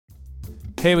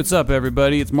Hey, what's up,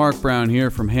 everybody? It's Mark Brown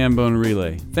here from Hambone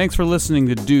Relay. Thanks for listening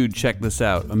to Dude, Check This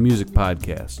Out, a music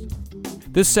podcast.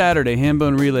 This Saturday,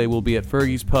 Hambone Relay will be at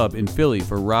Fergie's Pub in Philly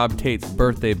for Rob Tate's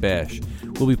birthday bash.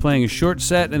 We'll be playing a short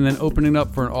set and then opening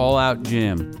up for an all-out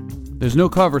jam. There's no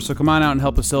cover, so come on out and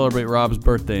help us celebrate Rob's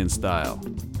birthday in style.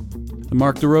 The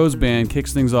Mark DeRose Band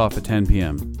kicks things off at 10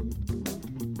 p.m.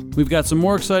 We've got some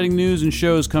more exciting news and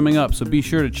shows coming up, so be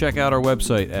sure to check out our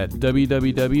website at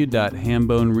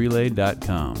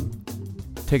www.hambonerelay.com.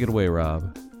 Take it away,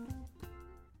 Rob.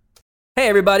 Hey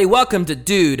everybody, welcome to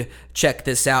Dude, Check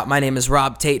This Out. My name is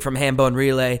Rob Tate from Hambone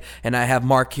Relay, and I have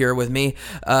Mark here with me.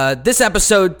 This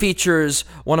episode features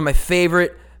one of my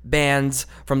favorite bands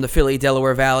from the Philly,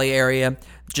 Delaware Valley area,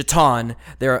 JUTAUN.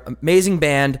 They're an amazing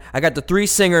band. I got the three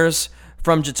singers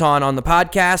from JUTAUN on the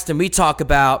podcast, and we talk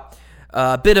about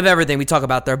a bit of everything. We talk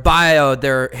about their bio,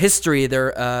 their history,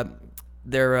 their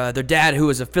dad, who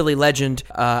is a Philly legend.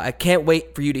 I can't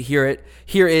wait for you to hear it.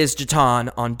 Here is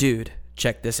JUTAUN on Dude.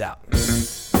 Check this out.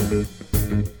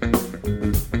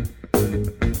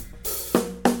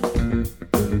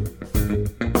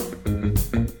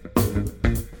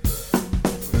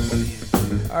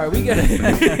 All right, we got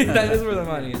that is where the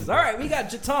money is. All right, we got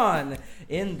JUTAUN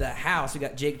in the house. We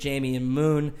got Jake, Jamie, and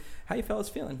Moon. How you fellas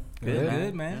feeling?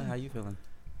 Good, man. Yeah, how you feeling?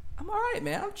 I'm all right,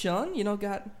 man. I'm chilling. You know,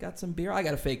 got some beer. I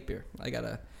got a fake beer. I got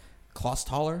a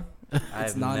Klostaller.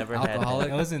 I've never had that. Oh,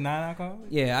 is it non-alcoholic?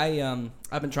 Yeah,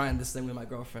 I've been trying this thing with my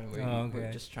girlfriend.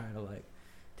 We're just trying to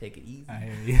take it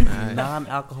easy.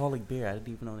 Non-alcoholic beer. I didn't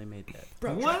even know they made that.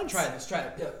 Bro, what? Try this. Try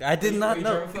it. Yeah. I did not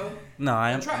know. No,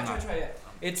 I am. Try it.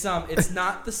 It's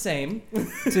not the same.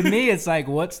 To me, it's like,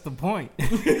 what's the point?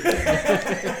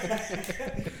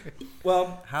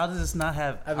 Well, how does this not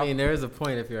have? I mean, there is a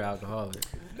point if you're alcoholic.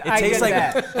 It tastes like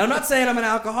that. I'm not saying I'm an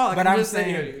alcoholic, but I'm I'm just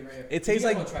saying saying it tastes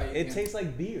like tastes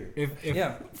like beer. If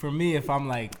for me, if I'm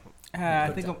like, I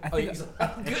think I'm good.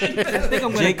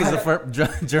 Jake is a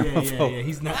germaphobe. Yeah,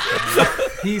 he's not.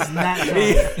 He's not.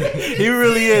 He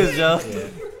really is, Joe.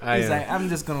 Yeah. He's like, I'm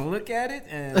just gonna look at it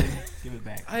and give it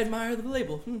back. I admire the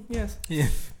label. Yes. Yeah.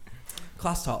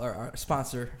 Klostaller, our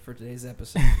sponsor for today's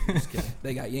episode. Just kidding.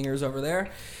 They got yingers over there.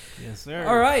 Yes, sir.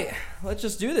 All right, let's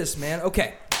just do this, man.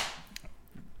 Okay.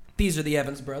 These are the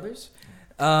Evans brothers.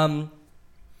 Are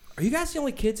you guys the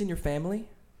only kids in your family?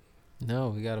 No,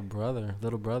 we got a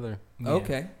little brother. Yeah.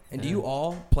 Okay. And do you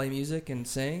all play music and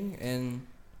sing and?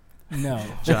 No.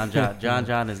 John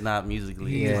is not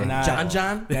musically. He is not.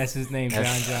 John? That's his name, John.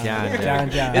 John.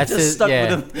 That's just stuck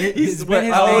with him.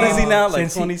 How old is he now?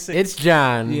 Like 26. It's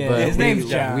John. Yeah, but his name's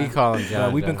John. We call him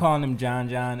John. We've been calling him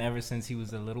John ever since he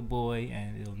was a little boy,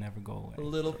 and it'll never go away. A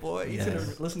little boy. He's Yes. gonna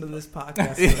listen to this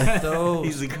podcast.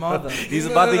 He's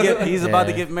about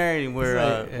to get married, and we're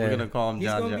gonna call him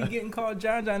John. He's gonna be getting called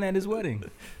John at his wedding.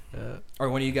 Are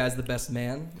one of you guys the best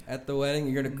man at the wedding?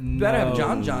 You're gonna better have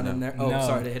John in there. Oh, No.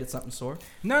 sorry to hit it something sore.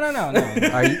 No.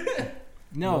 Are you?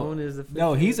 No, Is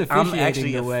no, he's officiating I'm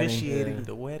actually the wedding. officiating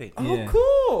the wedding. Oh, Yeah.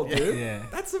 cool, dude. Yeah.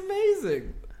 That's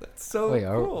amazing. That's so Wait,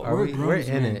 cool. are we? We're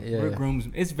in it. Yeah. We're grooms.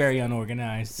 It's very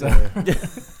unorganized. So.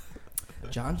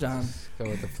 John, Go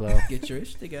with the flow. get your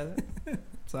ish together.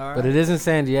 It's all right. But it is in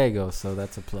San Diego, so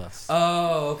that's a plus.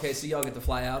 Oh, okay. So y'all get to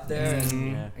fly out there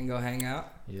Mhm. and go hang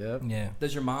out. Yep. Yeah.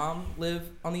 Does your mom live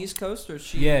on the East Coast, or is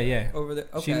she? Yeah. Over there.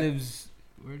 Okay. She lives.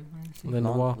 Where is she?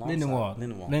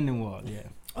 Lindenwald. Lindenwald. Yeah.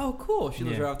 Oh, cool. She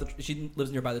lives Yeah. right off she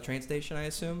lives nearby the train station, I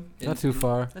assume. Not too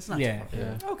far. That's not Yeah. too far.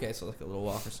 Yeah. Okay, so like a little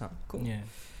walk or something. Cool. Yeah.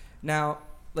 Now,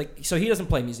 so he doesn't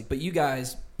play music, but you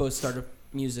guys both started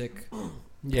music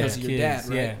because of your dad,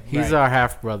 right? Yeah. He's our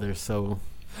half brother, so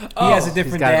He has a he's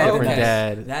different got dad. a different okay.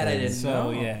 dad. That I didn't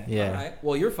So, know. yeah. All right.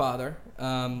 Well, your father,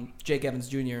 Jake Evans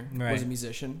Jr., Right. was a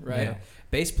musician, right? Yeah.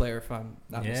 Bass player, if I'm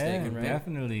not mistaken, right?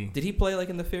 Definitely. Did he play like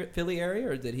in the Philly area,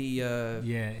 or did he?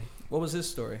 Yeah. What was his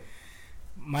story?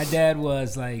 My dad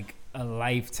was like a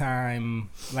lifelong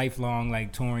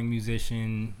like touring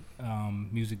musician,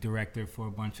 music director for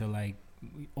a bunch of like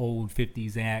old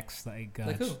 50s acts like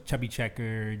who? Chubby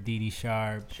Checker, Dee Dee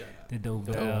Sharp, the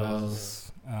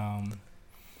Dobells.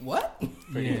 What?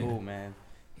 Pretty cool, man.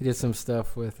 He did some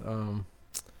stuff with John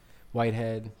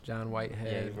Whitehead. Yeah,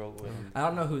 he wrote with him. I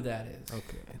don't know who that is.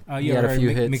 Okay. You He had ever a few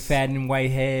heard hits. McFadden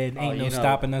Whitehead, Ain't you No know.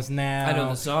 Stopping Us Now. I know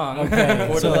the song. Okay.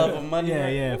 For the Love of Money.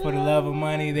 Yeah, For the Love of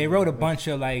Money. They wrote a bunch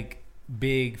of like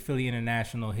big Philly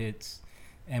international hits,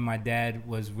 and my dad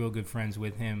was real good friends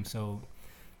with him. So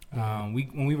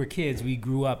when we were kids, we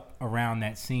grew up around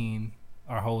that scene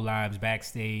our whole lives,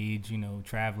 backstage,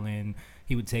 traveling.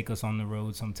 He would take us on the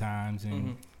road sometimes,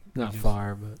 and Not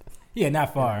far, but Yeah,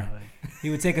 not far. He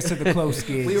would take us to the close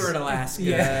gigs. We were in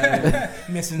Alaska.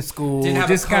 Missing school. Didn't have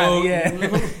just a coat. Yeah.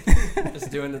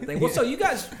 Just doing the thing. Well, so you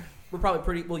guys were probably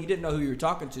pretty. Well, you didn't know who you were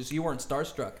talking to, so you weren't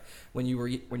starstruck when you were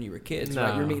kids, right?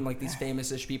 No. You were meeting like these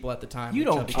famous-ish people at the time. You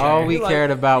like don't Chubby care. all Checker. we You're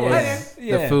cared about was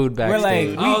Yeah. the food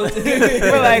backstage.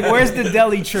 We're like, where's the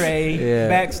deli tray Yeah.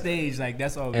 backstage? Like,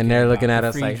 that's all. And they're looking at the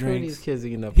us free like, who are drinks. these kids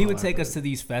eating up? He all would our take food? us to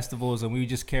these festivals, and we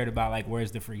just cared about like,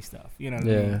 where's the free stuff? You know what I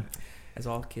Yeah, mean? As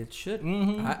all kids should.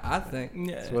 Mhm. I think.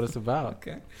 Yeah. that's what it's about.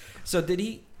 Okay. So did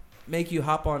he make you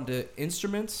hop onto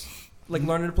instruments, like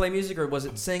learning to play music, or was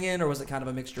it singing, or was it kind of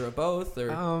a mixture of both?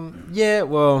 Or Yeah,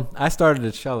 well, I started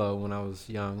the cello when I was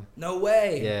young. no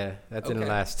way. Yeah, that didn't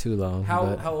Okay. last too long. How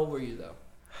but old were you though?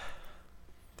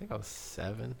 I think I was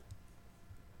 7.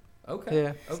 Okay. Yeah,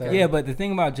 Okay. 7. Yeah, but the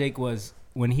thing about Jake was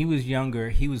when he was younger,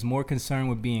 he was more concerned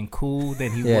with being cool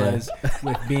than he Yeah. was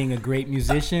with being a great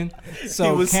musician.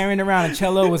 So carrying around a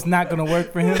cello was not going to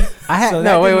work for him. I had so no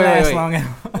that wait, didn't wait, last wait. long at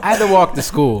all. I had to walk to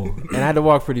school, and I had to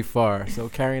walk pretty far. So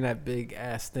carrying that big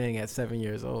ass thing at 7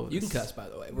 years old. You can cuss, by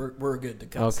the way. We're good to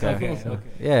cuss. Okay. Okay, So, okay.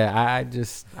 yeah,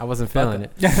 I wasn't feeling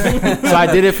it. So I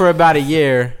did it for about a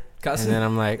year, Cussing. and then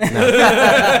I'm like, no.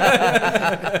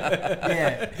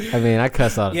 Yeah. I mean, I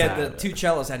cuss all the Yeah, time. the two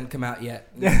cellos hadn't come out yet.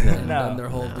 No. Done their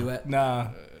whole duet. Nah.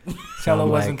 Cello I'm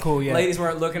wasn't like, cool yet. Ladies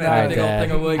weren't looking All at right, that big old Dad.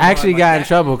 thing of wood. I actually going got like in that.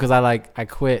 trouble because I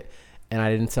quit, and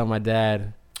I didn't tell my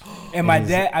dad. And my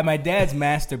dad's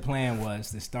master plan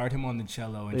was to start him on the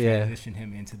cello and Yeah. transition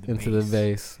him into the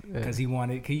bass. Yeah. Because he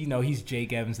wanted, he's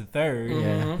Jake Evans III.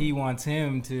 Yeah. He wants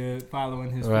him to follow in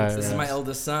his Right, footsteps. This is my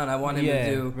eldest son. I want him to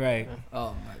do. right.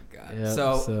 Oh my god. Yeah,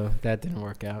 So that didn't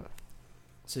work out.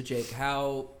 Jake,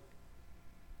 how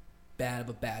bad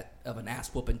of an ass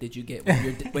whooping did you get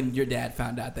when your dad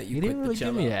found out that you He quit didn't the really give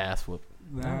cello? me an ass whoop.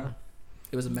 Nah.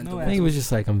 It was a mental. No I think it was just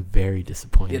like I'm very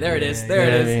disappointed. Yeah, there it is. Yeah, There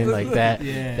You know it what I is. mean? Like that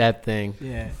Yeah. that thing.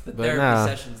 Yeah. The but therapy no.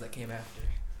 sessions that came after.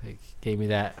 Like gave me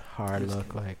that hard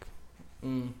look like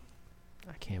Mm.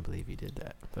 I can't believe he did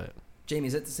that. But Jamie,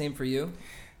 is it the same for you?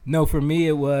 No, for me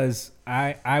it was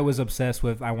I was obsessed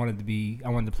with I wanted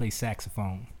to play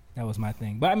saxophone. That was my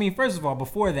thing. But I mean, first of all,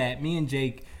 before that, me and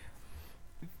Jake,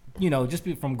 just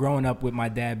from growing up with my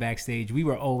dad backstage, we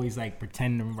were always like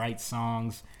pretending to write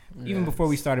songs. Even before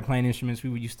we started playing instruments, we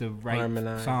used to write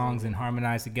Harmonize. songs and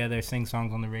harmonize together, sing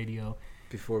songs on the radio.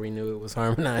 before we knew it was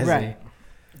harmonizing. Right.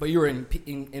 But you were in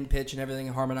pitch and everything,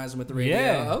 and harmonizing with the radio.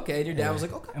 Yeah. Okay. And your dad was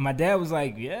like, okay. And my dad was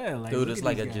like, yeah. Like, Dude, look it's at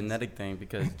like these a guys. genetic thing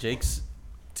because Jake's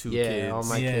two Yeah, kids. all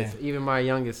my Yeah. kids. Even my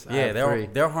youngest. I yeah, have 3.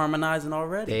 they're harmonizing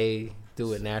already. They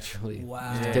do it naturally.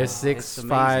 Wow. Yeah. They're It's 6, amazing.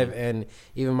 5, and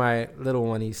even my little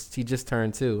one, he just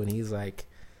turned 2, and he's like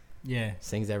Yeah.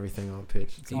 sings everything on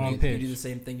pitch. So On you pitch. do the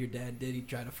same thing your dad did. He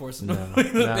tried to force him No, to play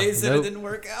the no, bass, and it nope. didn't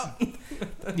work out.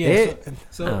 Yeah. It-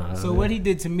 So what he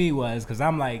did to me was, because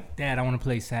I'm like, Dad, I want to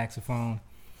play saxophone.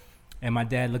 And my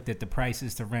dad looked at the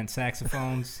prices to rent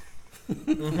saxophones.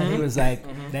 And he was like,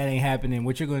 that ain't happening.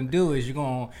 What you're going to do is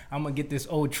I'm going to get this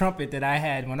old trumpet that I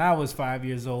had when I was 5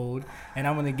 years old, and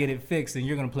I'm going to get it fixed, and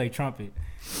you're going to play trumpet.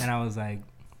 And I was like,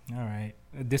 all right.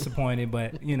 Disappointed,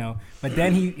 but but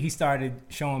then he started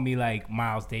showing me like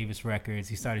Miles Davis records.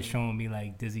 He started showing me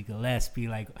like Dizzy Gillespie,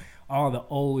 like all the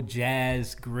old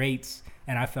jazz greats,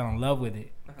 and I fell in love with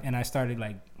it. And I started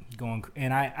like going,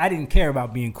 and I didn't care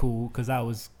about being cool because I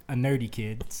was a nerdy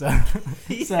kid. So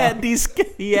He had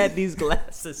these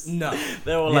glasses. No.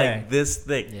 They were Yeah. like this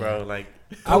thick, bro. Yeah. Like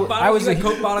Coke bottle? I was You a got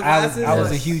Coke bottle I was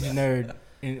glasses? a huge nerd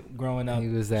growing up. He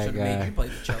was that Should have made guy. you play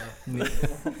the cello.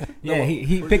 Yeah,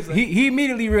 he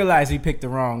immediately realized he picked the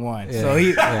wrong one. Yeah. So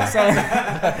he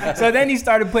Yeah. so then he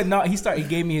started he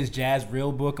gave me his jazz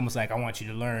real book and was like, I want you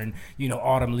to learn,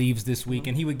 Autumn Leaves this week,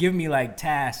 and he would give me like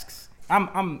tasks.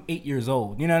 I'm 8 years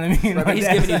old, you know what I mean? Right, but he's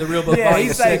giving you the real book, volume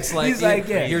he's 6. he's like,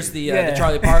 yeah, here's the yeah.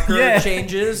 Charlie Parker Yeah.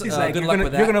 changes. He's like, good you're luck gonna,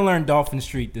 with that. you're gonna learn Dolphin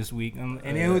Street this week, and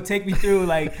it would take me through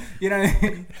like,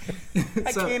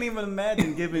 I So- can't even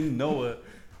imagine giving Noah.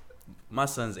 My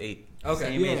son's 8. Okay.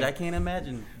 Same age. Yeah. I can't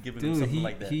imagine giving him Dude, something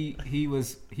like that. he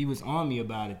was on me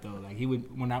about it though. Like he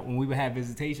would when we would have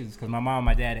visitations, because my mom and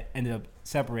my dad ended up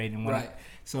separating. Right.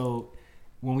 So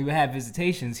when we would have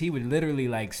visitations, he would literally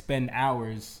like spend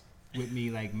hours with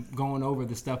me, like going over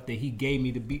the stuff that he gave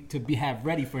me to have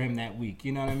ready for him that week.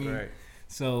 You know what I mean? Right.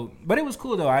 So, but it was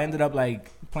cool though. I ended up like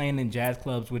playing in jazz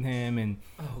clubs with him and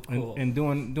cool. and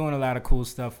doing a lot of cool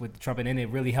stuff with the trumpet, and it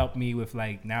really helped me with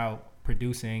like now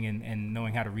producing and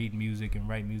knowing how to read music and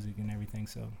write music and everything.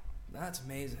 So That's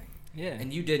amazing. yeah.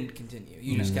 And you didn't continue.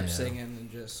 You just kept Yeah. singing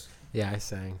and just. Yeah, I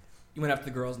sang. You went after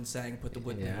the girls and sang, put the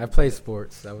wood down. Yeah, I played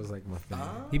sports. That was like my thing.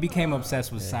 He became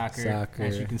obsessed with soccer.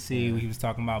 As you can see, yeah. he was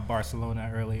talking about Barcelona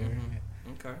earlier.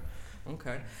 Mm-hmm.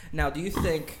 Okay. Now, do you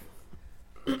think...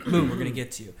 Moon, we're going to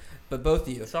get to you. But both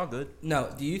of you... It's all good. No,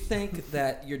 do you think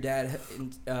that your dad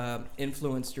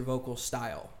influenced your vocal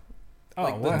style? Oh,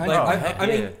 I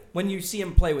mean, when you see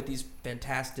him play with these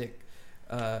fantastic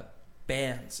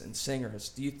bands and singers,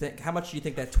 do you think... How much do you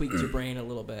think that tweaks your brain a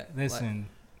little bit? Listen...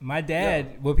 My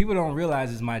dad, what people don't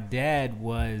realize is my dad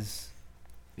was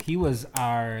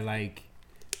our like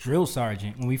drill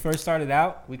sergeant when we first started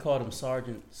out. We called him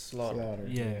Sergeant Slaughter.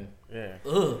 Yeah.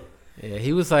 Ugh. Yeah,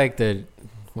 he was like Joe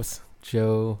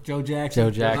Jackson. Joe I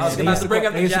was Jackson. about to bring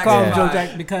up They the used to Jackson call him vibe. Joe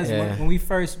Jackson because Yeah. when we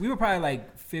were probably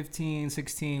like 15,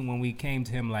 16 when we came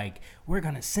to him like, we're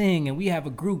going to sing and we have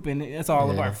a group and it's all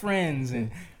of our friends.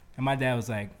 And my dad was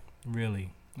like,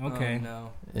 really? Okay. Oh,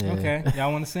 no. Yeah. Okay.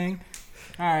 Y'all want to sing?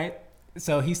 All right.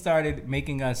 So he started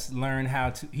making us learn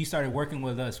he started working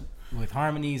with us with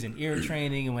harmonies and ear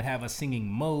training and would have us singing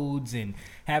modes and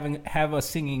have us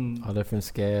singing All different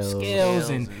scales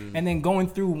and then going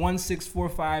through 1, 6, 4,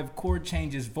 5 chord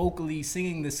changes vocally,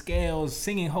 singing the scales,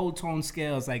 singing whole tone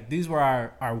scales. Like these were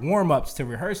our warm-ups to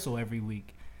rehearsal every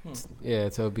week. Yeah,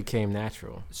 so it became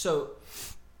natural. So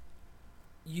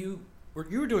you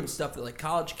were doing stuff that like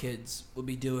college kids would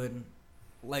be doing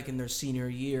like in their senior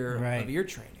year of ear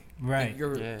training. Right. Like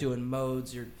you're doing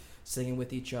modes, you're singing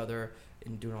with each other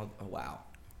and doing all wow.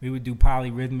 We would do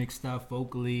polyrhythmic stuff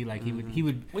vocally, like he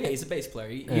would Well, yeah, he's a bass player.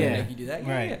 He Yeah. make you do that.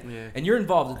 Right. Yeah. And you're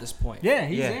involved at this point. Yeah,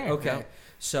 he's there. Okay.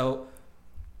 So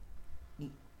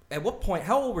at what point,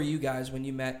 how old were you guys when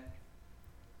you met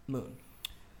Moon?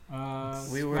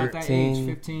 We were about that 15. age,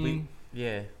 15.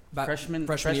 About freshman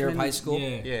year of high school?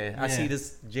 Yeah. I see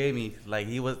this Jamie, like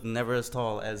he was never as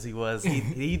tall as he was.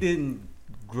 He didn't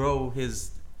grow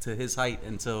to his height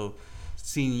until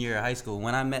senior year of high school.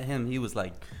 When I met him, he was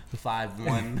like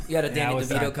 5'1". You had a Danny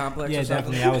DeVito complex Yeah, or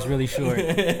something? definitely. I was really short.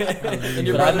 And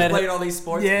your brother played all these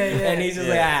sports? Yeah. And he's just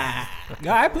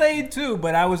No, I played too,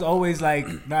 but I was always like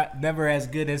never as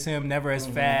good as him, never as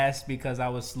fast because I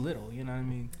was little. You know what I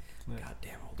mean?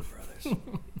 Goddamn older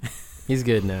brothers. He's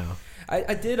good now.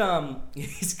 I did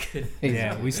he's good.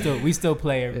 Yeah, we still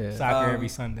play soccer every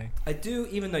Sunday. I do,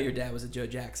 even though your dad was a Joe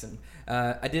Jackson.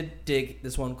 I did dig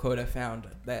this one quote I found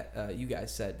that you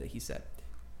guys said that he said.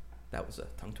 That was a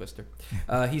tongue twister.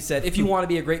 He said, "If you want to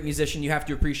be a great musician, you have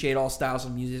to appreciate all styles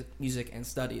of music and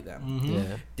study them." Mm-hmm.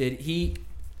 Yeah. Did he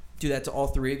do that to all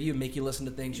three of you? Make you listen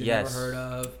to things you never heard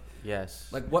of? Yes.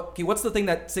 Like what's the thing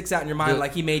that sticks out in your mind?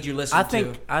 Like he made you listen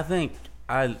to? I think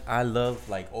I love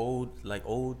like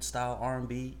old style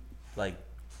R&B, like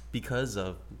because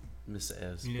of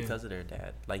Mr. S, because of their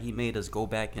dad. Like he made us go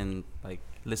back and like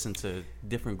listen to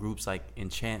different groups like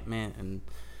Enchantment and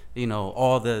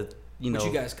all the Which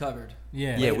you guys covered.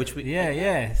 Yeah. Which we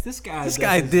This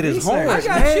guy did his homework.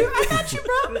 I got you,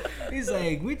 bro. He's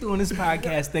like, we're doing this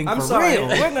podcast thing I'm for sorry. real.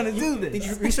 We're gonna do this. Did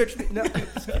you research me? No.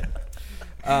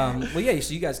 Well, yeah.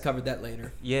 So you guys covered that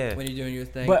later. Yeah. When you're doing your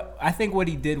thing. But I think what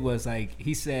he did was like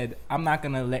he said, I'm not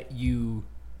gonna let you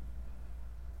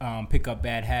pick up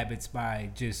bad habits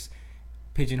by just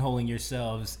pigeonholing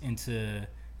yourselves into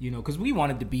because we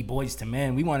wanted to be Boys to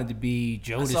Men, we wanted to be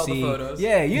Jodeci. I saw the photos.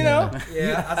 Yeah,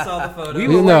 Yeah, I saw the photos. We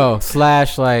We were know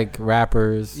slash like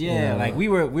rappers. Yeah, like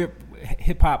we're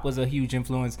hip hop was a huge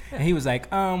influence, and he was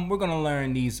like, we're gonna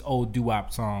learn these old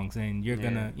doo-wop songs, and you're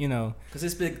gonna, because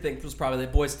this big thing was probably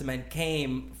that Boyz II Men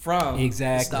came from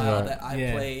the style that I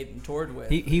played and toured with.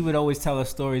 He would always tell us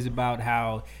stories about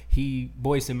how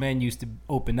Boyz II Men used to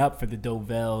open up for the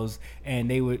Dovelles, and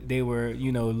they were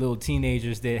little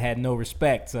teenagers that had no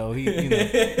respect. So he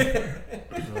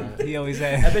he always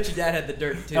had. I bet your dad had the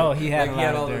dirt too. Oh, he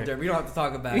had all the dirt. We don't have to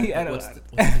talk about it.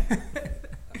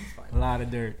 A lot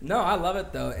of dirt. No, I love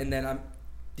it though. And then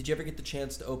did you ever get the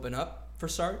chance to open up for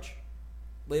Sarge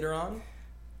later on,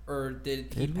 or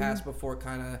did he pass before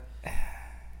that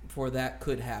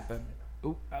could happen?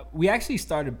 We actually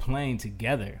started playing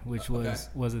together, which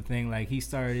was a thing. Like he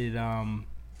started.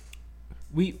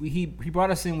 He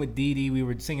brought us in with Dee Dee. We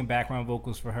were singing background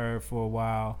vocals for her for a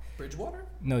while. Bridgewater?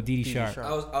 No, Dee Dee Sharp.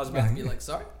 I was about to be like,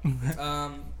 sorry.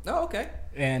 Okay.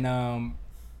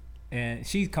 And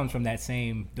she comes from that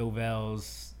same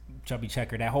Dovelles, Chubby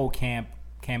Checker, that whole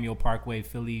Cameo Parkway,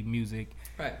 Philly music.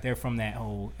 Right. They're from that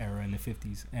whole era in the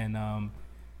 50s. And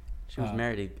she was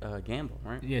married to Gamble,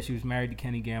 right? Yeah, she was married to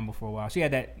Kenny Gamble for a while. She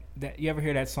had that you ever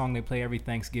hear that song they play every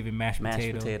Thanksgiving, Mashed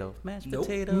Potato? Mashed Nope.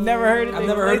 potato. Never heard it? I've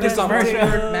never heard this song. Have you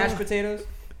Commercial. heard Mashed Potatoes?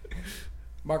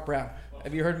 Mark Brown,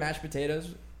 have you heard Mashed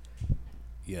Potatoes?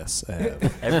 Yes, I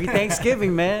have. Every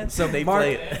Thanksgiving, man. So they Mark,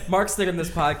 play it. Mark's there in this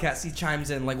podcast. He chimes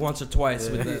in like once or twice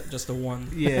with just a one.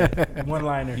 Yeah,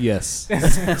 one-liner. Yes.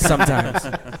 Sometimes.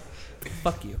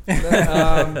 Fuck you.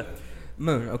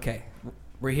 Moon. Okay,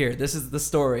 we're here. This is the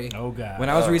story. Oh God. When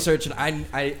I was researching,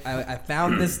 I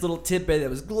found this little tidbit that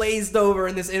was glazed over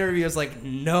in this interview. I was like,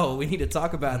 no, we need to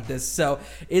talk about this. So,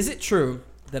 is it true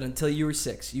that until you were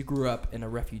 6, you grew up in a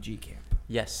refugee camp?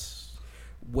 Yes.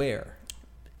 Where?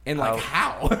 And like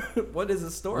how? What is the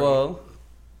story? Well,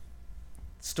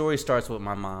 story starts with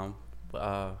my mom.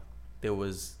 There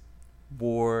was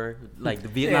war, like the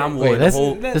Vietnam War.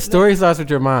 The story starts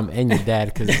with your mom and your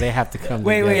dad because they have to come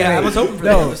together. yeah, I was hoping for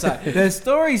the other side. The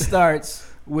story starts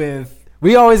with.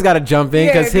 We always got to jump in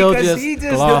because he'll because just he just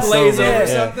gloss glaze over. over it.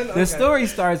 Yeah. something. The story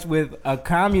starts with a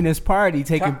communist party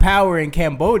taking power in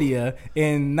Cambodia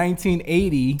in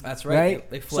 1980. That's right.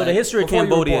 They fled. So the history of Before you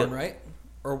were Cambodia, born, right?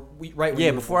 Or right? When yeah,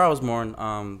 you were before born. I was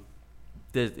born,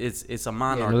 it's a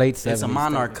monarch. late it's a 70s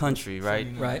monarch stuff. country, right?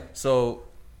 Right. So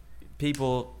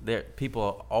people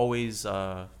are always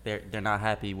they're not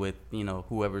happy with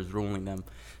whoever's ruling them.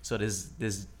 So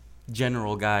this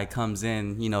general guy comes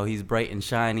in, he's bright and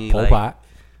shiny. Pol like, Pot.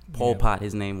 Pol Pot,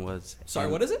 his name was. Sorry,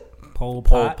 And what is it? Pol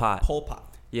Pol Pot. Pot. Pol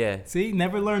Pot. Yeah, See,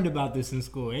 never learned about this in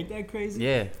school. Ain't that crazy?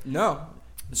 yeah. No.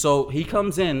 So he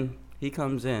comes in,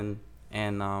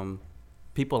 and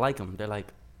people like him. They're like,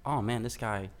 "Oh man, this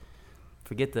guy,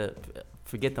 forget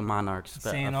the monarchs,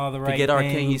 Saying all the right forget our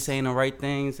king. things. He's saying the right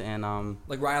things." And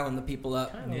Like riling the people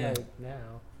up. Yeah.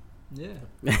 now. Yeah.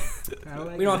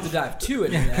 We don't have to dive too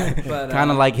into that, but kind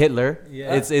of like Hitler.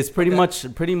 Yeah. It's pretty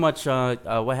Okay. much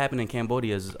what happened in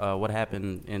Cambodia is what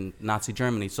happened in Nazi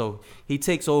Germany. So he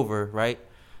takes over, right?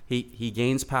 He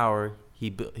gains power.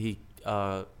 He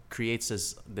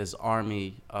creates this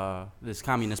army, this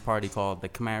communist party called the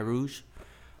Khmer Rouge,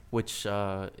 which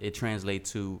it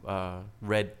translates to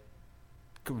red.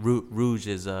 Rouge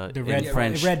is The in red,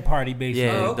 French. the red party, basically.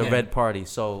 Yeah, Oh, okay. the Red Party.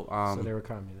 So So they were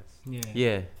communists. Yeah.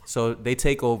 yeah, so they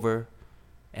take over,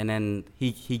 and then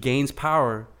he gains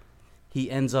power. He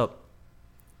ends up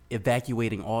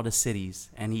evacuating all the cities,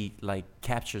 and he like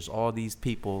captures all these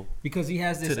people. Because he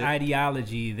has this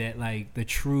ideology that like the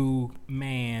true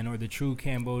man or the true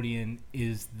Cambodian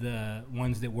is the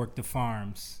ones that work the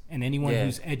farms, and anyone Yeah.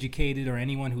 who's educated or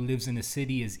anyone who lives in the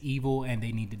city is evil and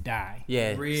they need to die.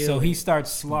 Yeah, Really? So he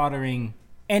starts slaughtering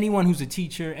anyone who's a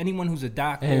teacher, anyone who's a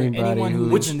doctor, Anybody anyone who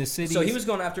who- lives in the city. So he was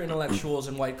going after intellectuals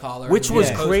and white collar, which and was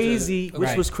Yeah. opposed to- crazy. Okay. Which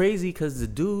Right. was crazy because the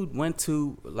dude went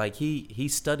to like he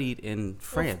studied in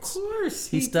France. Of course,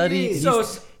 He studied. did. He, So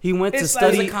it's- he went to It's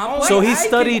study. like a complex. So he I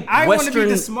studied I want to be Western.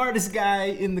 the smartest guy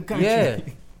in the country. Yeah.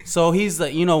 So he's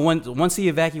like, once he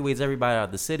evacuates everybody out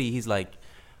of the city, he's like,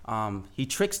 he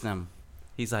tricks them.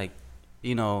 He's like,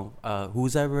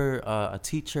 who's ever a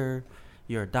teacher,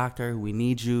 you're a doctor, we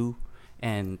need you,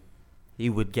 and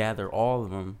he would gather all of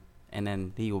them, and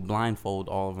then he would blindfold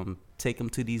all of them, take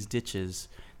them to these ditches.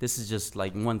 This is just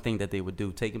like one thing that they would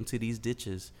do: take them to these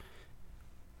ditches,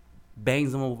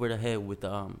 bangs them over the head with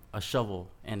a shovel,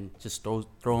 and just throw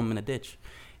them in a ditch.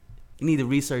 You need to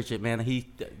research it, man.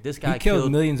 This guy He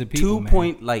killed millions of people,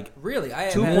 man. Really, I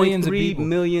Two had millions of 2.3 people.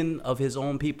 million of his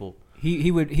own people.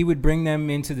 He would bring them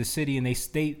into the city, and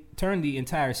they turned the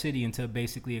entire city into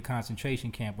basically a concentration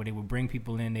camp where they would bring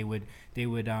people in. They would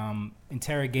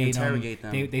interrogate them.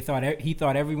 them. He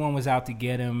thought everyone was out to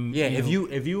get him. Yeah, if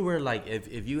know. you were like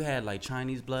if you had like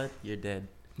Chinese blood, you're dead.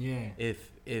 Yeah.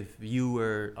 If you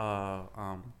were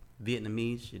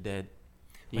Vietnamese, you're dead.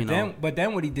 But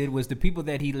then what he did was the people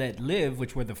that he let live,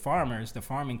 which were the farmers, the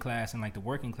farming class, and like the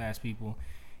working class people,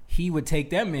 he would take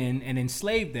them in and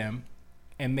enslave them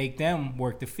and make them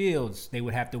work the fields. They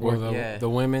would have to Or work. the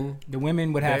women. The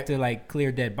women would have to like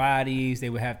clear dead bodies. They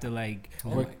would have to like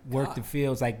my work the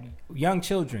fields like young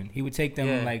children. He would take them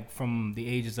Yeah. like from the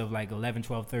ages of like 11,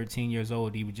 12, 13 years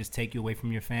old. He would just take you away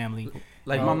from your family.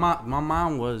 Like my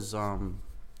mom was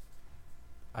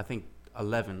I think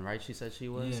 11, right? She said she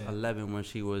was 11 when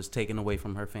she was taken away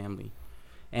from her family.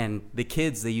 And the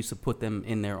kids, they used to put them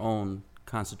in their own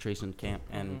concentration camp,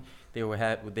 and they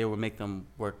would make them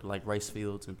work like rice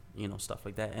fields and stuff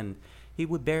like that, and he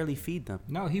would barely feed them.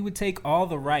 No, he would take all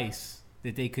the rice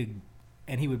that they could,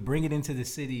 and he would bring it into the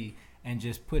city and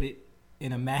just put it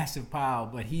in a massive pile.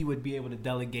 But he would be able to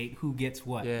delegate who gets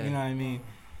what. Yeah. You know what I mean?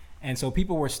 And so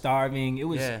people were starving. It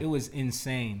was Yeah.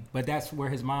 insane. But that's where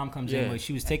his mom comes in. Yeah. Like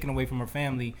she was taken away from her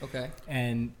family. Okay.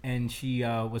 And she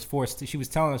was forced to. She was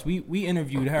telling us we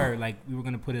interviewed her, like we were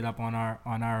gonna put it up on our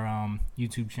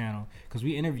YouTube channel, because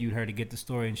we interviewed her to get the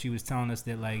story, and she was telling us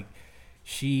that like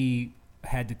she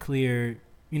had to clear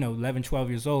 11, 12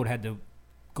 years old, had to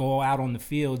go out on the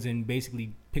fields and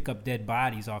basically pick up dead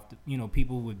bodies off the,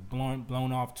 people with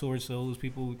blown off torsos,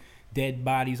 people dead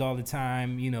bodies all the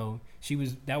time.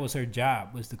 That was her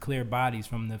job, was to clear bodies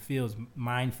from the fields,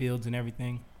 minefields and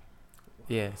everything.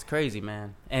 Yeah, it's crazy,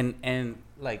 man. And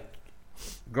like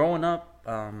growing up,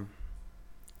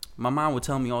 my mom would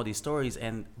tell me all these stories,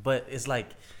 but it's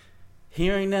like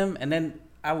hearing them, and then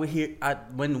I would hear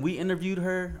when we interviewed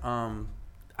her,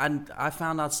 I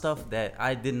found out stuff that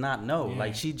I did not know. Yeah.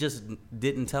 Like she just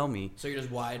didn't tell me. So you're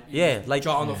just wide. Like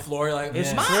jaw on the floor. You're like,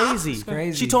 it's crazy. It's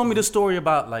crazy. She told me the story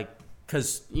about like,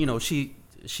 cause she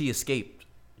escaped.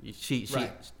 She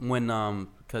right. when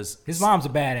cause his mom's a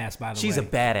badass, by the way. She's a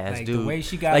badass, like, dude. The way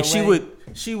she got like away.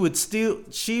 she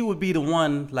would be the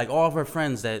one, like all of her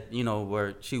friends that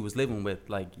where she was living with,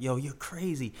 like, yo, you're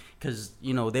crazy, cause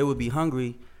they would be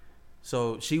hungry,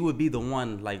 so she would be the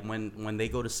one, like when they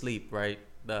go to sleep, right?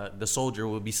 The soldier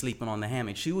would be sleeping on the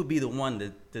hammock. She would be the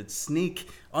one to sneak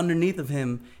underneath of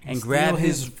him and grab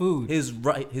his food, his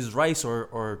rice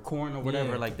or corn or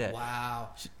whatever, like that.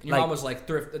 Wow. Your mom was like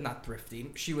not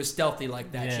thrifty. She was stealthy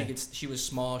like that. Yeah. She was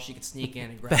small. She could sneak in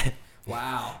and grab.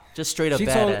 Wow. Just straight up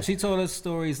badass. She told us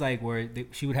stories like where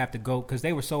she would have to go because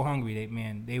they were so hungry.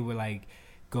 They would like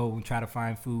go and try to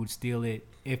find food, steal it.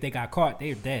 If they got caught, they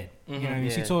were dead. Mm-hmm. You know what I mean?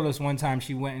 Yeah. She told us one time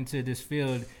she went into this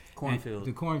field.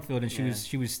 The cornfield, and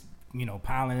she was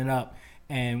piling it up,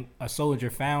 and a soldier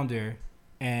found her,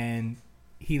 and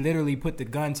he literally put the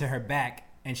gun to her back,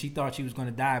 and she thought she was going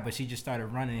to die, but she just started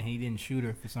running, and he didn't shoot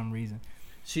her for some reason.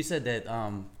 She said that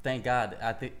thank God,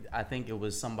 I think it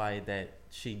was somebody that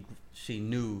she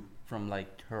knew from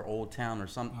like her old town or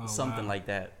something like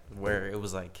that, where it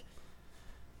was like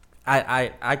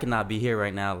I could not be here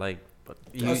right now, like.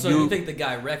 You think the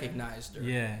guy recognized her?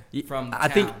 Yeah. From the I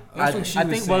think town. That's what she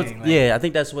was saying. I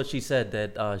think that's what she said,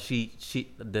 that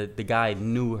the guy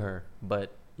knew her,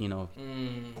 but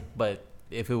but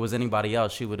if it was anybody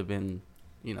else, she would have been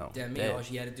Damn me, dead. all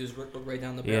she had to do is look right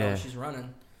down the barrel. She's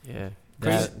running. Yeah.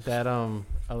 That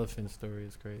elephant story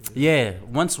is crazy. Yeah.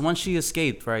 Once she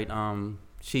escaped, right?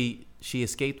 She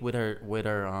escaped with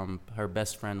her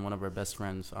best friend, one of her best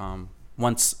friends.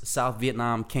 Once South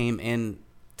Vietnam came in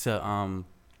to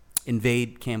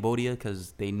invade Cambodia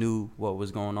because they knew what was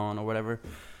going on or whatever.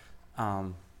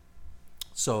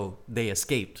 So they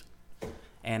escaped.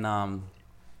 And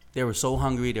they were so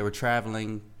hungry. They were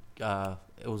traveling. It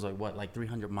was like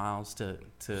 300 miles to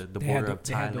the border of Thailand.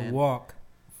 They had to walk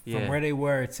from where they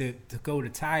were to go to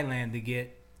Thailand to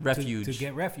get refuge. To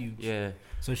get refuge. Yeah.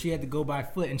 So she had to go by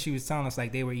foot, and she was telling us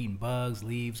like they were eating bugs,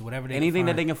 leaves, whatever they anything could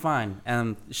that they can find.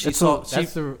 And that's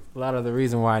a lot of the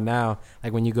reason why now,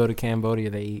 like when you go to Cambodia,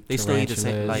 they still eat the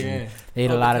same. Like they ate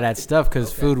a lot of that stuff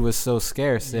because food was so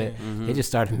scarce that they just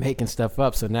started making stuff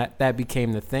up. So that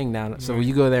became the thing now. So when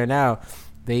you go there now,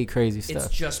 they eat crazy stuff.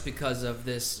 It's just because of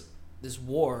this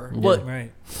war. Yeah.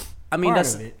 Right. I mean, part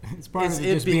of it. It's part of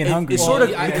it just being hungry. It sort of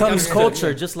becomes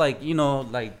culture, just like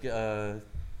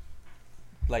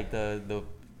like the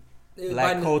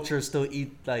black culture still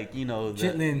eat the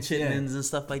chitlins and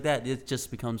stuff like that. It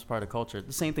just becomes part of culture.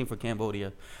 The same thing for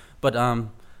Cambodia. But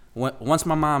once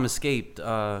my mom escaped,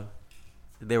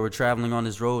 they were traveling on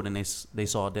this road and they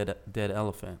saw a dead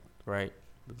elephant, right?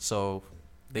 So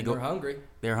they were hungry.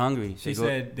 They're hungry. She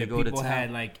said that people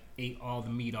had like ate all the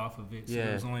meat off of it, so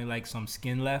there was only like some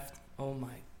skin left. Oh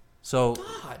my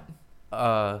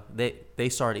God. They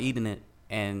started eating it,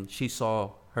 and she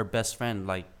saw her best friend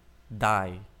like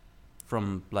die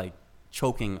from like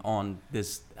choking on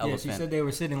this elephant. Yeah, she said they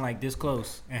were sitting like this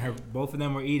close, and both of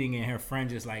them were eating, and her friend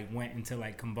just like went into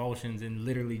like convulsions and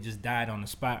literally just died on the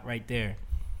spot right there.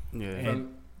 Yeah.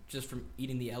 From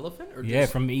eating the elephant, or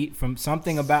from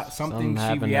something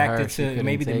she reacted to.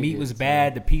 Maybe the meat was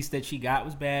bad, the piece that she got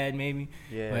was bad, maybe.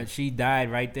 Yeah. But she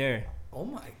died right there. Oh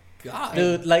my God,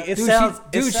 dude! Like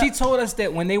she told us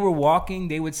that when they were walking,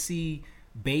 they would see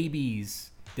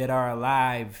babies that are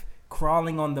alive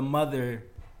crawling on the mother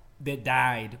that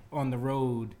died on the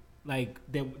road. Like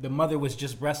the mother was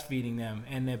just breastfeeding them,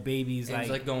 and the babies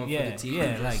like going for the teeth.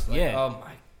 Oh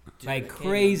my. Dude, like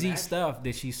crazy stuff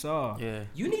that she saw. Yeah,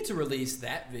 you need to release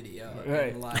that video.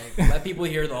 Right. And let people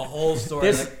hear the whole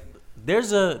story.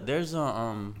 There's a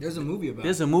movie about it.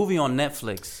 There's a movie on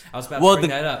Netflix. I was about to bring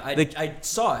that up. I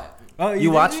saw it. Oh,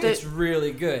 you watched it? It's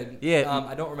really good. Yeah.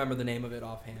 I don't remember the name of it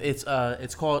offhand.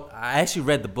 It's called. I actually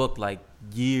read the book like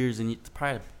years and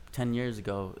probably 10 years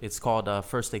ago. It's called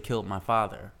First They Killed My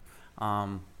Father,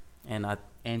 and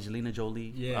Angelina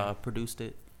Jolie produced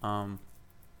it.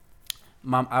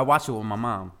 I watched it with my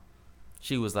mom.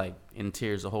 She was like in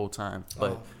tears the whole time.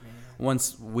 But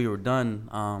once we were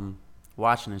done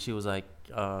watching it, she was like,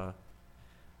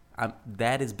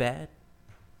 that is bad,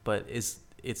 but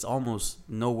it's almost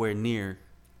nowhere near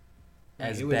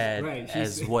as bad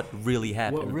as what really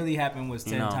happened. What really happened was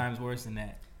 10 times worse than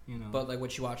that. But like when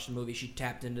she watched the movie, she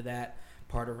tapped into that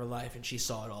part of her life and she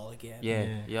saw it all again.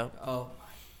 Yeah. Yep. Oh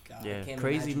my God. Yeah. I can't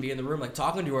Crazy. imagine being in the room like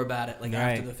talking to her about it like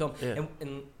after the film. Yeah.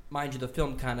 And mind you, the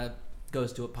film kind of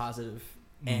goes to a positive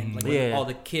end. Like when all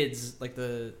the kids, like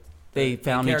they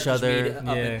found each other meet up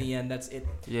at the end. That's it.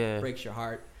 Yeah. Breaks your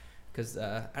heart because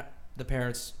the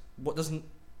parents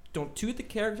don't two of the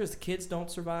characters, the kids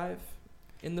don't survive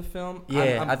in the film.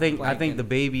 Yeah, I think the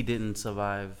baby didn't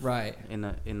survive. Right. In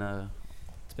a.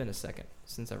 It's been a second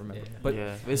since I remember. But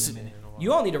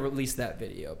you all need to release that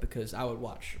video because I would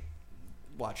watch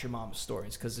your mom's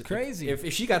stories because crazy.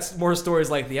 If she got more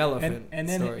stories like the elephant and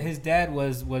then story. His dad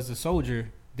was a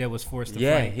soldier that was forced to fight.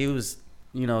 Yeah, he was.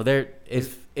 There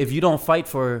if you don't fight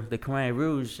for the Khmer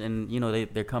Rouge and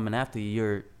they're coming after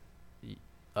you,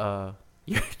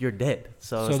 you're dead.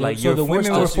 So it's like the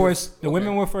women were forced. The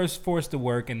women were first forced to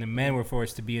work, and the men were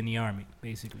forced to be in the army,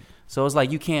 basically. So it's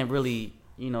like you can't really,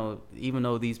 even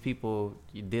though these people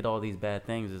did all these bad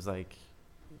things, it's like,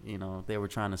 they were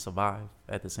trying to survive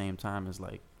at the same time. It's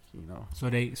like, So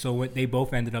they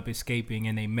both ended up escaping,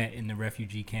 and they met in the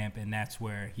refugee camp, and that's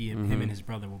where him and his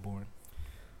brother were born.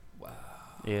 Wow.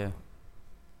 Yeah.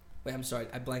 Wait, I'm sorry,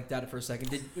 I blanked out for a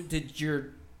second. Did your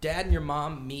dad and your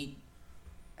mom meet?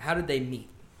 How did they meet?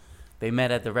 They met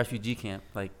at the refugee camp.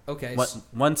 Like, okay.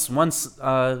 Once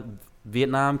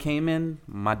Vietnam came in,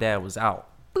 my dad was out.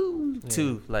 Boom.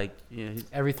 Too. Like,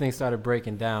 everything started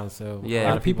breaking down. So a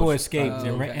lot of people escaped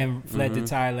and fled to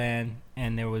Thailand,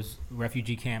 and there was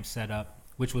refugee camps set up,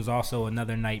 which was also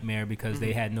another nightmare because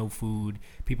they had no food.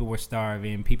 People were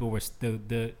starving. People were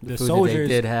the soldiers that they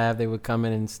did have. They would come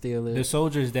in and steal it. The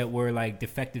soldiers that were like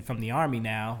defected from the army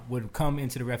now would come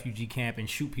into the refugee camp and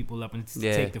shoot people up and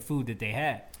take the food that they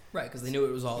had. Right, because they knew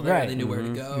it was all there. Right. They knew where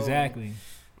to go. Exactly.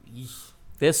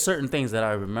 There's certain things that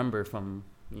I remember from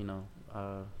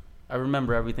I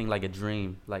remember everything like a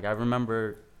dream. Like I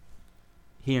remember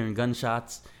hearing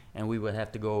gunshots and we would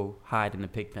have to go hide in the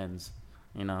pig pens,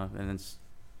 and it's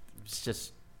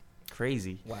just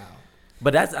crazy. Wow.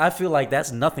 But I feel like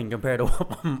that's nothing compared to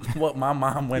what my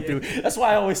mom went through. That's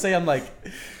why I always say I'm like,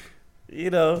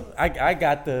 I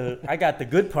got the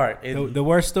good part. The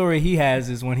worst story he has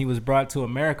is when he was brought to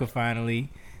America finally.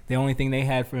 The only thing they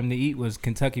had for him to eat was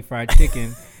Kentucky Fried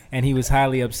Chicken, and he was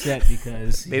highly upset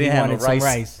because they didn't wanted some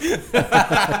rice.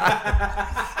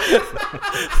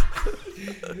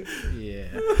 Yeah.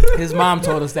 His mom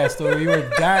told us that story. We were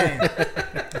dying.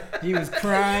 He was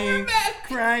crying.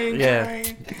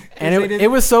 And it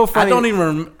was so funny. I don't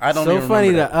even so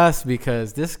funny to us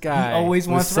because this guy he always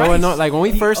was wants so rice. annoying. Like when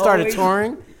we first started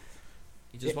touring,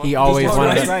 he always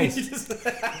wanted rice.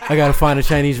 I gotta find a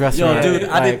Chinese restaurant. Yo,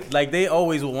 dude, they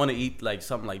always would want to eat like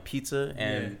something like pizza,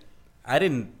 and I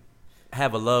didn't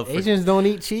have a love for Asians don't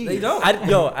eat cheese. They don't.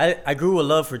 I grew a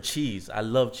love for cheese. I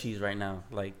love cheese right now.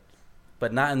 Like,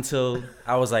 but not until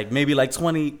I was like maybe like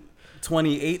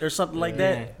 28 or something like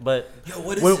that. But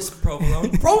what is this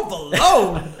provolone?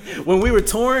 Provolone. When we were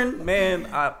touring, man,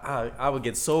 I would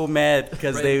get so mad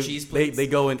because they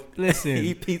go and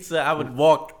eat pizza. I would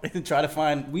walk and try to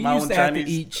find we my used own to Chinese. have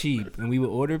to eat cheap, and we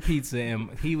would order pizza,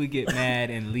 and he would get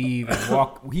mad and leave and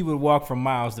walk. He would walk for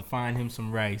miles to find him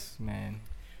some rice, man.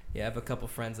 Yeah, I have a couple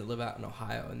friends that live out in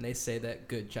Ohio, and they say that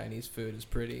good Chinese food is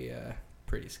pretty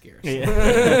scarce.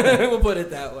 Yeah. We'll put it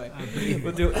that way.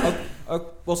 We'll do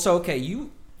it.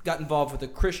 You got involved with a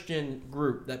Christian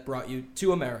group that brought you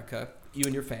to America, you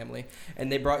and your family, and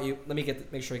they brought you. Let me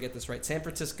make sure I get this right. San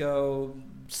Francisco,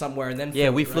 somewhere, and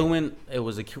then we flew in. It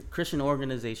was a Christian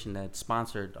organization that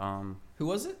sponsored. Who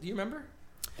was it? Do you remember?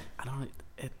 I don't.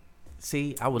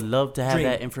 See, I would love to have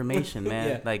that information,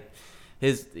 man. Like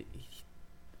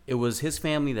it was his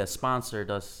family that sponsored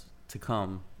us to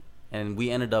come. And we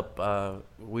ended up,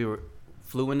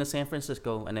 flew into San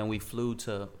Francisco, and then we flew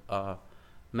to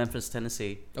Memphis,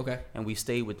 Tennessee. Okay. And we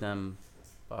stayed with them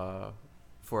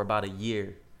for about a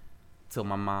year till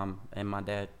my mom and my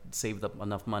dad saved up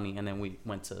enough money, and then we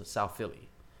went to South Philly.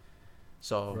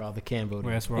 So we're all the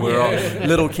Cambodia. We're all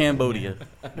little Cambodia,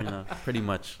 pretty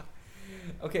much.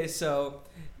 Okay, so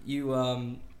you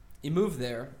move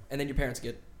there, and then your parents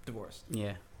get divorced.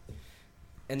 Yeah.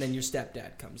 And then your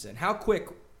stepdad comes in. How quick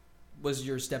was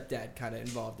your stepdad kind of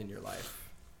involved in your life?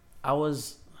 I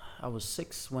was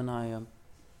 6 when I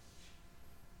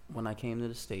came to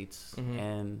the States,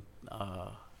 and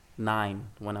 9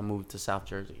 when I moved to South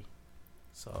Jersey.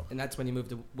 So. And that's when you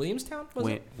moved to Williamstown,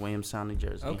 Williamstown, New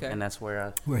Jersey. Okay. And that's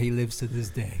where he lives to this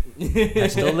day. I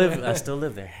still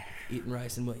live there. eating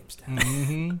rice in Williamstown.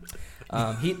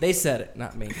 Mm-hmm. They said it,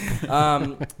 not me.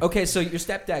 Okay, so your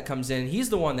stepdad comes in. He's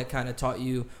the one that kind of taught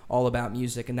you all about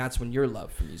music, and that's when your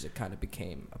love for music kind of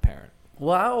became apparent.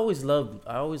 Well, I always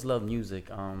loved music.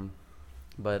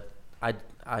 But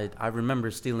I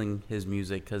remember stealing his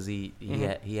music because he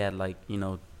had like, you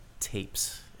know,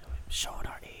 tapes showing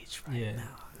our age right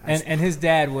now. And his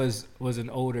dad was an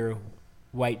older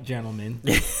white gentleman,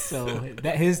 so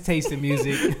that his taste in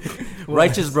music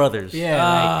Righteous Brothers.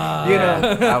 Yeah, you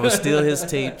know. I would steal his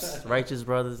tapes. Righteous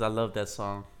Brothers. I love that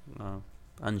song.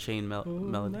 Unchained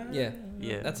Melody.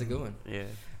 Yeah, that's a good one. Yeah.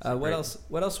 What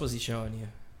else was he showing you?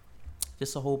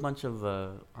 Just a whole bunch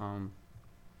of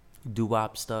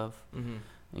doo-wop stuff.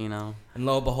 You know, and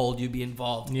lo and behold, you'd be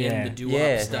involved in the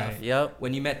doo-wop stuff. Right. Yep.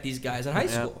 When you met these guys in high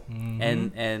school,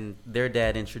 and their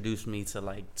dad introduced me to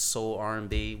like soul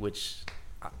R&B, which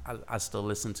I still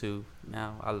listen to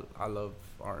now. I love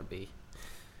R&B.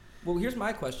 Well, here's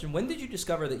my question: when did you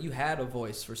discover that you had a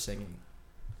voice for singing?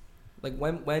 Like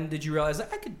when did you realize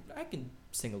that I could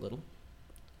sing a little?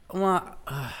 Well,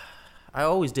 I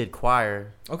always did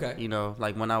choir. Okay. You know,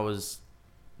 like when I was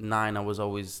 9,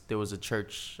 there was a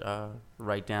church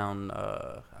right down.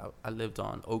 I lived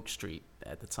on Oak Street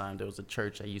at the time. There was a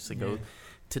church I used to go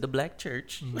to, the black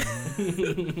church.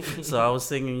 So I was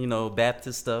singing, you know,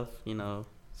 Baptist stuff, you know.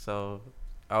 So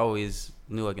I always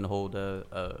knew I can hold a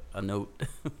note.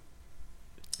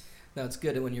 No, it's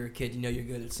good when you're a kid. You know you're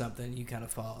good at something. You kind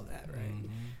of follow that, right?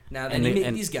 Now, And you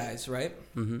meet these guys, right?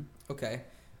 Okay.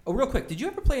 Oh, real quick, did you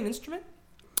ever play an instrument?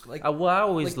 Like, well, I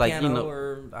always like piano you know,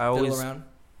 or I always fiddle around?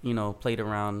 You know, played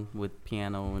around with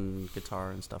piano and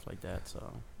guitar and stuff like that.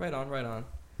 So right on.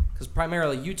 Because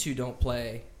primarily you two don't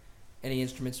play any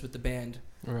instruments with the band.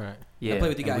 Right. Yeah. I played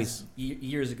with you guys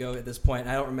years ago at this point.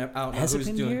 I don't remember. I don't know who's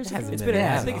doing. Years? I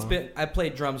think it's been. I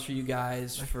played drums for you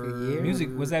guys for music.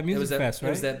 Was that Music Fest?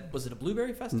 Right? Was it a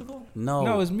Blueberry Festival?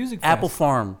 No, it was Music Fest. Apple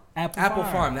Farm. Apple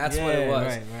Farm. That's what it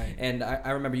was. Right. And I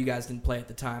remember you guys didn't play at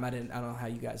the time. I don't know how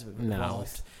you guys have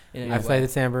evolved. I play the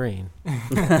tambourine.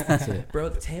 That's it. Bro,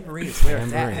 the tambourine is where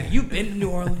it's at. Have you been to New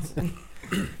Orleans?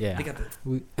 Yeah. They got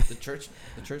the church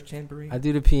tambourine. I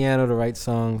do the piano to write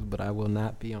songs, but I will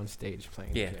not be on stage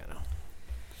playing the piano.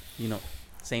 You know,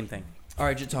 same thing. All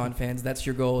right, JUTAUN fans, that's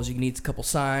your goal. Is you need a couple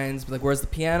signs. Be like, where's the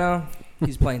piano?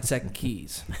 He's playing second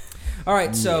keys. All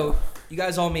right, so you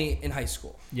guys all meet in high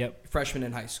school. Yep. Freshmen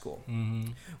in high school.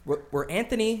 Were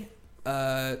Anthony,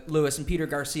 Lewis, and Peter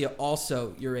Garcia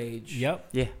also your age? Yep.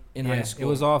 Yeah. In high school. It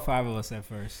was all 5 of us at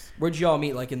first. Where'd you all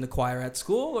meet? Like in the choir at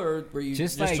school, or were you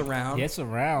just like, around? Just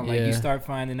around. Like you start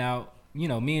finding out. You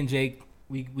know, me and Jake,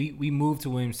 we moved to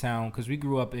Williamstown because we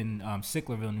grew up in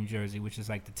Sicklerville, New Jersey, which is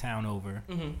like the town over.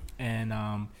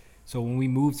 And so when we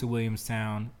moved to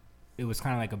Williamstown, it was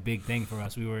kind of like a big thing for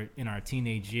us. We were in our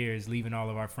teenage years, leaving all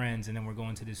of our friends, and then we're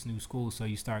going to this new school. So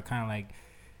you start kind of like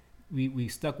we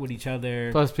stuck with each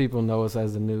other. Plus, people know us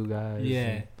as the new guys.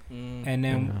 Yeah. And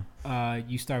then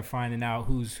you start finding out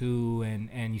who's who,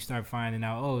 and you start finding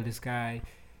out, oh, this guy,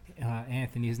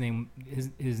 Anthony,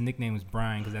 his nickname was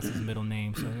Brian because that's his middle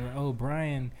name. So they're like, oh,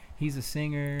 Brian, he's a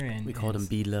singer, and we called him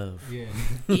B Love. Yeah,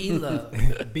 E Love.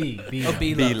 B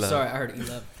Love. Sorry, I heard E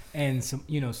Love. And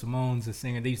Simone's a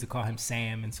singer. They used to call him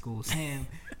Sam in school. Sam,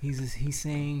 he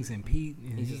sings, and Pete.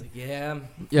 And he's just like, yeah.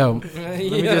 Yo, let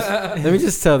me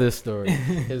just tell this story.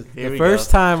 The first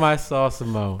time I saw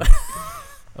Simone.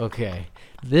 Okay,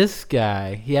 this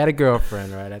guy, he had a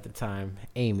girlfriend right at the time,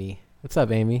 Amy. What's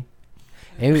up, Amy?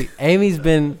 Amy's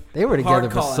been, they were together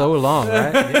for so long,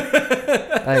 right?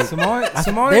 Like,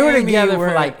 Simone they were together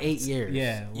for like 8 years.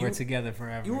 Yeah, we're together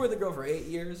forever. You were with the girl for 8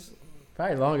 years?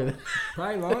 Probably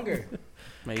longer.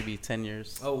 Maybe 10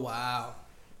 years. Oh, wow.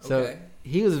 So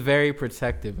he was very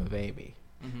protective of Amy.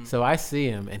 So I see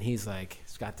him, and he's like,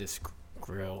 he's got this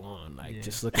grill on, like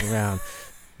just looking around.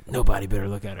 Nobody better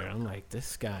look at her. I'm like,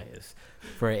 this guy is,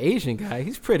 for an Asian guy,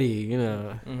 he's pretty,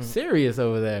 serious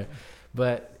over there.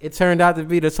 But it turned out to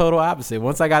be the total opposite.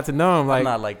 Once I got to know him, like, I'm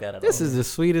not like that at all. This is the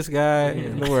sweetest guy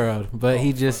in the world. But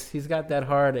he's got that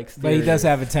hard exterior. But he does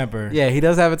have a temper. Yeah, he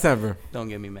does have a temper. Don't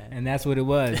get me mad. And that's what it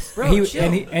was. Bro, he was super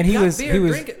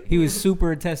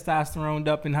testosteroned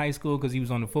up in high school because he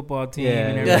was on the football team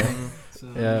and everything.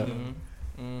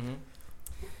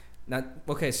 Now,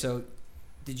 okay, so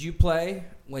did you play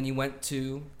when you went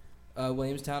to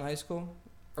Williamstown High School?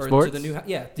 Or Sports? to the new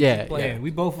Yeah, we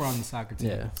both were on the soccer team.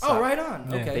 Yeah. Oh, right on.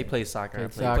 Yeah. Okay. They play soccer.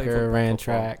 Played soccer, ran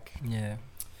track. Yeah.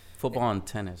 Football and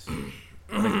tennis.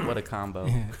 What a combo.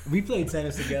 Yeah. We played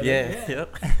tennis together. Yeah.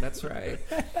 Yep. That's right.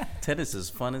 Tennis is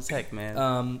fun as heck,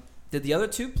 man. Did the other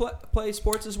two play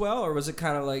sports as well, or was it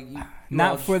kind of like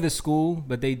not for the school,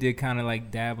 but they did kind of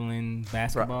like dabble in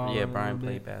basketball? Yeah, Brian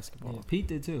played basketball. Yeah, Pete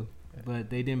did too, but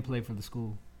they didn't play for the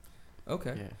school.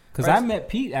 Okay. Because I met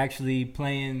Pete actually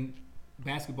playing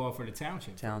basketball for the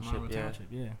township. Township,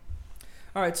 yeah.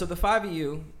 All right, so the five of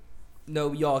you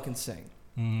know y'all can sing.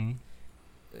 Mm-hmm.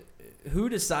 Who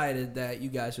decided that you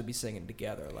guys would be singing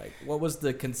together? Like, what was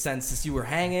the consensus? You were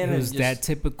hanging? It was that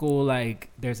typical,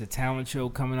 like, there's a talent show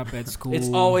coming up at school. It's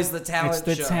always the talent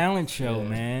show. It's the talent show,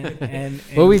 man. And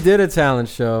well, we did a talent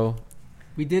show.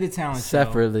 We did a talent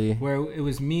separately. Show where it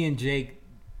was me and Jake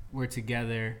were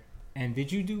together. And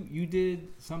you did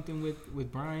something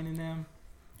with Brian and them?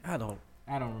 I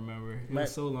don't remember. It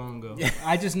was so long ago.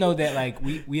 I just know that like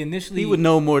we initially he would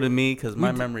know more than me because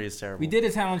my memory is terrible. We did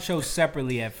a talent show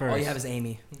separately at first. All you have is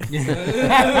Amy.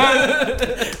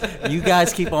 You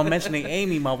guys keep on mentioning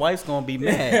Amy. My wife's gonna be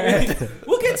mad.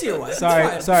 We'll get to your wife.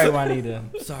 Sorry, Juanita.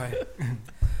 Sorry,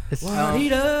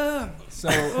 Juanita.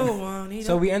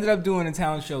 So we ended up doing a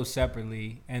talent show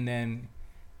separately, and then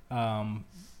I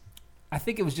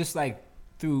think it was just like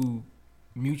through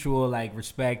mutual like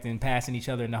respect and passing each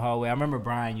other in the hallway. I remember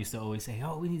Brian used to always say,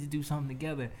 "Oh, we need to do something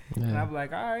together," and I'm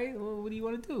like, "All right, well, what do you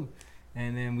want to do?"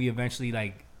 And then we eventually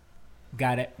like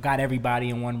got everybody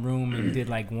in one room and did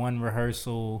like one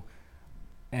rehearsal,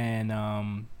 and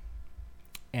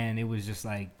it was just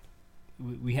like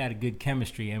we had a good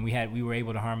chemistry, and we were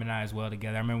able to harmonize well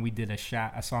together. I remember we did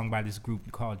a song by this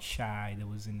group called Shy that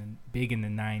was big in the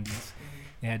 90s.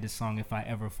 They had this song, "If I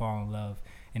Ever Fall in Love."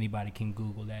 Anybody can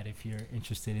Google that if you're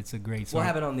interested. It's a great song. We'll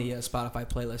have it on the Spotify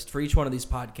playlist. For each one of these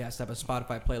podcasts, I have a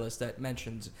Spotify playlist that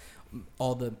mentions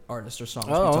all the artists or songs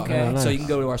we talk about. Nice. So you can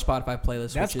go to our Spotify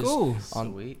playlist. That's which cool. Is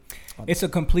on, it's a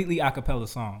completely a cappella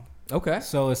song. Okay.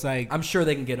 So it's like... I'm sure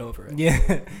they can get over it.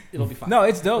 Yeah. It'll be fine. No,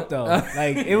 it's dope, though.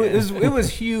 Like, it was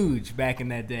huge back in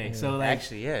that day. Yeah. So like,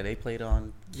 actually, yeah, they played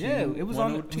on Q102. Yeah, it was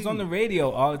on the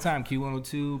radio all the time.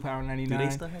 Q102, Power 99. Do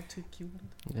they still have Q102?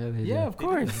 Yeah, they do. Yeah, of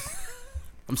course.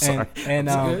 I'm sorry.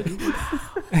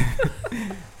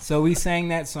 So we sang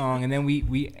that song, and then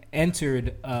we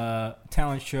entered a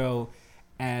talent show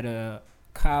at a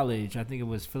college. I think it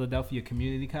was Philadelphia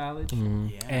Community College. Mm-hmm.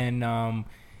 Yeah. And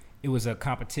it was a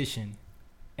competition.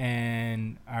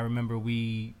 And I remember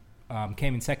we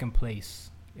came in second place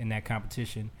in that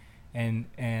competition. And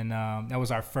that was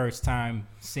our first time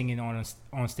singing on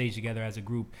stage together as a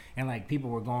group, and like people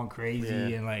were going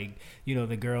crazy, and like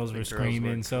the girls were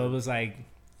screaming. So it was like,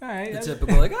 all right, the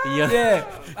typical like, yeah,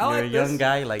 I like a young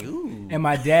guy like ooh. And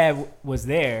my dad was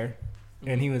there,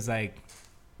 and he was like,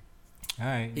 all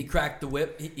right. He cracked the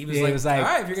whip. He was like, all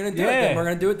right, if you're gonna do it, then we're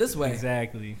gonna do it this way.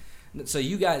 Exactly. So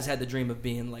you guys had the dream of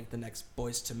being like the next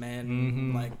Boyz II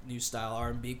Men, like new style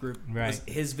R&B group. Right. Was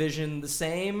his vision the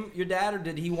same, your dad, or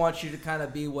did he want you to kind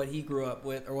of be what he grew up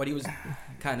with, or what he was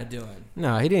kind of doing?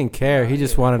 No, he didn't care. He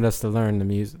just wanted us to learn the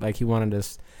music. Like he wanted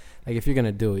us, like if you're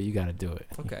gonna do it, you got to do it.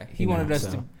 Okay. He wanted us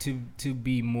to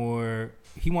be more.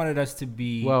 He wanted us to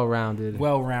be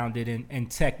well-rounded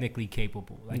and technically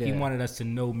capable. Like he wanted us to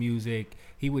know music.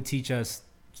 He would teach us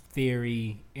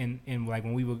theory in like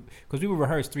when we would, because we would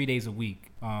rehearse 3 days a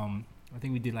week. I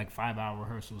think we did like 5-hour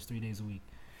rehearsals 3 days a week,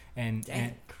 and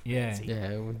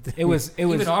it was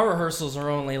even our rehearsals are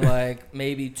only like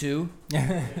maybe 2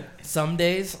 some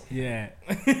days.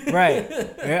 Right.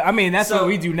 I mean that's what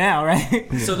we do now, right?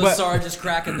 So the Sarge is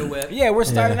cracking the whip. Yeah, we're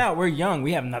starting out, we're young,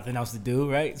 we have nothing else to do,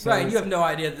 right? So right, you have no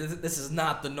idea this is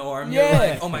not the norm. You're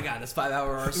like, oh my god, this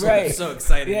 5-hour rehearsal is so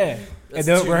exciting. And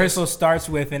the rehearsal starts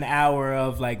with an hour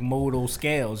of like modal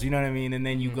scales, you know what I mean? And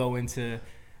then you go into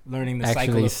learning the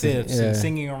cycle of fifths and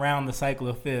singing around the cycle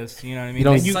of fifths, you know what I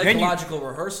mean? Psychological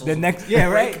rehearsals. The next,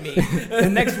 the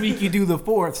next week you do the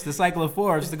fourths, the cycle of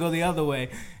fourths to go the other way.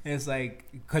 And it's like,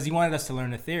 because he wanted us to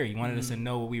learn the theory, he wanted us to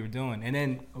know what we were doing. And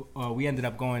then we ended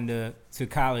up going to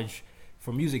college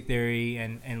for music theory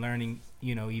and learning,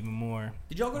 even more.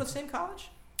 Did y'all go to the same college?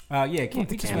 We just went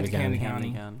to Camden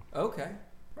County. Okay.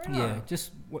 Right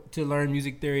just to learn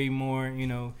music theory more,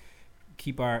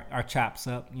 keep our chops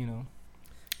up,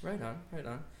 Right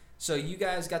on. So you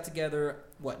guys got together,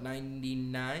 what,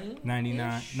 99?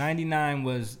 99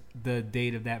 was the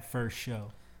date of that first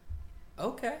show.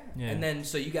 Okay. Yeah. And then,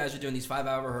 so you guys are doing these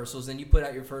 5-hour rehearsals, and you put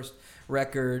out your first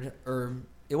record, or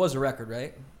it was a record,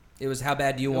 right? It was How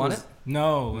Bad Do You Want It?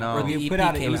 No. Or we put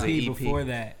out an EP before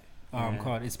that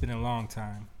called It's Been a Long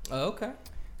Time. Oh, okay.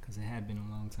 Because it had been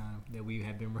a long time that we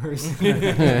had been rehearsing.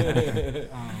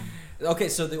 Okay,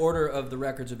 so the order of the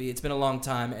records would be It's Been a Long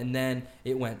Time, and then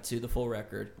it went to the full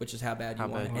record, which is How Bad You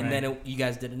Want It. And then you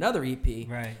guys did another EP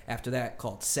after that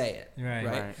called Say It.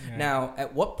 Right. Now,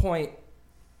 at what point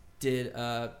did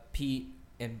Pete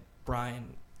and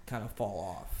Brian kind of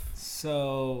fall off?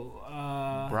 So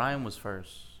Brian was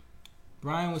first.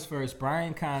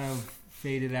 Brian kind of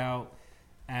faded out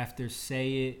after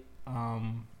Say It.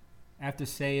 After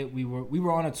Say It, we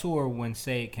were on a tour when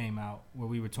Say It came out, where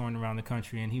we were touring around the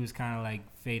country, and he was kind of like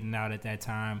fading out at that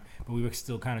time, but we were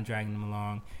still kind of dragging him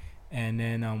along. And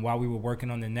then while we were working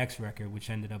on the next record, which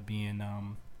ended up being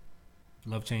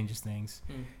Love Changes Things,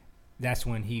 that's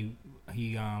when he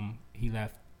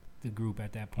left the group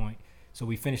at that point. So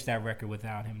we finished that record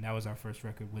without him. That was our first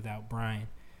record without Brian.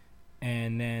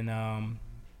 And then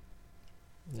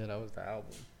yeah, that was the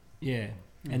album. Yeah.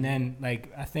 And then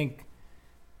like I think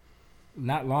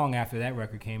not long after that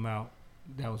record came out,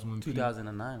 that was when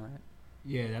 2009, right?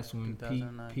 Yeah, that's when Pete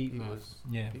left. Pete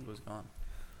was gone.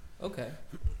 Okay.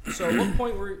 So at what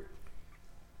point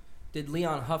did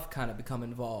Leon Huff kind of become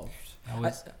involved?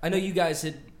 I know you guys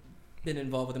had been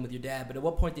involved with him with your dad, but at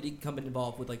what point did he become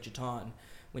involved with like JUTAUN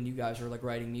when you guys were like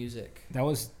writing music? That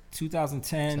was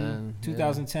 2010.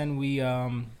 2010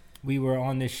 we were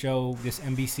on this show, this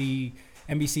NBC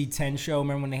 10 show.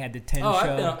 Remember when they had the 10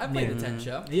 show? I played the 10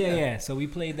 show. Yeah. So we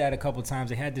played that a couple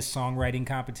times. They had this songwriting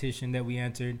competition that we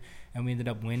entered, and we ended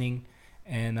up winning.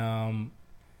 And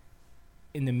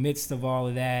in the midst of all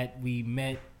of that, we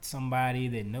met somebody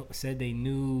that said they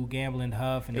knew Gamble and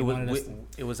Huff, and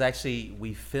it was actually,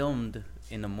 we filmed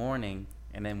in the morning,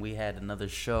 and then we had another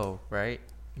show, right?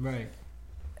 Right.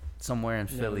 Somewhere in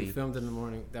Philly. We filmed in the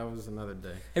morning. That was another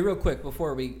day. Hey, real quick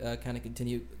before we kind of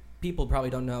continue, people probably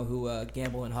don't know who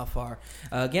Gamble and Huff are.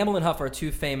 Gamble and Huff are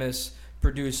two famous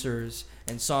producers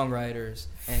and songwriters,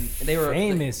 and they were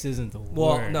famous. Isn't the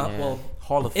word?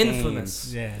 Hall of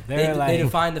infamous. Fame. Yeah, they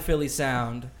defined the Philly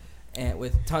sound, and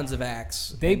with tons of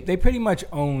acts. They pretty much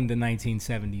owned the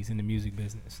 1970s in the music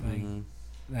business.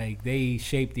 Like they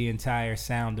shaped the entire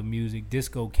sound of music.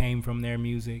 Disco came from their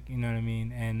music. You know what I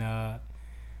mean? And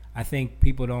I think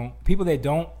people that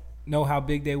don't know how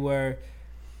big they were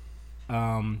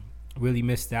really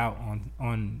missed out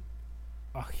on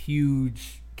a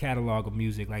huge catalog of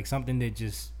music, like something that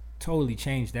just totally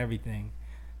changed everything,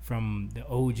 from the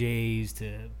OJs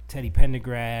to Teddy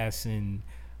Pendergrass, and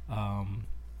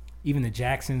even the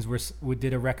Jacksons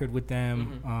did a record with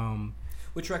them.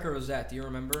 Which record was that? Do you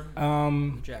remember?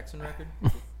 The Jackson record?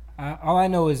 All I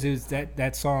know is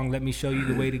that song, "Let Me Show You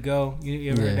the Way to Go."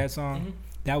 You ever heard that song?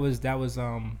 That was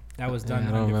done.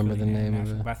 I don't remember the name of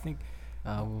it. But I think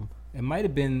it might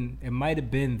have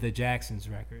been the Jacksons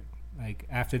record. Like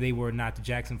after they were not the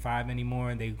Jackson 5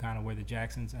 anymore, and they kind of were the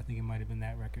Jacksons. I think it might have been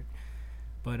that record.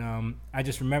 But I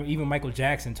just remember even Michael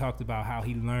Jackson talked about how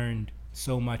he learned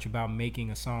so much about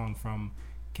making a song from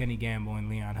Kenny Gamble and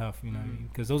Leon Huff. You know what I mean?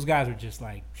 Because those guys were just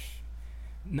like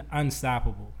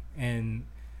unstoppable. And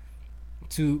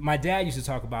my dad used to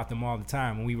talk about them all the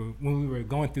time when we were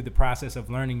going through the process of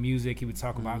learning music. He would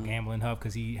talk about Gamble and Huff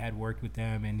because he had worked with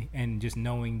them, and just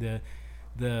knowing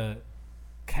the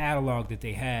catalog that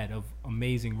they had of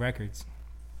amazing records.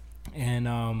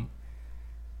 And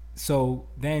so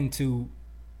then to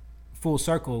full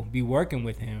circle be working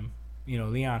with him,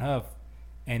 Leon Huff,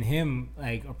 and him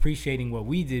like appreciating what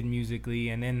we did musically,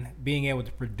 and then being able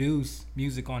to produce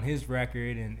music on his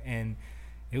record, and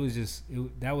it was just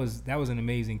that was an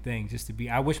amazing thing just to be.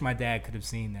 I wish my dad could have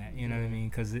seen that, you know what I mean,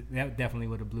 because that definitely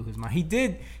would have blew his mind. He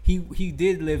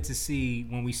did live to see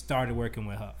when we started working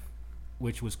with Huff,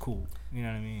 which was cool. You know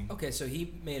what I mean? Okay, so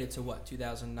he made it to what,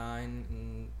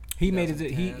 2009? He made it to,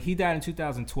 he died in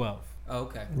 2012. Oh,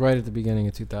 okay. Right at the beginning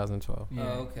of 2012. Yeah.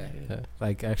 Oh, okay. Yeah.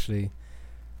 Like actually,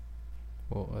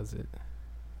 what was it?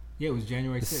 Yeah, it was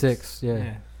January 6th. 6th,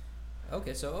 yeah.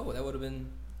 Okay, so that would have been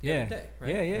the other day,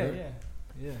 right?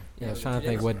 Yeah. I was trying to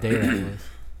think what day that was.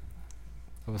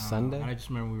 It was Sunday? I just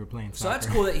remember we were playing soccer. So that's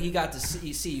cool that he got to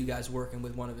see you guys working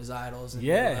with one of his idols. And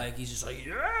like he's just like,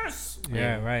 yes!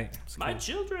 Yeah, right. My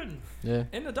children. Yeah.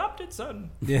 An adopted son.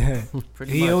 Yeah.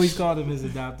 Pretty he much. always called him his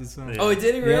adopted son. Yeah. Oh, he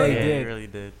did? He really? Yeah, he really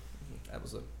did. That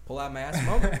was a pull out my ass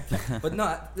moment. But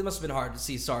no, it must have been hard to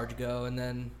see Sarge go, and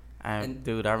then...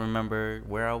 Dude, I remember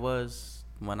where I was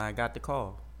when I got the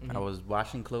call. I was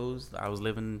washing clothes. I was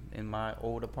living in my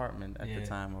old apartment at the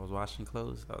time. I was washing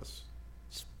clothes. I was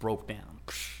just broke down.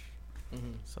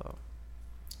 So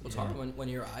it's hard when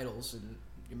your idols and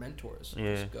your mentors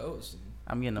just goes.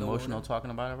 I'm getting emotional talking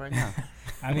about it right now.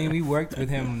 I mean, we worked with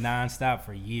him nonstop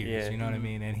for years. You know what I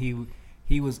mean? And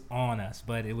he was on us,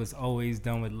 but it was always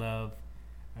done with love.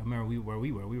 I remember we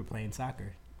were playing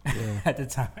soccer at the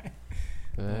time.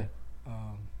 Yeah.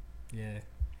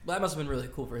 But, Well, that must have been really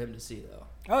cool for him to see, though.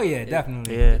 Oh yeah,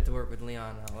 definitely. Yeah, get to work with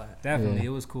Leon and all that. Definitely, it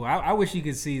was cool. I wish you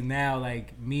could see now,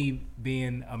 like me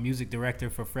being a music director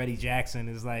for Freddie Jackson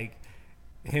is like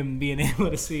him being able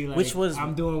to see, like,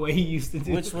 I'm doing what he used to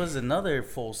do. Which was another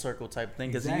full circle type thing,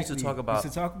 because he used to talk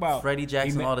about Freddie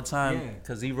Jackson all the time,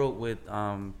 because he wrote with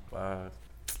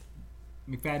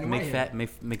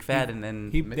McFadden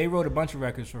and they wrote a bunch of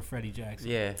records for Freddie Jackson.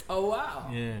 Yeah. Oh wow.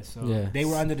 Yeah. So they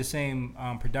were under the same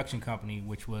production company,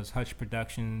 which was Hutch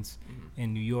Productions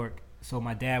in New York. So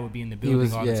my dad would be in the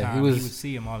building all the time. He would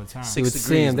see him all the time. He would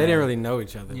see him. They didn't really know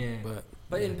each other. Yeah.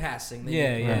 But in passing,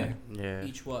 they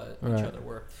each other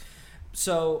were.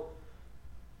 So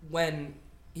when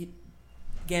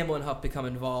Gamble and Huff become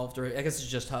involved, or I guess it's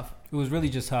just Huff. It was really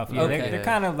just Huff. Yeah, okay. They're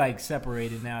kind of like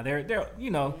separated now. They're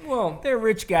they're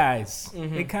rich guys.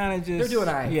 Mm-hmm. They kind of just they're doing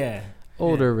alright. Yeah.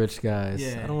 Older rich guys.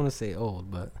 Yeah. I don't want to say old,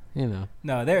 but No,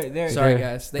 they're sorry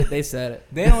guys. They said it.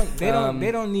 They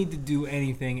don't need to do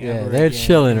anything ever. They're again.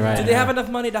 chilling right now. Do they have enough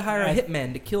money to hire a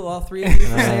hitman to kill all three of you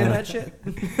for saying that shit?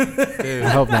 Dude, I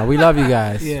hope not. We love you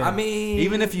guys. Yeah. I mean,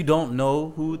 even if you don't know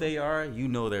who they are, you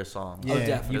know their songs. Yeah,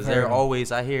 definitely. Because they're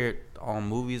always, I hear it on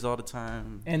movies all the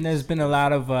time. And there's been a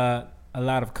lot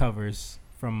of covers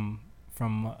from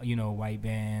white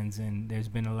bands, and there's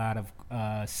been a lot of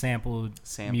sampled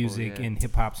music and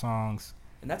hip hop songs.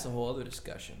 And that's a whole other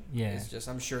discussion. Yeah. It's just,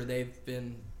 I'm sure they've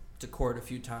been to court a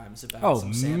few times about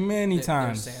many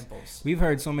times. their samples. We've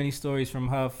heard so many stories from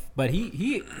Huff, but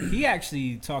he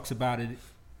actually talks about it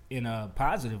in a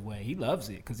positive way. He loves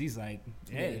it because he's like,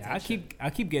 hey, I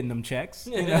keep getting them checks.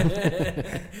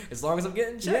 As long as I'm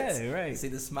getting checks. Yeah, right. See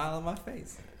the smile on my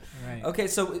face. Right. Okay,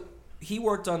 so he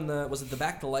worked on was it the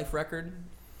Back to Life record?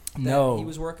 No, he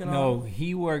was working on. No,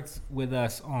 he worked with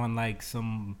us on like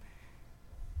some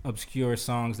obscure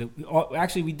songs that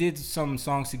actually we did some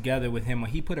songs together with him.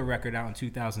 He put a record out in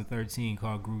 2013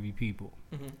 called Groovy People,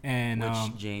 and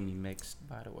which Jamie mixed,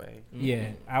 by the way. Yeah,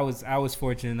 I was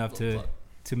fortunate enough to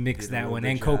mix that one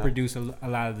and co-produce a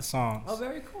lot of the songs. Oh,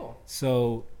 very cool.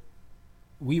 So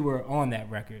we were on that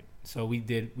record. So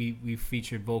we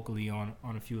featured vocally on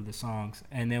a few of the songs,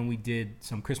 and then we did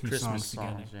some Christmas songs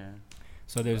together. Yeah.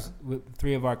 So there's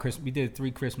we did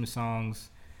 3 Christmas songs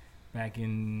back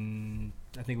in,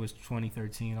 I think it was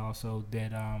 2013 also,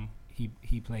 that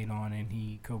he played on and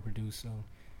he co-produced. So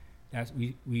that's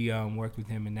we worked with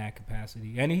him in that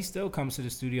capacity, and he still comes to the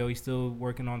studio. He's still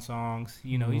working on songs.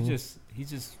 He's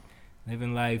just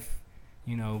living life.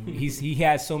 He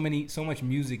has so much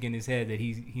music in his head that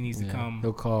he needs to come.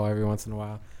 He'll call every once in a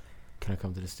while. Can I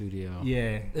come to the studio?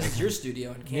 Yeah. This is your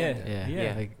studio in Canada.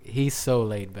 Yeah. Like, he's so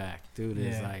laid back. Dude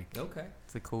is like, okay.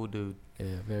 It's a cool dude.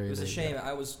 Yeah, very. It was a shame. Back.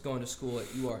 I was going to school at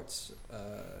UArts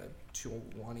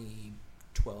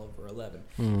 2012 or 11,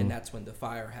 and that's when the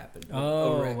fire happened.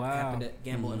 Happened at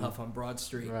Gamble and Huff on Broad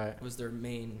Street. Right. Was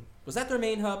that their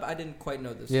main hub? I didn't quite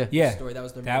know this story. That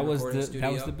was their main recording studio.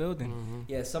 That was the building. Mm-hmm.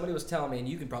 Yeah, somebody was telling me, and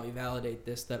you can probably validate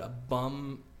this, that a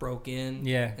bum broke in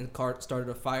and started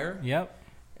a fire. Yep.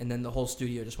 And then the whole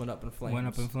studio just went up in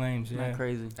flames. Not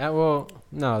crazy. Well,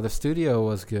 no, the studio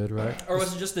was good, right? Or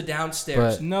was it just the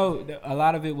downstairs? But no, a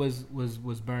lot of it was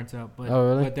burnt up. But,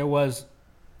 really? But there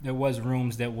was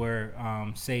rooms that were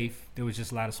safe. There was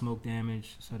just a lot of smoke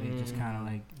damage, so they just kind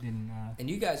of like didn't. And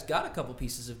you guys got a couple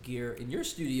pieces of gear in your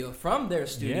studio from their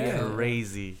studio. Yeah.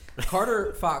 Crazy.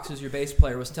 Carter Fox, who's your bass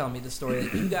player, was telling me the story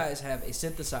that you guys have a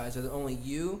synthesizer that only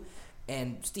you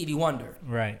and Stevie Wonder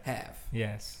have.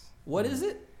 Yes. What is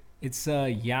it? It's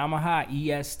a Yamaha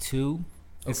ES2.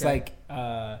 It's like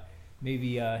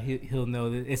maybe he'll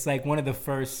know that it's like one of the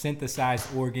first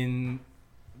synthesized organ.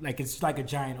 Like it's like a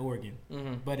giant organ,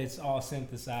 but it's all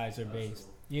synthesizer based.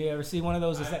 You ever see one of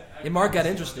those? And Mark got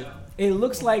interested. It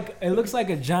looks like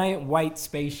a giant white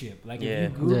spaceship. Like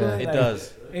if you Google it, it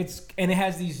does. And it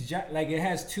has these it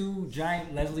has 2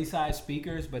 giant Leslie-sized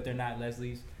speakers, but they're not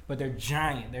Leslie's. But they're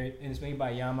giant. And it's made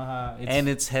by Yamaha.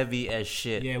 It's heavy as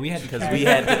shit. Yeah, we had to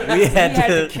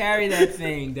carry that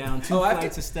thing down 2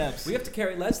 flights of steps. We have to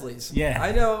carry Leslie's. Yeah,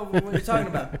 I know what you're talking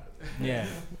about. Yeah.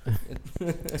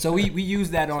 So we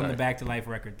used that on the Back to Life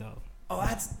record though. Oh,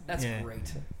 that's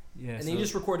great. Yeah, and then you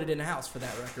just recorded in a house for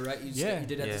that record, right? You did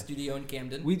it at the studio in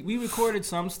Camden. We recorded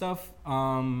some stuff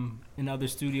in other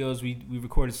studios. We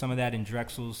recorded some of that in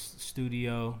Drexel's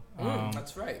studio.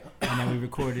 That's right. And then we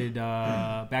recorded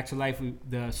Back to Life.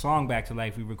 The song Back to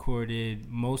Life. We recorded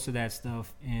most of that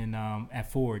stuff in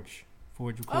at Forge.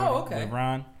 Forge recording with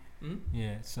Ron. Mm-hmm.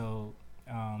 Yeah. So,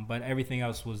 but everything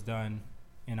else was done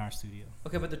in our studio.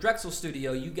 Okay, but the Drexel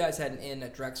studio, you guys had an in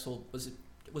at Drexel. Was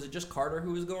it just Carter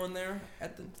who was going there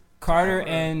at the? Carter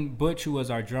and Butch, who was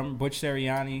our drummer, Butch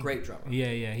Seriani. Great drummer.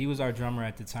 Yeah. He was our drummer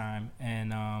at the time, and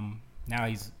now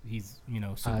he's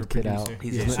super Odd Kid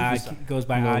producer. Out. He's goes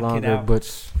by no Odd Kid longer Out.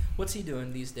 Butch. What's he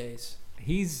doing these days?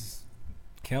 He's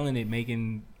killing it,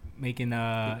 making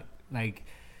like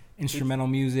instrumental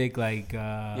music. Like he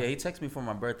texted me for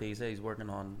my birthday. He said he's working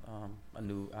on a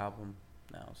new album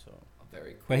now. So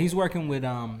very cool. But he's working with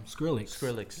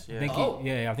Skrillex.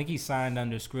 Yeah. I think he's signed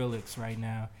under Skrillex right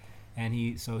now, and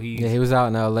he was out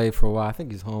in L.A. for a while. I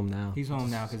think he's home now. He's home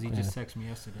now because he just texted me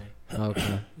yesterday.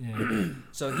 Okay. Yeah.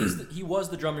 So he was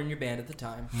the drummer in your band at the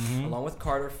time, along with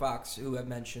Carter Fox, who I've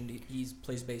mentioned. He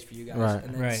plays bass for you guys. Right.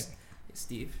 And then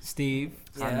Steve.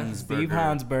 Yeah. Steve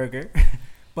Hansberger.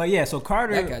 But yeah, so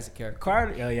Carter. That guy's a character.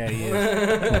 Carter. Oh yeah, he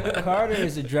is. Carter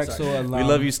is a Drexel alum. We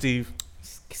love you, Steve.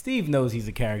 Steve knows he's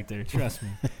a character. Trust me.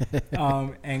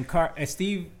 And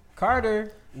Steve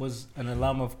Carter was an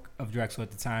alum of Drexel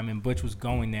at the time, and Butch was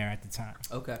going there at the time.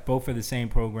 Okay. Both for the same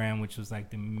program, which was like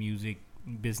the music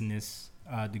business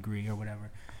degree or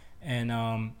whatever. And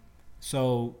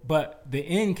but the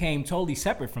end came totally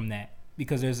separate from that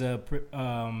because there's a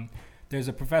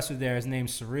professor there. His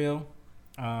name's Surreal.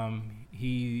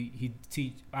 He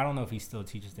teach. I don't know if he still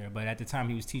teaches there, but at the time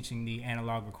he was teaching the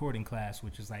analog recording class,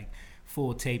 which is like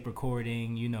full tape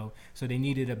recording, so they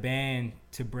needed a band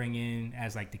to bring in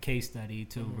as like the case study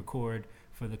to record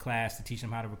for the class, to teach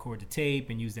them how to record the tape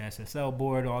and use the SSL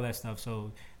board, all that stuff.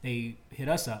 So they hit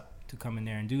us up to come in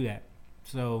there and do that.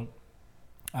 So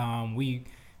we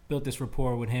built this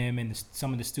rapport with him and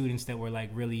some of the students that were like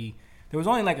really. There was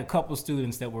only like a couple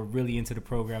students that were really into the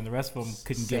program. The rest of them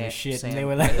couldn't give a shit, and they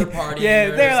were like,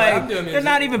 they're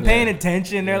not even paying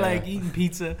attention. They're like eating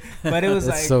pizza, but it was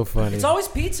like so funny. It's always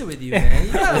pizza with you, man.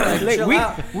 You gotta, chill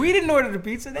out. We didn't order the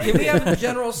pizza. Can we have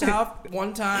General South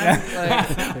one time?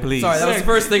 Please. Sorry, that was the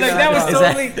first thing. That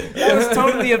was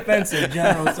totally offensive.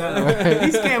 General South.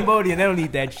 He's Cambodian. They don't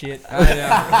eat that shit.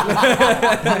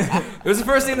 It was the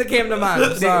first thing that came to mind.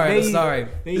 I'm sorry.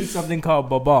 They eat something called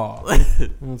babal.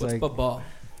 What's babal?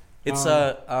 It's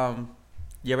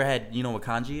you ever had, you know what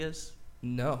kanji is?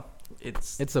 No.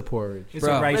 It's a porridge. It's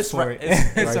a rice porridge.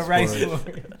 It's a rice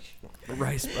porridge.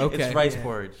 Rice. Okay. It's rice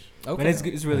porridge. Okay. But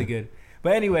it's really good.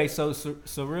 But anyway, so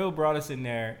Surreal brought us in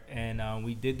there, and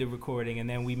we did the recording, and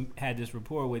then we had this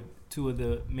rapport with two of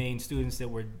the main students that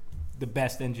were the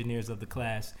best engineers of the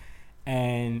class,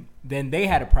 and then they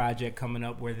had a project coming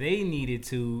up where they needed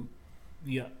to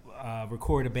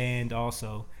record a band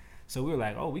also. So we were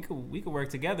like, we could work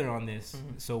together on this.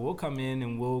 Mm-hmm. So we'll come in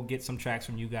and we'll get some tracks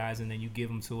from you guys, and then you give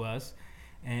them to us,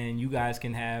 and you guys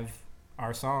can have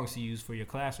our songs to use for your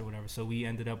class or whatever. So we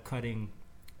ended up cutting.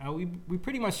 We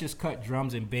pretty much just cut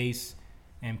drums and bass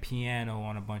and piano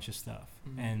on a bunch of stuff,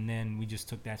 and then we just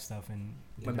took that stuff and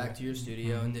went back to your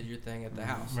studio and did your thing at the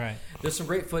house. Right. There's some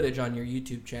great footage on your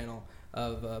YouTube channel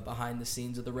of behind the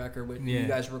scenes of the record with you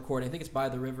guys recording. I think it's By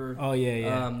the River. Oh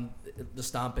yeah. The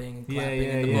stomping and clapping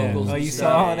and the vocals. Oh, you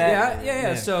saw that?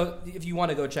 Yeah. So if you want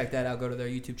to go check that out, go to their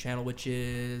YouTube channel, which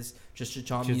is just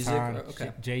JUTAUN Music.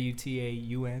 Okay.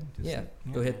 JUTAUN.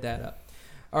 Go hit that up.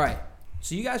 All right.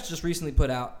 So you guys just recently put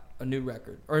out a new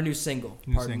record or a new single,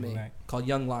 right, called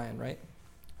Young Lion, right?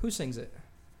 Who sings it?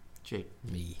 Jake.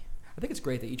 Me. I think it's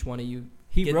great that each one of you.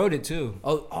 He wrote it too.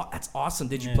 Oh, that's awesome!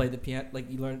 Did you play the piano? Like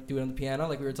you learned to do it on the piano,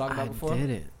 like we were talking about before? I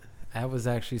didn't. That was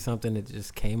actually something that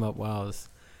just came up while I was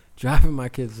driving my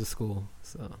kids to school.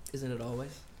 So isn't it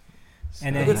always?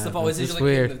 And then good stuff always is like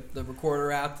weird. The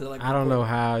recorder out to like. I don't know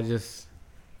how. I just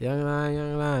Young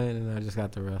Lion, and I just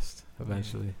got the rest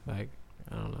eventually. Like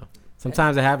I don't know.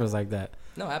 Sometimes it happens like that.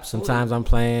 No, absolutely. Sometimes I'm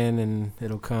playing and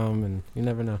it'll come, and you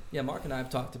never know. Yeah, Mark and I have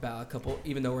talked about a couple.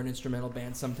 Even though we're an instrumental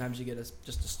band, sometimes you get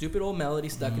just a stupid old melody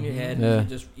stuck in your head,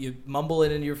 and you mumble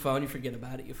it into your phone, you forget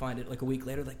about it, you find it like a week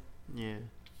later, like and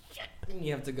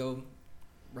you have to go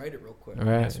write it real quick.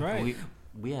 Right. That's right.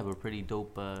 We have a pretty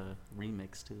dope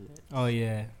remix too. Oh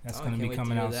yeah, that's gonna be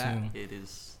coming out soon. It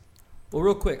is. Well,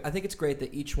 real quick, I think it's great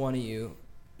that each one of you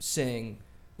sing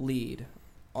lead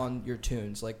on your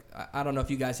tunes. Like I don't know if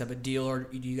you guys have a deal, or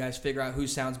do you guys figure out who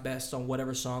sounds best on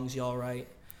whatever songs y'all write,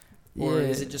 or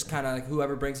is it just kind of like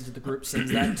whoever brings it to the group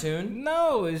sings that tune?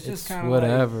 No, it's just kind of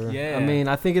whatever. Like, I mean,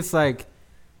 I think it's like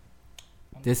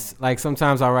this. Like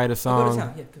sometimes I'll write a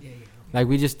song. Like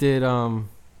we just did a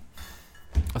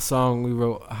song we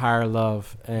wrote, Higher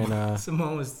Love, and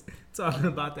Simone was talking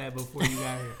about that before you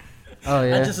got here. Oh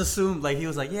yeah. I just assumed, like, he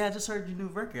was like, I just heard your new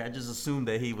record. I just assumed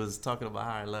that he was talking about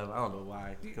Higher Love. I don't know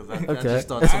why, because I just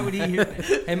thought. Why would he hear that?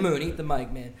 Hey Moon, eat the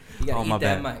mic, man. You gotta eat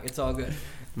that mic. It's all good.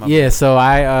 So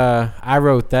I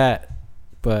wrote that,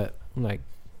 but I'm like,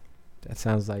 that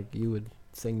sounds like you would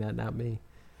sing that, not me.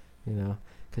 you know,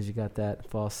 because you got that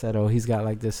falsetto. He's got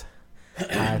like this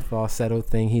high falsetto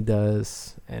thing he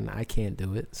does, and I can't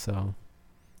do it, so.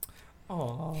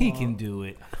 Oh, he can do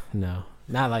it. No,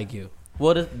 not like you.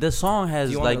 Well, the song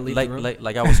has like I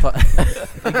was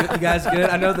you guys good?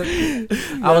 I know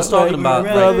that I was talking about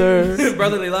brother.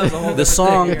 Brotherly love is a whole the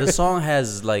song. thing here. The song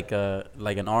has like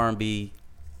an R&B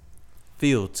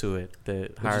feel to it.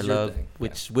 The Higher Love,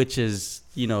 which is,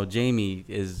 you know, Jamie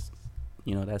is,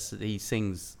 you know, he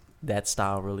sings that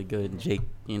style really good. And Jake,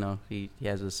 you know, he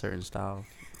has a certain style.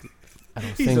 I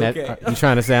don't sing that. You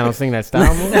trying to say I don't sing that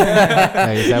style more?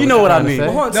 Like, you know what I mean?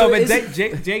 No, but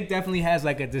Jake definitely has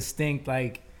like a distinct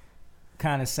like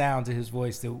kind of sound to his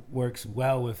voice that works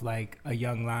well with like a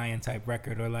Young Lion type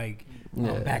record or like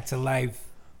Back to Life,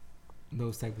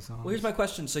 those type of songs. Well, here's my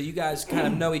question. So you guys kind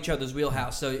of know each other's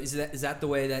wheelhouse. So is that the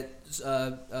way that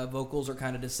vocals are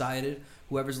kind of decided?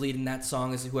 Whoever's leading that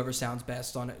song is whoever sounds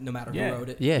best on it, no matter who wrote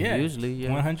it. Yeah, usually,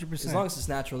 100%. As long as it's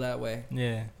natural that way.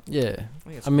 Yeah. Yeah.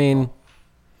 I mean,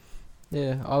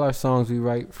 yeah, all our songs we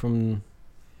write from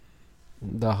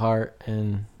the heart,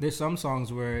 and there's some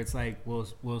songs where it's like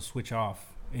we'll switch off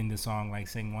in the song, like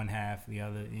sing one half, the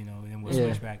other, you know, and we'll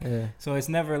switch back. Yeah. So it's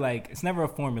never a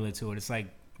formula to it. It's like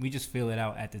we just feel it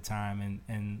out at the time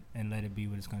and let it be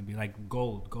what it's going to be. Like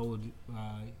Gold,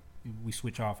 we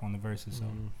switch off on the verses. So.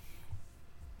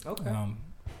 Okay.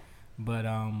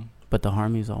 But the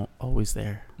harmony's always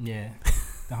there. Yeah,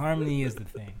 the harmony is the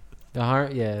thing. The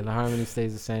harmony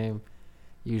stays the same.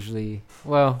 Usually,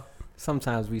 well,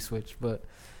 sometimes we switch, but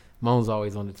Moan's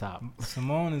always on the top.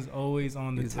 Simone is always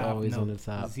on the top. He's always on the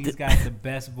top. He's got the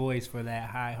best voice for that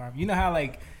high harmony. You know how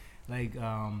like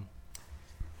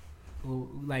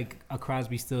a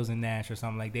Crosby, Stills and Nash or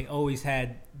something, like they always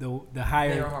had the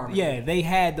higher harmony. Yeah, they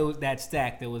had that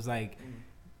stack that was like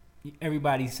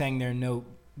everybody sang their note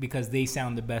because they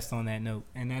sound the best on that note,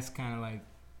 and that's kind of like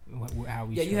how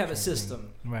we. Yeah, you have a system,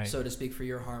 right, so to speak, for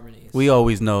your harmonies. We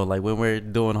always know, like when we're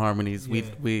doing harmonies,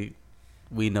 we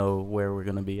know where we're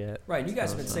gonna be at. Right, you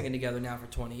guys have been singing together now for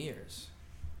 20 years.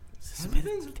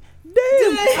 Damn!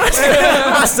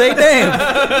 I say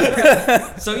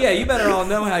damn. So yeah, you better all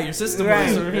know how your system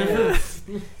works.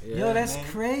 Yo, that's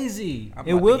crazy.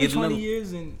 It will be 20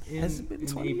 years in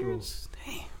April. Years?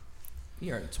 Damn.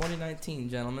 We are in 2019,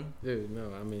 gentlemen. Dude,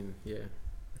 no, I mean, yeah.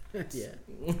 Yeah.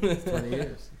 20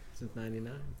 years. Since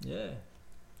 99. Yeah.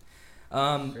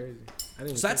 Crazy.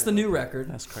 So that's the new record.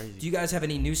 That's crazy. Do you guys have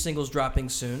any new singles dropping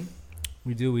soon?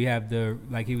 We do. We have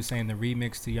like he was saying, the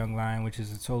remix to Young Lion, which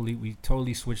is we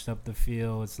totally switched up the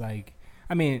feel. It's like,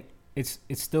 I mean, it's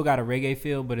still got a reggae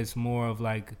feel, but it's more of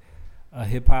like a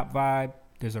hip hop vibe.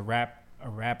 There's a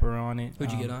rapper on it.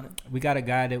 Who'd you get on it? We got a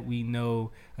guy that we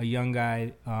know, a young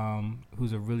guy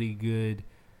who's a really good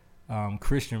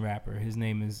Christian rapper. His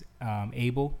name is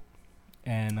Abel.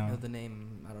 And I know the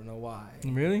name. I don't know why.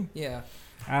 Really? Yeah.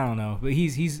 I don't know, but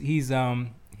he's a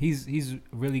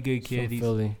really good kid.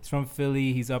 He's from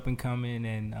Philly. He's up and coming,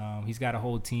 and he's got a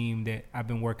whole team that I've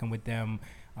been working with them.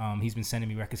 He's been sending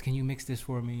me records. Can you mix this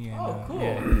for me? And, cool.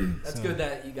 Yeah. That's good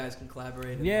that you guys can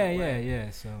collaborate. Yeah.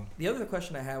 So the other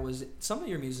question I had was, some of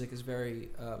your music is very,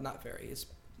 it's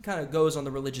kind of goes on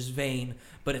the religious vein,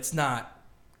 but it's not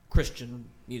Christian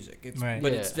music. It's right.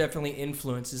 But it's definitely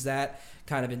influenced. Is that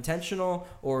kind of intentional,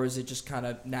 or is it just kind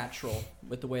of natural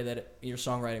with the way that your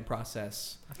songwriting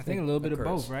process? I think a little bit of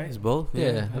both, right? It's both.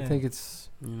 Yeah, I think it's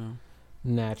you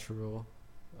natural.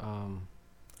 I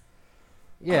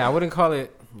wouldn't call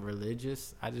it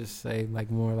religious. I just say like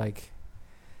more like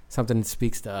something that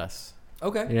speaks to us.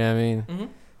 Okay. You know what I mean?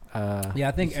 Mm-hmm.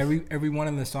 I think every one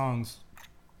of the songs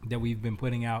that we've been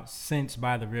putting out since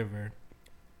By the River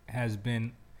has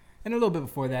been, and a little bit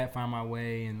before that, Find My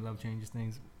Way and Love Changes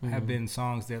Things, have been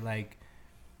songs that like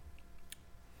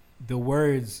the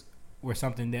words were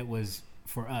something that was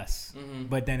for us,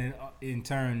 but then in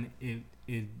turn it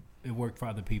worked for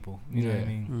other people. You know what I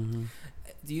mean? Mm-hmm.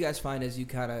 Do you guys find as you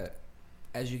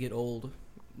get old,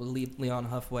 Leon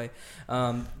Huffway,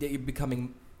 that you're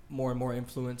becoming more and more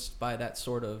influenced by that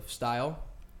sort of style?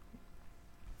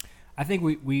 I think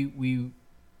we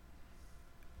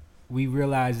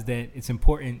realize that it's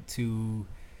important to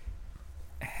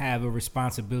have a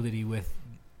responsibility with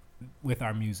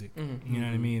our music. Mm-hmm. You know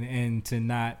what I mean? And to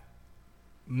not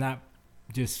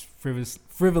just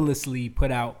frivolously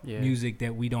put out music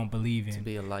that we don't believe in. To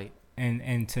be a light.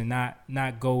 And to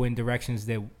not go in directions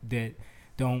that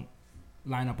don't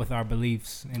line up with our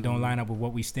beliefs and don't line up with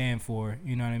what we stand for.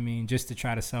 You know what I mean? Just to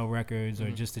try to sell records or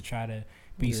just to try to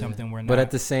be something we're not. But at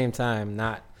the same time,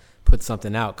 not put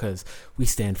something out because we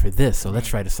stand for this, so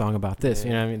let's write a song about this.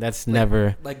 You know what I mean? That's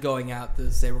never like going out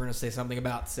to say we're going to say something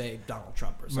about, say, Donald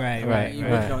Trump or something. Right. You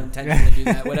really don't intentionally do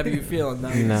that. Whatever you feel, it's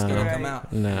going to come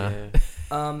out. No.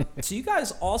 So you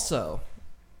guys also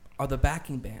are the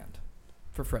backing band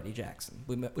for Freddie Jackson,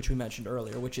 which we mentioned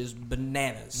earlier, which is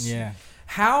bananas. Yeah.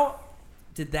 How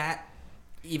did that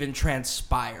even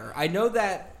transpire? I know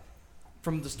that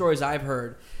from the stories I've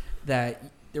heard that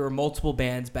there were multiple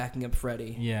bands backing up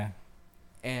Freddie. Yeah.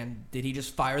 And did he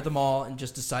just fire them all and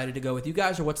just decided to go with you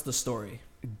guys, or what's the story?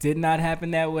 Did not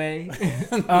happen that way.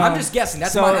 I'm just guessing.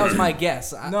 That was my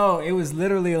guess. No, it was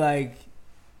literally like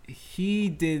he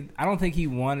did. I don't think he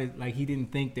wanted, like, he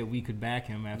didn't think that we could back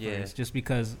him at first, just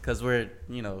because we're,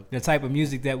 you know, the type of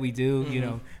music that we do, you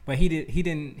know. But he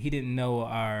didn't know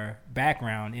our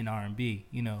background in R&B,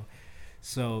 you know.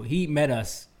 So he met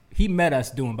us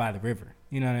doing By the River,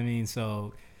 you know what I mean?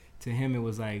 So to him it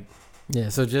was like, yeah.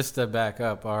 So just to back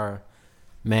up, our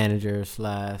manager /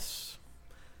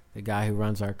 the guy who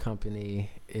runs our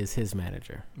company is his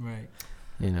manager, right?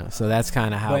 You know, so that's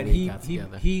kind of how we got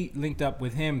together. He linked up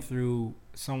with him through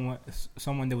someone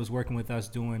that was working with us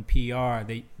doing PR.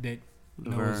 That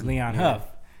knows Leon Huff.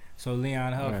 So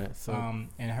Leon Huff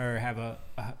and her have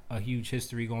a huge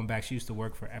history going back. She used to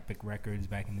work for Epic Records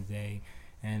back in the day,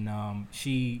 and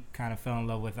she kind of fell in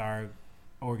love with our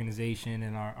organization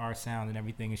and our sound and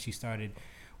everything, and she started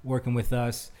working with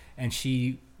us. And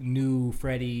she knew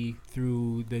Freddie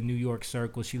through the New York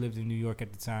circle. She lived in New York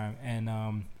at the time,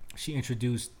 and she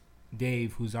introduced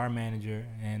Dave, who's our manager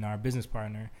and our business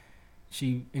partner.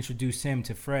 She introduced him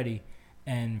to Freddie,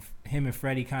 and him and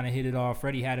Freddie kind of hit it off.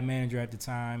 Freddie had a manager at the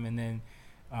time, and then,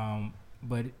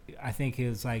 but I think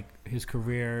his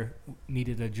career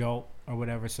needed a jolt or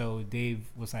whatever. So Dave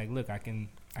was like, "Look,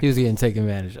 he was getting taken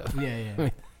advantage of." Yeah.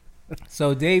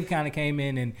 So Dave kind of came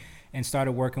in and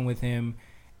started working with him,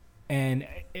 and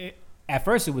at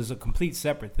first it was a complete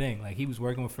separate thing. Like, he was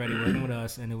working with Freddie, working with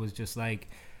us, and it was just like.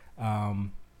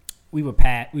 We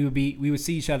would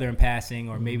see each other in passing,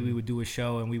 or maybe we would do a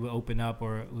show and we would open up,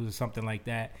 or it was something like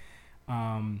that.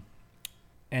 And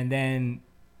then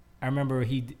I remember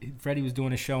Freddie was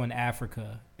doing a show in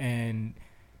Africa and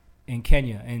in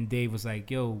Kenya, and Dave was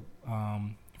like, "Yo,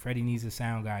 Freddie needs a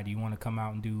sound guy. Do you want to come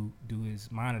out and do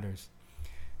his monitors?"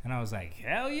 And I was like,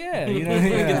 "Hell yeah!" You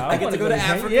know, I get to go to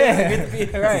Africa. Yeah, I get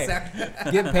to be right.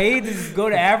 Get paid to go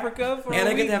to Africa for and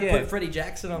a week? I get to put Freddie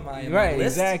Jackson on my right,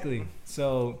 list. Exactly.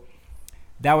 So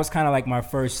that was kind of like my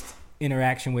first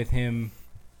interaction with him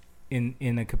in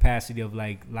the capacity of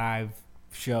like live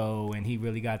show, and he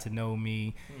really got to know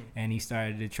me, and he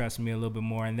started to trust me a little bit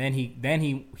more. And then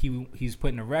he's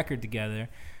putting a record together,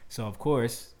 so of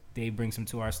course Dave brings him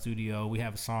to our studio. We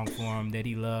have a song for him that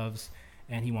he loves,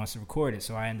 and he wants to record it.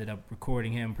 So I ended up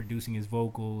recording him, producing his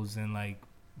vocals, and like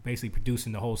basically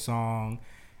producing the whole song.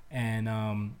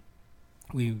 And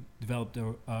we developed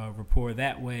a rapport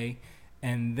that way.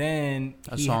 And then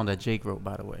a song that Jake wrote,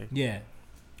 by the way. Yeah.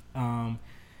 And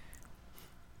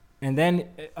then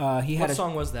he had what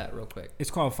song was that, real quick? It's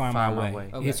called Find My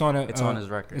Way. Okay. It's on his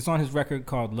record. It's on his record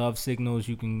called Love Signals.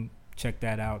 You can check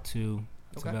that out too.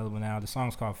 It's available now. The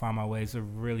song's called Find My Way. It's a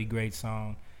really great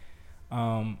song.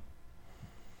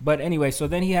 But anyway, so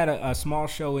then he had a small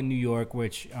show in New York,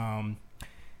 which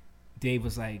Dave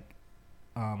was like,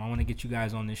 I want to get you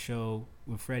guys on this show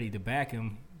with Freddie to back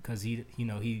him, because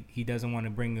he doesn't want to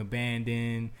bring a band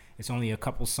in. It's only a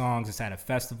couple songs. It's at a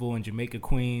festival in Jamaica,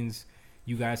 Queens.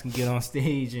 You guys can get on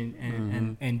stage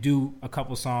and do a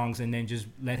couple songs, and then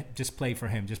just play for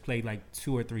him. Just play like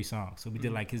 2 or 3 songs. So we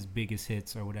did like his biggest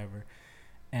hits or whatever,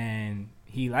 and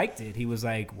he liked it. He was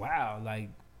like, "Wow, like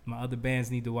my other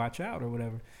bands need to watch out," or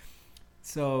whatever.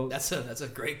 So that's a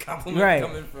great compliment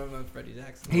coming from Freddie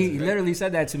Jackson. He literally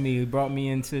said that to me. He brought me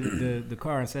into the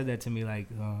car and said that to me, like,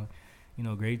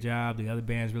 great job. The other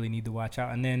bands really need to watch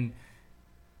out. And then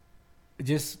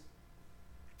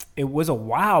it was a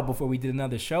while before we did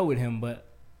another show with him, but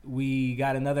we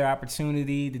got another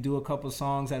opportunity to do a couple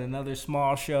songs at another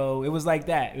small show. It was like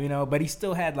that, but he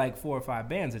still had like 4 or 5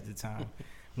 bands at the time.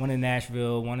 One in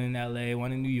Nashville, one in LA,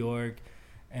 one in New York.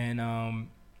 And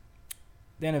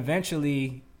then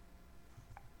eventually,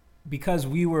 because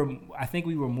I think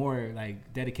we were more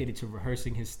like dedicated to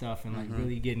rehearsing his stuff and like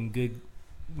really getting good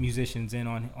musicians in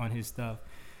on his stuff,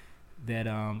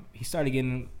 that he started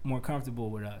getting more comfortable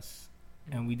with us.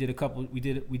 And we did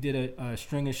a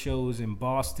string of shows in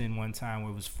Boston one time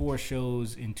where it was 4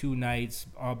 shows in 2 nights,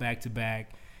 all back to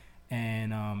back,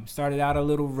 and started out a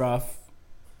little rough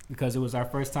because it was our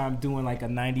first time doing like a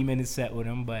 90-minute set with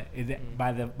him. But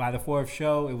by the 4th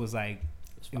show, it was like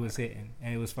it was hitting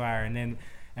and it was fire. And then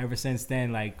ever since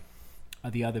then, like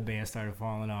the other band started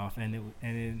falling off,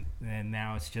 and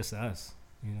now it's just us.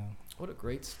 You know. What a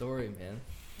great story, man.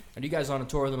 Are you guys on a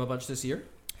tour with them a bunch this year?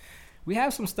 We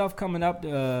have some stuff coming up.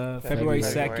 February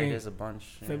 2nd. There's a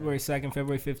bunch. Yeah. February 2nd,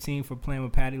 February 15th. We're playing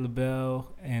with Patti LaBelle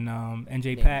and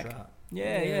NJ Pack.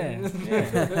 Yeah.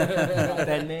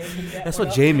 That name. That's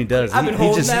what Jamie does. I've been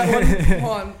holding that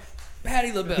one on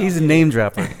Patti LaBelle. He's a name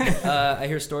dropper. I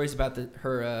hear stories about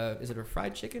her. Is it her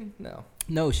fried chicken?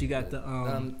 No, she got the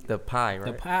pie, right?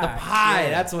 The pie. The pie. Yeah.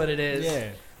 That's what it is. Yeah.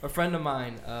 A friend of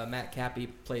mine, Matt Cappy,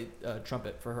 played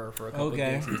trumpet for her for a couple of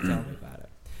gigs. He was telling me about it.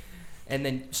 And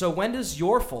then, so when does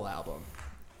your full album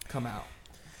come out?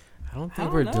 I don't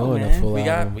think we're doing a full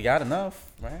album. We got enough,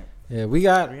 right? Yeah, we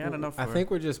got enough. I think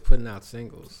we're just putting out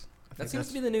singles. That seems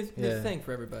to be the new thing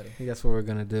for everybody. I think that's what we're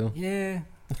gonna do. Yeah.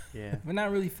 We're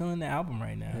not really feeling the album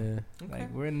right now. Yeah. Okay.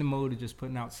 Like we're in the mode of just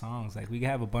putting out songs. Like we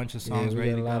have a bunch of songs ready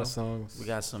to go. We got a lot of songs. We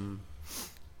got some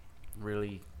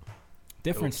really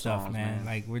different stuff, songs, man.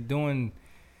 Like we're doing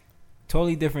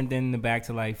totally different than the Back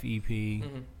to Life EP.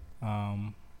 Mm-hmm.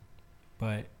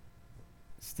 But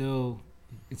still,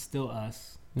 it's still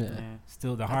us. Yeah.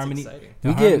 Still the That's harmony. exciting.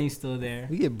 The harmony's still there.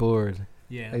 We get bored.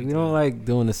 Yeah. Like we don't like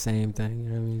doing the same thing. You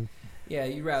know what I mean? Yeah,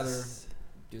 you'd rather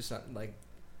do something like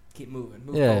keep moving,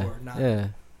 move forward, not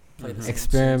play the same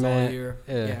experiment. all year.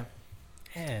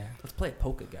 Yeah. Let's play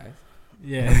polka, guys.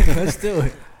 Yeah. Let's do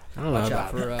it. I don't know. Watch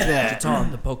out for JUTAUN,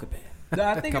 the polka band. No,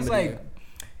 I think it's like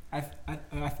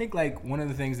I think like one of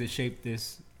the things that shaped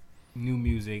this new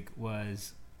music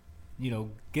was,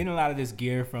 getting a lot of this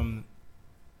gear from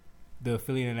the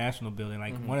Philly International building.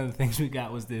 Like one of the things we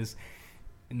got was this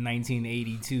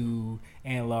 1982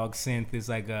 analog synth. It's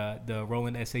like the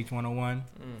Roland SH-101.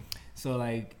 So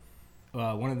like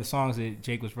one of the songs that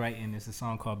Jake was writing is a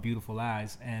song called Beautiful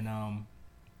Eyes, and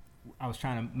I was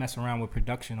trying to mess around with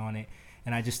production on it,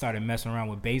 and I just started messing around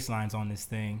with bass lines on this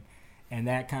thing. And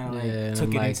that kind of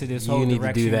took it into this whole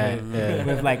direction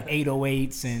with like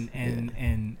 808s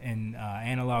and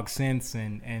analog synths,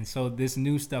 and so this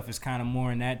new stuff is kind of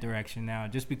more in that direction now,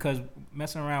 just because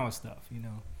messing around with stuff,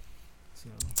 So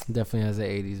definitely has an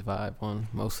 80s vibe on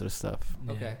most of the stuff.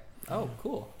 Okay. Oh,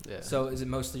 cool. Yeah. So is it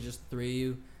mostly just three of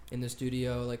you in the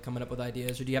studio, like coming up with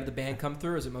ideas, or do you have the band come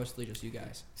through, or is it mostly just you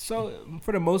guys? So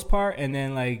for the most part, and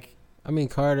then like.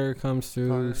 Carter comes through.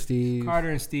 Carter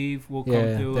and Steve will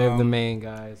come through. They're the main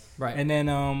guys. Right. And then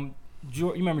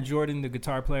you remember Jordan, the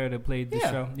guitar player that played the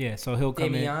show? Yeah, so he'll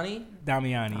come in. Damiani.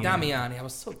 Damiani. I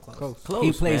was so close.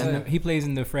 He plays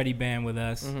in the Freddie band with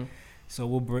us. Mm-hmm.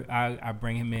 So I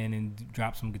bring him in and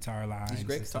drop some guitar lines. He's a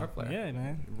great guitar player. Yeah,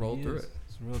 man. Roll through it.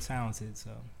 He's real talented, so.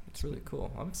 It's really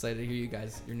cool. I'm excited to hear you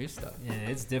guys, your new stuff. Yeah,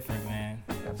 it's different, man.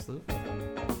 Absolutely.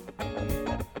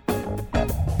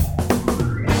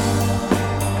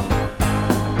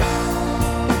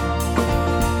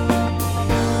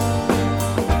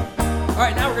 All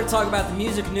right, now we're going to talk about the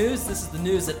music news. This is the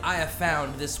news that I have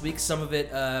found this week. Some of it,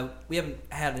 we haven't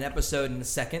had an episode in a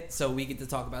second, so we get to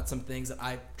talk about some things that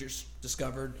I just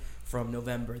discovered from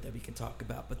November that we can talk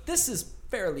about. But this is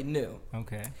fairly new.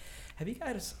 Okay. Have you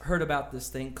guys heard about this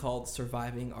thing called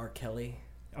Surviving R. Kelly?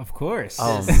 Of course.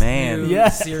 Oh,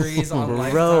 man. Series on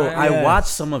Lifetime. Bro, I watched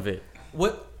some of it.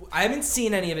 What? I haven't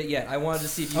seen any of it yet. I wanted to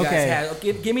see if you guys had.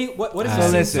 Give me what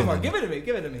have you seen so far? Give it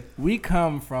to me. We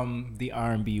come from the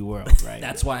R&B world, right?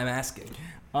 That's why I'm asking.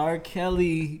 R.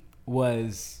 Kelly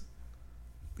was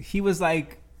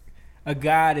like a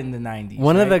god in the 90s.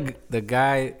 One of the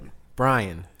guy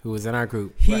Brian, who was in our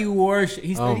group, he worshipped.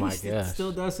 He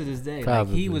still does to this day. Like,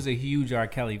 he was a huge R.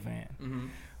 Kelly fan. Mm-hmm.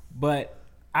 But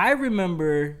I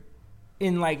remember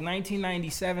in like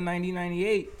 1997,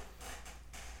 1998.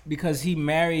 Because he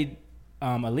married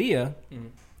Aaliyah,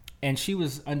 and she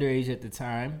was underage at the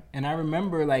time. And I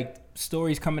remember like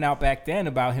stories coming out back then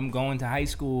about him going to high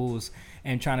schools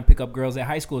and trying to pick up girls at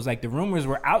high schools. Like the rumors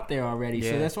were out there already.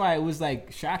 Yeah. So that's why it was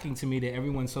like shocking to me that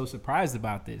everyone's so surprised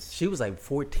about this. She was like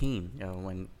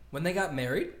 14, when they got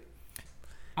married.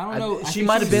 I don't know. She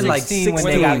might have been like 16 when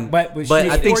they got, but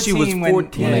I think she was 14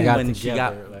 when she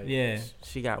got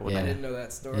she got with I him. didn't know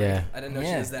that story. Yeah. I didn't know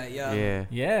she was that young.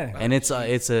 Yeah. And it's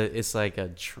like a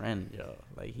trend,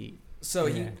 Like So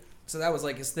that was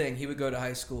like his thing. He would go to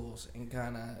high schools and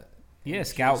kind of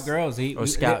scout girls.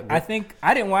 I think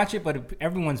I didn't watch it, but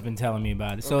everyone's been telling me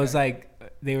about it. So it's like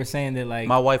they were saying that like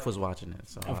my wife was watching it.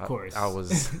 So of course I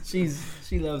was.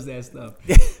 she loves that stuff.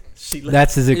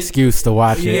 That's his excuse to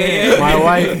watch it. My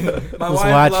wife was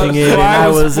watching it, and I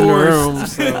was in the room.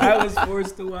 So. I was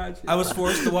forced to watch it. I was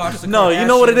forced to watch the No, you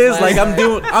know what it is? Like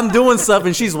I'm doing stuff,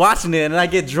 and she's watching it, and I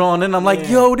get drawn in. I'm like,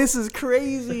 yo, this is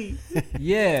crazy.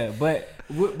 Yeah, but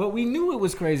But we knew it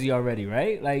was crazy already,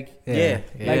 right? Like,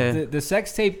 the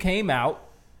sex tape came out.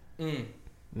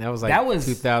 That was like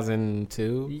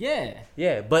 2002.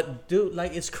 Yeah, but dude,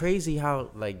 like it's crazy how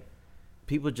like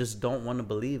people just don't want to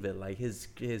believe it. Like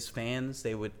his fans,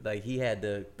 they would like he had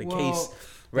the case.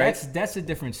 Right? That's a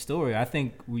different story. I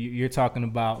think you're talking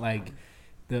about like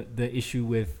the issue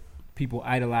with people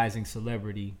idolizing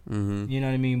celebrity. Mm-hmm. You know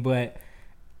what I mean? But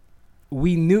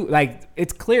we knew, like,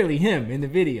 it's clearly him in the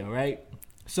video, right?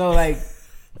 So like,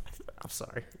 I'm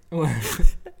sorry.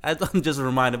 I'm just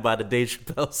reminded by the Dave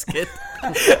Chappelle skit.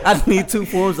 I need two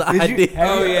forms of ID.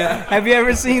 Have you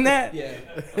ever seen that? Yeah.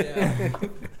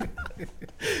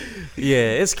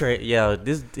 Yeah, it's crazy. Yeah,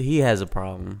 he has a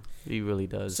problem. He really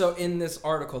does. So in this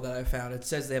article that I found, it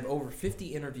says they have over 50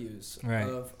 interviews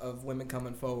of women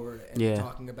coming forward and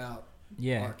talking about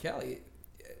R. Kelly.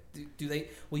 Do they?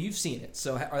 Well, you've seen it,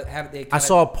 so have they? I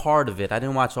saw part of it. I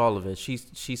didn't watch all of it.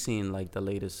 She's seen like the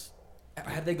latest.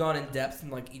 Have they gone in depth in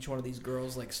like each one of these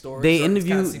girls' like stories? They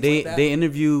interview. They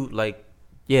interview like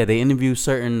they interview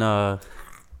certain they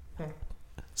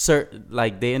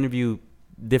interview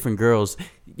different girls.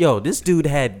 Yo, this dude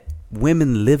had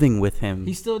women living with him.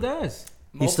 He still does.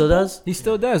 He still does. He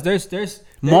still does. There's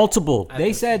multiple.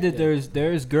 They said that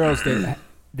there's girls that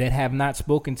have not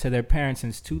spoken to their parents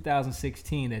since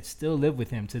 2016 that still live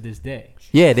with him to this day.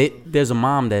 Yeah, there's a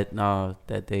mom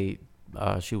that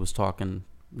she was talking.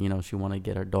 You know, she wanted to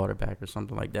get her daughter back or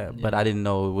something like that. Yeah. But I didn't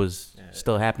know it was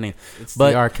still happening. It's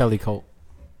the R. Kelly cult.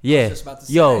 Yeah,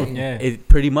 it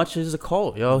pretty much is a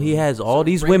cult. Yo, he has all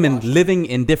these women living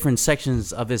in different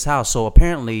sections of his house. So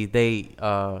apparently they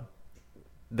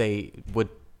would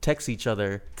text each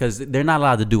other because they're not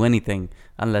allowed to do anything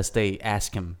unless they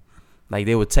ask him. Like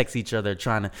they would text each other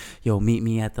trying to, meet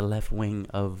me at the left wing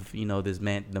of,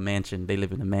 the mansion. They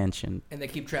live in a mansion. And they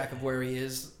keep track of where he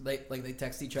is. They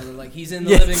text each other like he's in the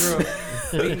living room.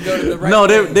 We can go to the right. No,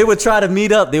 they would try to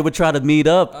meet up. They would try to meet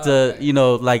up to,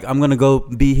 like I'm gonna go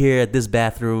be here at this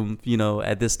bathroom,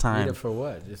 at this time. Meet up for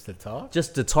what? Just to talk?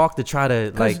 Just to talk to try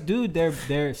to like. Dude,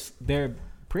 they're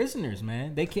prisoners,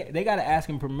 man. They gotta ask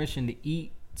him permission to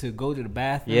eat. To go to the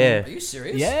bathroom. Yeah. Are you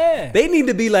serious? Yeah. They need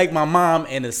to be like my mom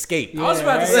and escape. I was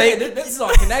about to say, this is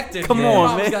all connected. Come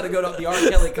on, man. Got to go to the R.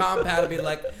 Kelly compound and be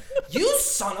like, you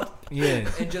son of...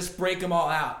 And just break them all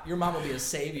out. Your mom will be a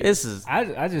savior.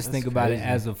 I just think about it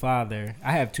as a father.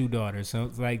 I have 2 daughters. So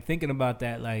it's like thinking about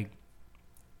that, like,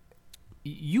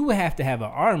 you would have to have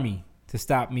an army to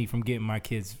stop me from getting my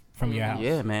kids from your house.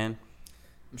 Yeah, man.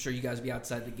 I'm sure you guys would be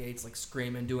outside the gates, like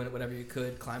screaming, doing it, whatever you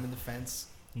could, climbing the fence.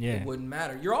 Yeah. It wouldn't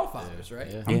matter. You're all fathers, right?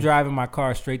 Yeah. I'm driving my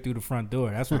car straight through the front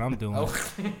door. That's what I'm doing.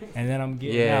 And then I'm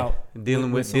getting out.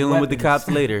 Dealing with the cops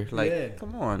later. Like,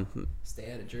 come on. Stay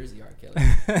out of Jersey, R. Kelly.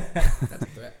 That's a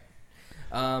threat.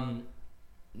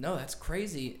 No, that's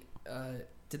crazy.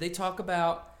 Did they talk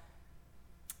about...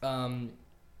 actually,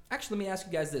 let me ask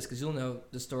you guys this, because you'll know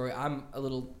the story. I'm a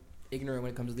little ignorant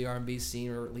when it comes to the R&B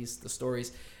scene, or at least the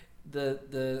stories.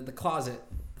 The closet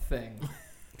thing.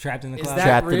 Trapped in the closet. Is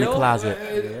that real? In the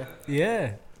closet.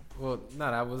 Yeah. Well, no,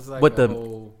 that was like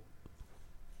whole...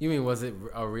 You mean, was it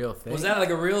a real thing? Was that like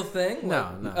a real thing?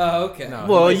 No. Oh, okay. No.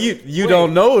 Well, you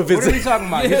don't know if it's... What are we talking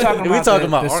about? You're talking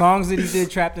about the art? songs that he did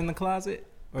Trapped in the Closet?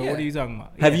 Or what are you talking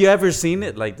about? Have you ever seen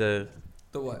it? Like The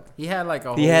what? He had like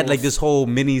a He had like this whole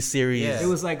mini series. Yeah. It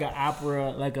was like an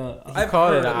opera, like a... I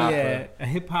called it an opera. Yeah, a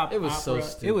hip-hop It was opera. so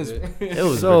stupid. It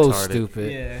was so retarded.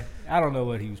 stupid. Yeah. I don't know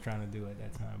what he was trying to do at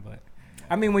that time, but...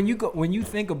 I mean, when you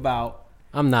think about...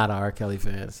 I'm not an R. Kelly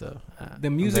fan, so the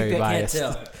music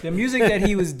the music that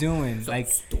he was doing, So like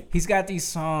he's got these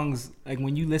songs. Like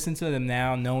when you listen to them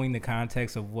now, knowing the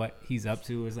context of what he's up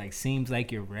to, is like "Seems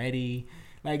Like You're Ready."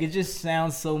 Like it just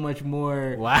sounds so much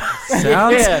more. Wow,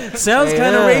 sounds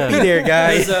kind of rapey there,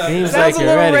 guys. Seems sounds like a you're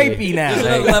little ready. rapey now. There's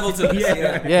another level to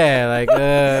this. Yeah, like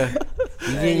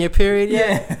you getting your period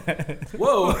yet? Yeah.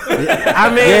 Whoa. I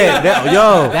mean,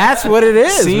 that's what it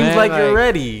is. Seems man. like you're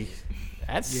ready.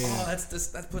 That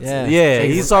puts Yeah,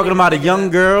 he's talking about a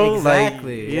young girl,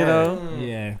 exactly. Like you know.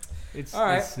 Yeah. It's all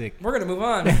right. It's sick. We're gonna move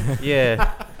on.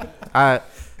 Yeah.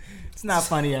 It's not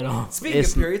funny at all. Speaking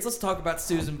of periods, let's talk about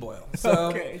Susan Boyle.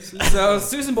 So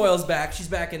Susan Boyle's back. She's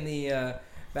back in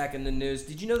the news.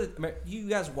 Did you know that you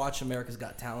guys watch America's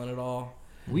Got Talent at all?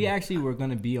 We actually were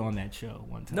gonna be on that show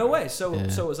one time. No way. So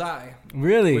was I.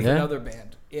 Really? With another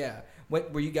band. Yeah.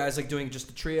 Were you guys like doing just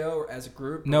a trio or as a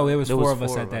group? No, it was four of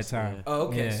us at that time. Yeah. Oh,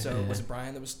 okay. Yeah. So was it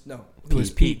Brian that was It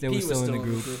was Pete that was Pete still in the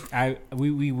group.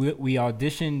 We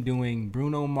auditioned doing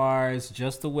Bruno Mars,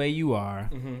 Just the Way You Are.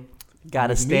 Mm-hmm.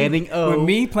 Got a standing O. With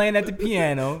me playing at the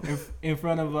piano in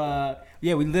front of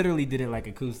we literally did it like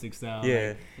acoustic style.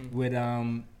 Yeah. Like, with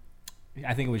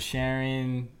I think it was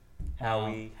Sharon,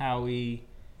 Howie,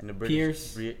 and the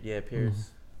Pierce. Pierce. Mm-hmm.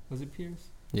 Was it Pierce?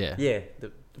 Yeah. Yeah,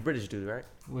 the British dude, right?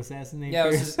 What's that name? Yeah,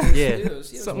 Pierce? it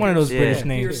was One of those British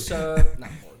names. Pierce,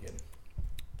 not Morgan.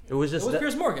 It was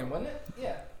Pierce Morgan, wasn't it?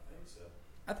 Yeah.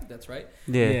 I think that's right.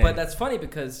 Yeah. But that's funny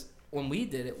because when we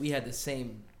did it, we had the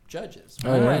same judges.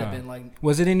 Oh, It yeah. might have been like.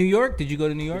 Was it in New York? Did you go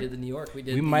to New York? We did the New York.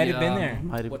 We might have been there.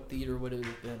 What theater would it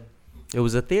have been? It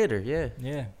was a theater, yeah.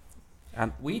 Yeah.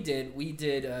 We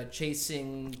did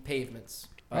Chasing Pavements.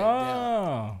 By Oh.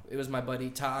 Adele. It was my buddy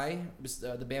Ty.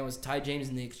 The band was Ty James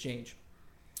and the Exchange.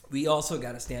 We also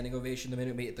got a standing ovation the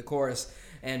minute we hit the chorus,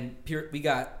 and we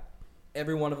got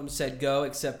every one of them said go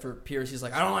except for Pierce. He's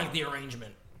like, I don't like the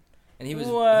arrangement, and he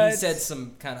said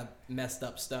some kind of messed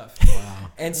up stuff.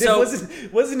 Wow. And so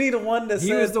wasn't he the one that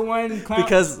he was the one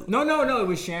because no, it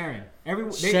was Sharon.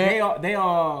 They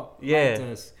all yeah. liked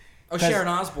us. Oh, Sharon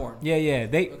Osbourne. Yeah,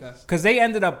 because they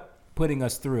ended up putting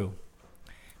us through.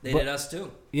 They did us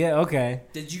too. Yeah, okay.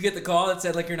 Did you get the call that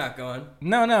said like you're not going?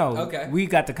 No. Okay. We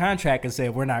got the contract and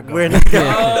said we're not going. We're not going.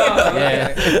 Oh,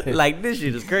 yeah. Like this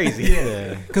shit is crazy.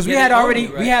 Yeah. Because we had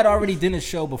already done a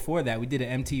show before that. We did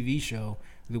an MTV show.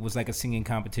 It was like a singing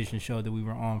competition show that we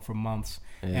were on for months,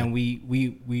 and we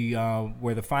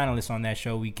were the finalists on that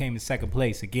show. We came in second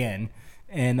place again,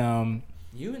 and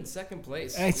you in second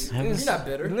place. You're not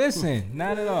bitter. Listen,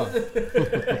 not at all.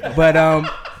 But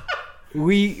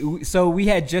we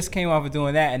had just came off of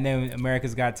doing that, and then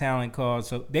America's Got Talent called.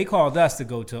 So they called us to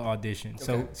go to audition.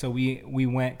 Okay. So we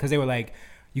went because they were like,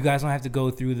 you guys don't have to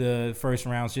go through the first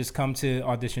rounds. Just come to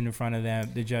audition in front of them,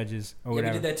 the judges or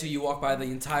whatever. We did that too. You walk by the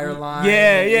entire line.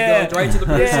 Yeah. You go right to the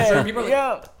producer's room. People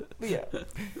are like, yeah.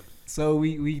 So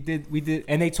we did,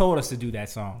 and they told us to do that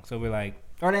song. So we're like,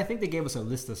 or I think they gave us a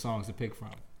list of songs to pick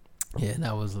from. Yeah,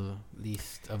 that was the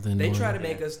least of the. They tried to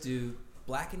make us do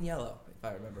Black and Yellow, if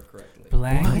I remember correctly.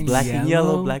 Black and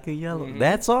yellow. Black and yellow. Mm-hmm.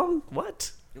 That song?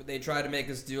 What? They tried to make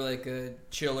us do like a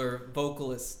chiller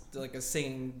vocalist, like a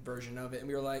singing version of it, and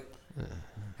we were like,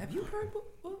 "Have you heard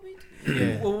what we do?"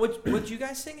 Yeah. Well, what you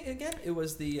guys sing again? It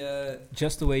was the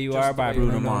Just the Way You Just Are the by Way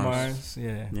Bruno You Are. Mars.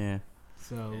 Yeah. Yeah.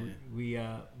 So we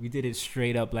did it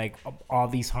straight up, like all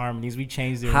these harmonies. We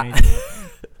changed the arrangement,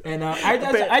 and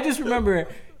I just remember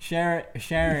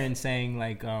Sharon saying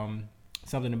like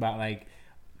something about like,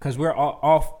 because we're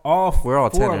all four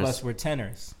of us were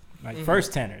tenors, like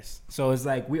first tenors. So it's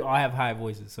like we all have high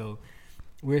voices. So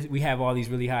we have all these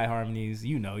really high harmonies.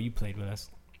 You know, you played with us.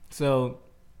 So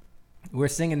we're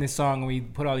singing this song and we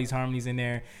put all these harmonies in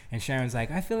there, and Sharon's like,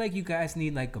 I feel like you guys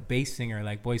need like a bass singer,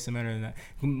 like Boyz II Men.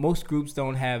 Most groups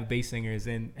don't have bass singers.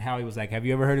 And Howie was like, have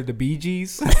you ever heard of the Bee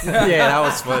Gees? Yeah, that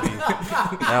was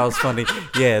funny.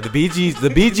 Yeah, the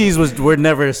Bee Gees were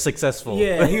never successful.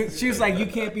 Yeah, she was like, you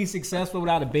can't be successful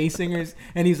without a bass singers.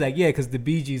 And he's like, yeah, because the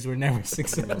Bee Gees were never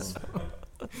successful.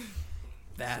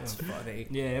 That's funny.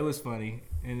 Yeah, it was funny.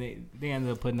 And they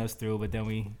ended up putting us through, but then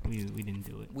we didn't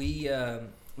do it.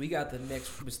 We got the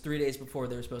mix. It was 3 days before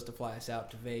they were supposed to fly us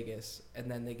out to Vegas, and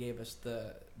then they gave us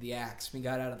the axe. We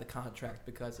got out of the contract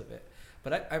because of it,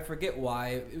 but I forget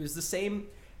why. It was the same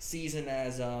season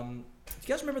as. Do you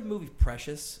guys remember the movie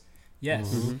Precious?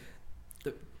 Yes. Mm-hmm.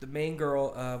 The main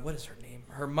girl. What is her name?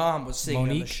 Her mom was singing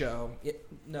on the show.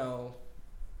 No.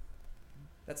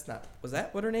 That's not. Was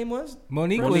that what her name was?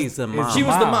 Monique's the mom. She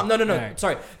was the mom. No. Right.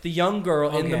 Sorry, the young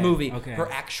girl in the movie. Okay.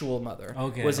 Her actual mother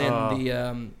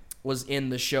was in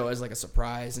the show as like a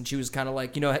surprise, and she was kind of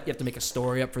like, you have to make a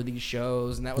story up for these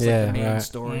shows, and that was like the main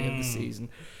story of the season,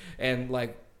 and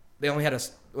like they only had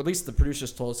at least the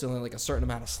producers told us only like a certain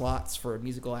amount of slots for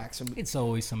musical acts. And it's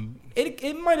always some.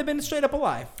 It might have been straight up a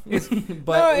lie,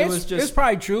 but no, it was just. It's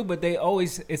probably true, but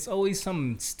it's always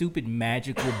some stupid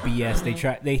magical BS.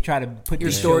 They try to put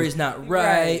your story's not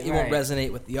right. It won't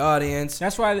resonate with the audience.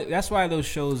 That's why those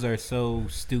shows are so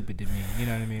stupid to me. You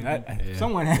know what I mean?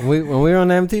 Someone when we were on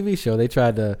the MTV show, they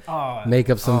tried to make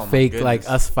up some fake like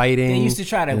us fighting. They used to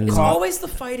try to. It's always the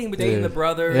fighting between the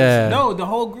brothers. Yeah. No, the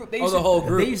whole group. The whole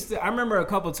group. They used to. I remember a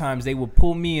couple times they would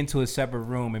pull me into a separate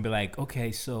room and be like,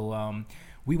 okay, so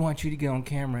we want you to get on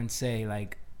camera and say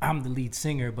like, I'm the lead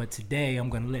singer, but today I'm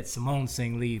gonna let Simone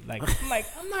sing lead. Like,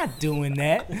 I'm not doing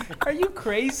that. Are you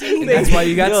crazy? That's why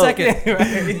you got second.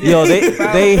 Right? Yo,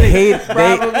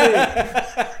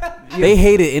 they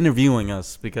hated interviewing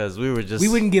us because we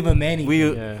wouldn't give them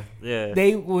anything. Yeah.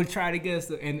 They would try to get us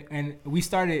and we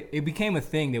started. It became a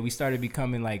thing that we started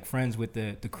becoming like friends with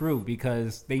the crew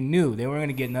because they knew they weren't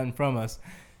gonna get nothing from us.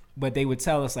 But they would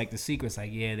tell us like the secrets,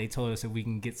 like they told us if we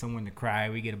can get someone to cry,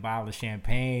 we get a bottle of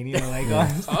champagne, like.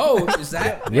 Oh, is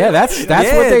that? Yeah, that's what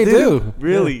they do.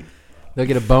 Really, they'll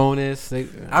get a bonus.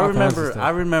 I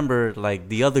remember like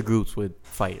the other groups would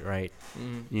fight, right?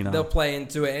 They'll play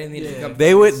into it, and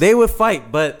they would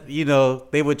fight, but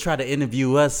they would try to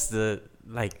interview us.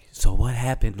 So what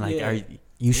happened? Like,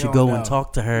 you should go and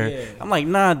talk to her. Yeah. I'm like,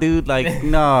 nah, dude, like,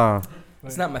 nah.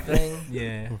 It's not my thing.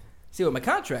 Yeah. See what my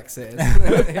contract says.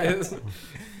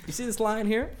 You see this line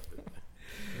here?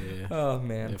 Yeah. Oh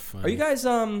man. Are you guys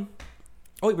Oh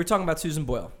wait, we're talking about Susan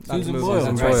Boyle. Susan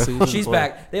Boyle. That's right. She's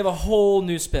back. They have a whole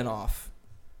new spinoff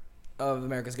of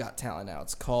America's Got Talent now.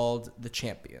 It's called The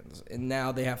Champions. And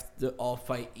now they have to all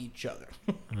fight each other.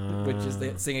 Which is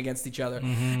they sing against each other.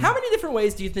 Mm-hmm. How many different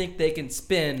ways do you think they can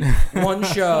spin one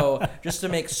show just to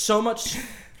make so much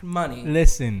money?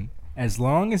 Listen. As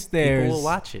long as there's people will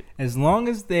watch it. As long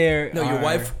as there your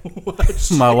wife will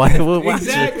watch my wife will watch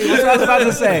exactly. That's what I was about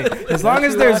to say. As long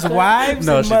as there's wives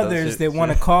and mothers that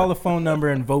want to call a phone number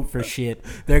and vote for shit,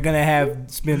 they're gonna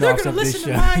have spin-offs of this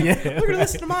show. They're gonna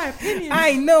listen to my opinion.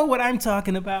 I know what I'm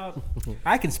talking about.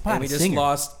 I can spot a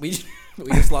singer. We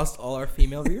just lost all our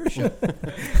female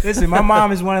viewership. Listen, my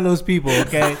mom is one of those people,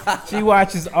 okay? She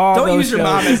watches all Don't those use shows. your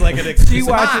mom as like an excuse.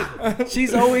 She watches.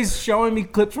 She's always showing me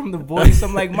clips from The Voice.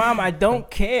 I'm like, Mom, I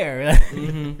don't care.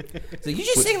 So you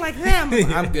just sing like them.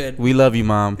 I'm good. We love you,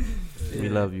 Mom. We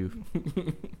love you.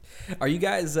 Are you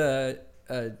guys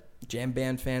jam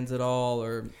band fans at all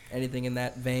or anything in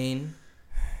that vein?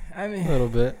 I mean, a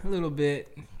little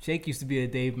bit. Jake used to be a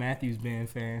Dave Matthews Band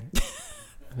fan.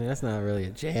 I mean, that's not really a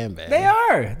jam band. They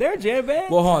are. They're a jam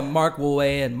band. Well, hold on. Mark will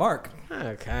weigh in. Mark.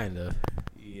 Kind of.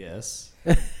 Yes.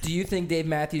 Do you think Dave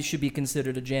Matthews should be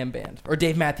considered a jam band? Or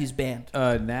Dave Matthews Band?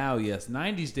 Now, yes.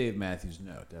 90s Dave Matthews,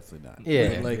 no, definitely not. Yeah,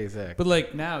 exactly. But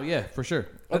like now, yeah, for sure.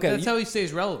 Okay. That's how he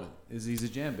stays relevant, is he's a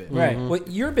jam band. Right. Mm-hmm. Well,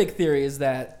 your big theory is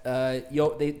that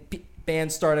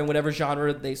bands start in whatever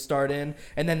genre they start in,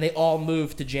 and then they all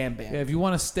move to jam band. Yeah, if you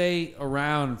want to stay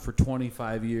around for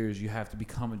 25 years, you have to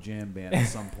become a jam band at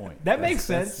some point. That makes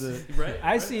sense. Right.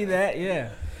 I see that, yeah.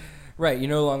 Right,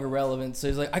 you're no longer relevant. So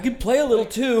he's like, I could play a little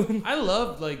too. I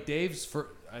love like Dave's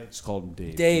I just called him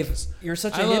Dave. Dave, Jesus. you're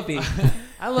such a hippie.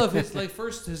 I love his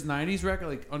first 90s record,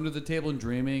 like Under the Table and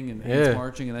Dreaming and Hands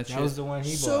Marching and that shit. That was the one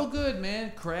he so bought. Good,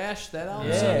 man. Crash, that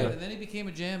album so good. And then he became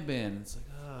a jam band. It's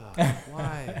like,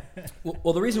 why?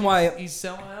 Well, the reason why he's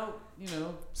selling out,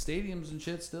 stadiums and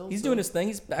shit still. He's doing his thing.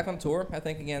 He's back on tour, I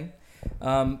think, again.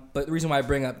 But the reason why I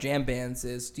bring up jam bands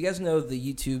is, do you guys know the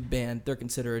YouTube band? They're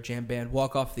considered a jam band.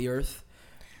 Walk Off the Earth,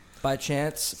 by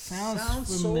chance.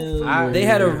 Sounds familiar. They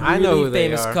had a really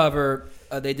famous cover.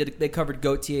 They covered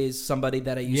Gautier's "Somebody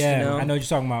That I Used to Know." I know what you're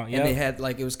talking about. And they had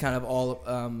it was kind of all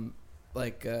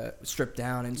stripped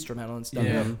down instrumental and stuff.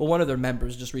 Yeah. Well, one of their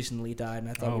members just recently died, and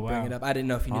I thought we'd bring it up. I didn't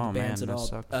know if you knew the bands at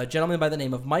all. A gentleman by the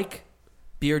name of Mike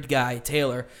Beard Guy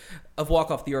Taylor of Walk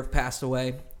Off the Earth passed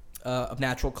away of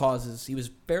natural causes. He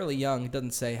was fairly young. It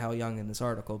doesn't say how young in this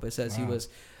article, but it says he was.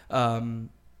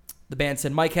 The band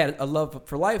said Mike had a love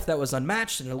for life that was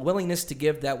unmatched and a willingness to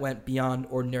give that went beyond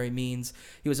ordinary means.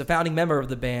 He was a founding member of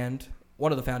the band,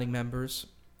 one of the founding members,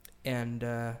 and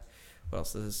what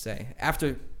else does it say?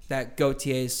 After that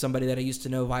Gautier's "Somebody That I Used to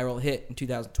Know" viral hit in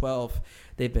 2012,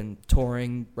 they've been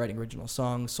touring, writing original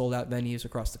songs, sold out venues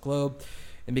across the globe,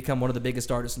 and become one of the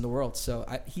biggest artists in the world. So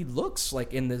he looks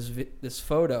like in this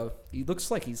photo, he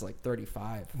looks like he's like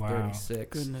 35,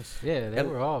 36. Goodness. Yeah, they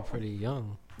were all pretty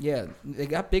young. Yeah, they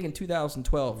got big in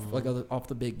 2012, like off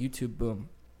the big YouTube boom.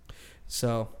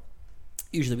 So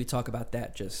usually we talk about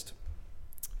that just.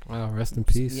 Wow, rest in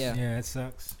peace. Yeah, it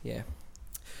sucks. Yeah.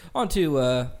 On to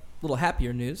a little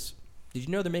happier news. Did you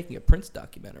know they're making a Prince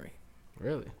documentary?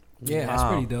 Really? Yeah. That's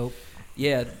pretty dope.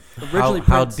 Yeah. Originally,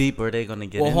 how deep are they going to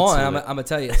get into hold on, it? I'm going to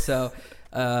tell you. So,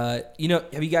 have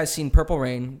you guys seen Purple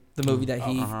Rain, the movie that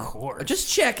he... Of course.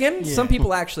 Just checking. Yeah. Some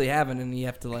people actually haven't, and you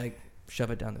have to, shove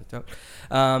it down their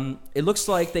throat. It looks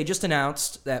like they just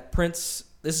announced that Prince...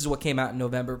 This is what came out in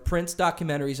November. Prince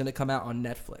documentary is going to come out on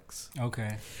Netflix.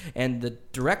 Okay. And the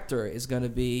director is going to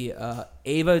be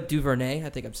Ava DuVernay. I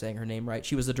think I'm saying her name right.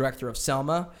 She was the director of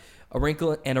Selma, A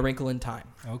Wrinkle in Time.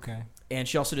 Okay. And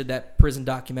she also did that prison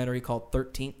documentary called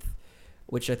 13th,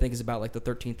 which I think is about the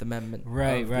 13th Amendment.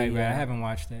 Right. I haven't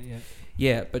watched that yet.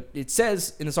 Yeah, but it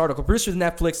says in this article, produced for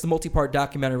Netflix, the multi-part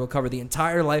documentary will cover the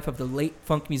entire life of the late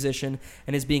funk musician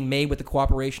and is being made with the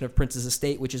cooperation of Prince's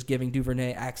estate, which is giving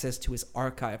DuVernay access to his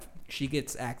archive. She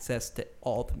gets access to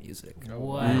all the music.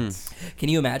 What? Can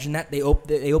you imagine that? They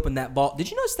opened that vault. Did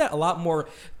you notice that a lot more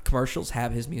commercials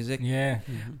have his music? Yeah.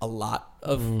 A lot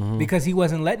of... Because he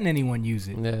wasn't letting anyone use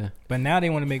it. Yeah. But now they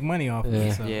want to make money off of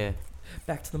it. So. Yeah.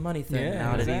 Back to the money thing. Yeah,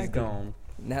 Now that he's exactly. gone.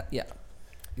 Yeah,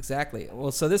 exactly.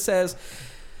 Well, so this says...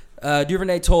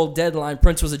 DuVernay told Deadline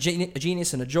Prince was a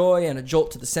genius and a joy and a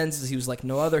jolt to the senses. He was like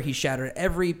no other. He shattered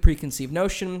every preconceived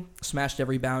notion, smashed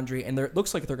every boundary, and it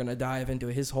looks like they're going to dive into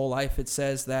his whole life. It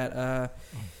says that,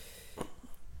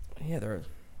 they're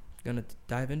going to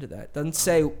dive into that. Doesn't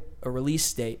say a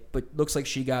release date, but looks like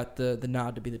she got the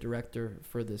nod to be the director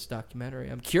for this documentary.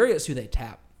 I'm curious who they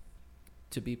tap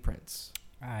to be Prince.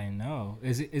 I know.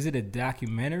 Is it a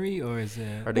documentary or is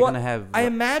it? Are they going to have... I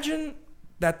imagine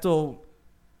that they'll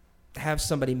have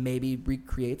somebody maybe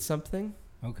recreate something.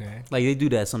 Okay. Like they do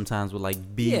that sometimes with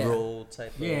like B-roll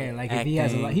type of like acting. if he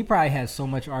has he probably has so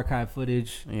much archive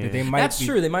footage that they might. That's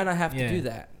true. They might not have to do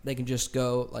that. They can just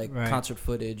go like Right. concert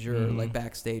footage or like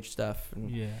backstage stuff.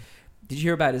 And Yeah. did you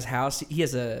hear about his house? He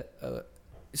has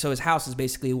so his house is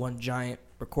basically one giant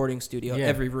recording studio. Yeah.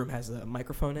 Every room has a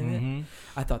microphone in it.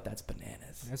 Mm-hmm. I thought that's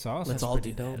bananas. That's awesome. Let's all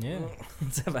do that. Yeah.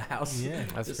 Let's have a house. Yeah.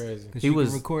 That's Just- crazy. Because He you was-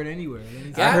 can record anywhere.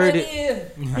 I heard it.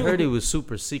 it. I heard it was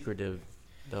super secretive,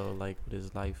 though, like with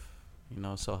his life, you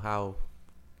know. So how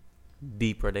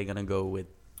deep are they gonna go with?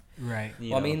 Right.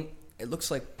 Well, I mean, it looks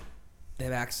like they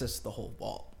have access to the whole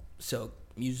vault. So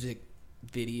music,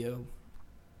 video,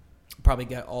 probably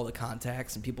got all the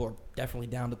contacts, and people are definitely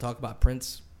down to talk about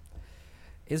Prince.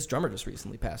 His drummer just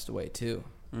recently passed away too.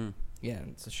 Yeah,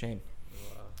 it's a shame.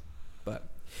 But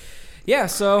yeah,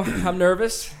 so I'm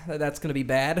nervous that that's gonna be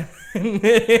bad when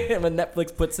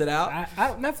Netflix puts it out.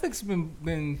 Netflix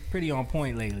been pretty on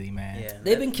point lately, man. Yeah.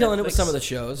 They've been killing it with some of the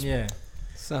shows. Yeah.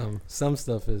 Some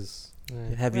stuff is.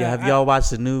 Have y'all watched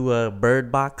the new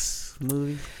Bird Box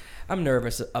movie? I'm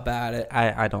nervous about it.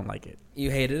 I don't like it.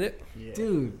 You hated it?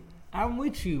 Dude, I'm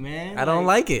with you, man. I don't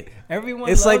like it. Everyone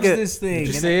It's loves like this thing. Did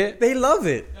you and see it? They love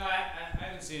it. No, I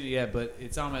haven't seen it yet, but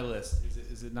it's on my list.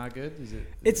 Is it not good? Is it?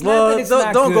 It's Well, not that it's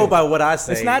not don't good. go by what I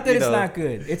say. It's not that you it's know. not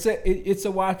good. It's a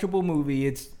watchable movie.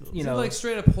 It's Is it like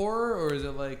straight up horror, or is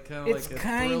it like kind of It's like a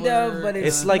kind thriller? of, but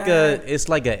It's not-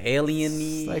 like a alien-y.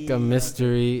 It's like a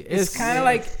mystery. It's kind of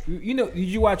like Did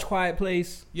you watch Quiet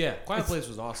Place? Yeah, Quiet Place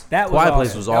was awesome. That was Quiet awesome.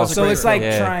 Place was awesome. So it's like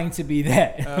Yeah. trying to be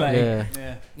that. Like, yeah.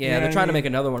 Yeah. Yeah, know they're what trying I to mean? make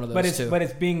another one of those But it's too. but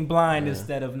it's being blind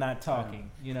instead of not talking.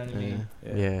 You know what I mean?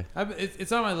 Yeah.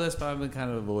 It's on my list, but I've been kind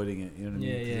of avoiding it. You know what I mean?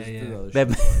 Yeah, 'Cause yeah, there's yeah. other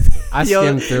That, shit. I Yo,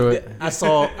 skimmed through it. I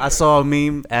saw a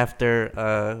meme after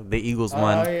the Eagles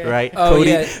won, yeah. right? Oh, Cody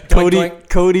yeah. Doink,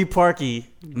 Cody Parkey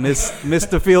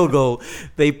missed the field goal.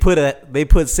 They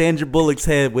put Sandra Bullock's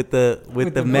head with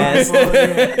the mask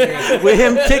with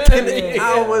him kicking it.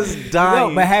 I was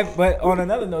dying. No, but on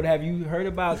another note, have you heard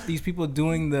about these people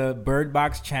doing the Bird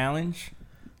Box challenge?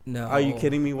 No. Are you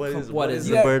kidding me? What What is is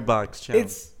the it? Bird Box challenge?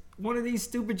 It's one of these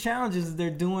stupid challenges that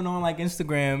they're doing on like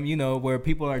Instagram, where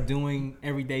people are doing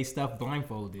everyday stuff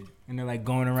blindfolded, and they're like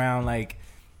going around like,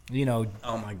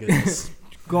 Oh my goodness.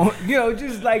 going,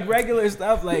 just like regular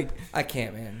stuff. Like I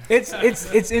can't, man. it's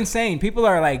insane. People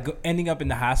are like ending up in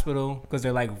the hospital because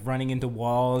they're like running into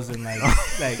walls and like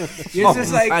it's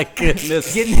just my like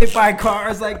goodness. getting hit by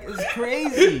cars. Like it's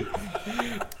crazy.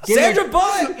 Sandra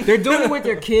Bullock. They're doing it with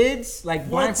their kids, like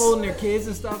blindfolding their kids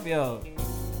and stuff. Yo,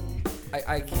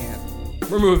 I can't.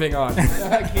 We're moving on.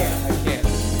 I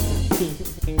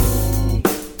can't.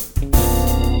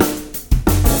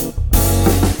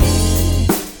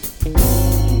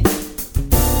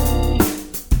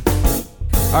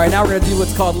 All right, now we're going to do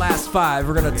what's called Last Five.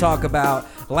 We're going to talk about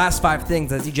the last 5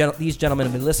 things that these gentlemen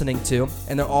have been listening to,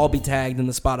 and they'll all be tagged in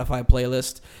the Spotify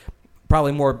playlist.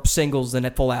 Probably more singles than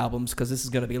full albums because this is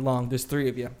going to be long. There's 3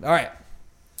 of you. All right,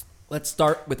 let's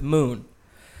start with Moon.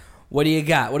 What do you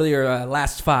got? What are your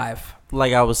last 5?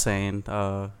 Like I was saying,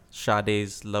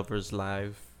 Sade's Lovers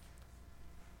Live.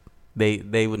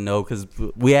 They would know because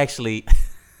we actually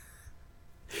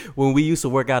when we used to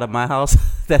work out at my house,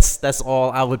 that's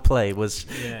all I would play was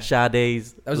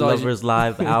Sade's Lovers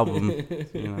Live album.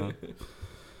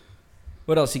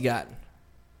 What else you got?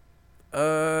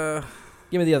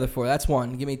 Give me the other 4. That's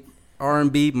 1. Give me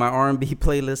R&B, my R&B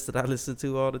playlist that I listen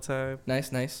to all the time.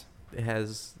 nice. It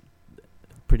has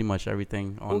pretty much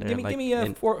everything on there. Give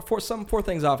me 4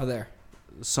 things off of there.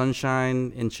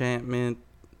 Sunshine, Enchantment,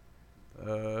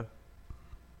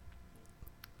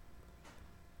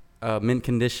 Mint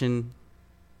Condition.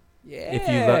 Yeah.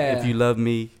 If you love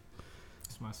me,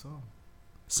 my song.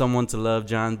 Someone to Love,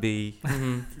 John B.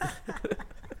 Mm-hmm.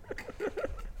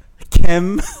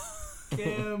 Kim.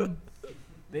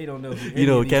 They don't know who You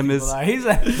know any what of these Kim people is? are. He's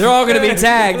like, They're all gonna be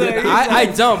tagged. I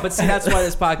don't, but see, that's why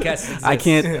this podcast exists.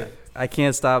 I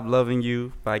can't stop loving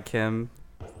you by Kim.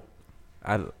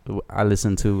 I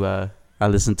listen to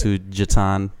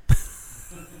JUTAUN.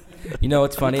 You know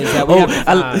what's funny is that we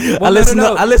I listen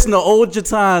to old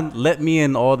JUTAUN. Let Me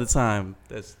In all the time.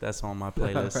 That's on my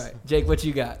playlist. Right. Jake, what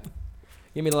you got?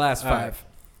 Give me the last five. Right.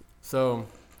 So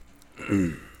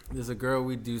there's a girl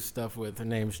we do stuff with. Her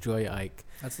name's Joy Ike.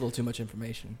 That's a little too much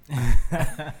information.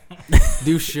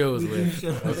 Do shows with.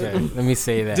 Okay, let me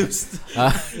say that.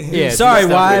 Yeah. Sorry,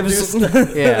 wives.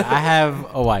 Yeah, I have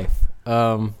a wife.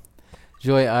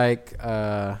 Joy Ike.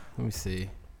 Let me see.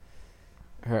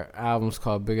 Her album's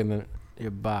called Bigger Than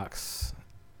Your Box.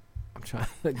 I'm trying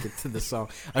to get to the song.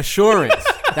 Assurance.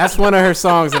 That's one of her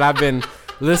songs that I've been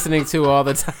listening to all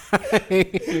the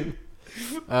time.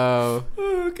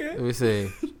 Okay. Let me see.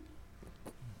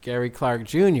 Gary Clark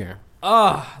Jr.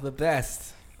 Oh, the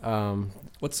best.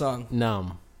 What song?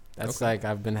 Numb. That's Okay. like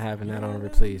I've been having that on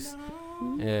repeat.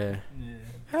 Yeah.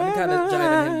 I've been kind of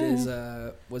jiving him to his,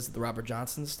 was it the Robert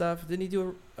Johnson stuff? Didn't he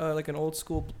do like an old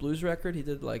school blues record? He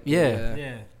did like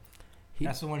yeah.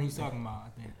 That's the one he's talking about, I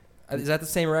think. Is that the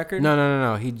same record?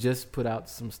 No. He just put out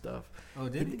some stuff. Oh,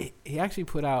 did he? He actually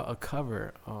put out a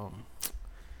cover. I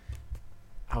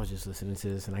was just listening to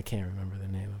this and I can't remember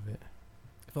the name of it.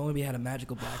 If only we had a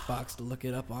magical black box to look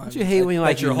it up on. Don't you hate when you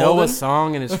you're know holding? a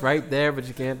song and it's right there but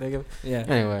you can't think of it? Yeah.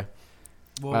 Anyway.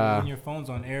 Well, when your phone's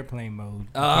on airplane mode.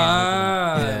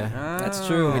 Yeah. That's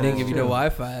true. We didn't give you the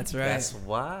Wi-Fi. That's right. That's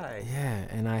why. Yeah,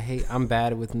 and I'm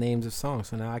bad with names of songs,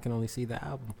 so now I can only see the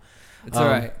album. It's all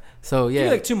right. So yeah, Give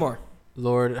me like two more.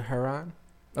 Lord Huron.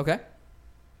 Okay.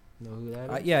 Know who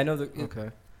that is? Yeah, I know the. Okay.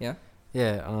 Yeah.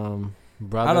 Yeah.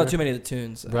 Brother. I don't know too many of the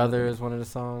tunes. Brother is one of the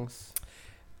songs.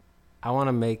 I want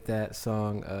to make that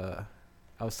song.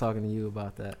 I was talking to you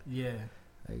about that. Yeah.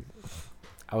 Like,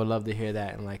 I would love to hear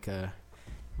that in like a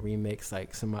remix,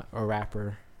 like a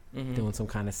rapper doing some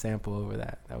kind of sample over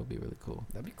that. That would be really cool.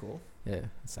 That'd be cool. Yeah,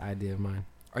 it's an idea of mine.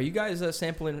 Are you guys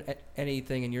sampling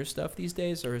anything in your stuff these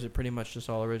days, or is it pretty much just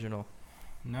all original?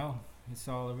 No, it's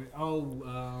all.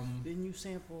 Didn't you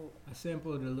sample? I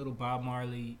sampled a little Bob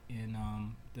Marley in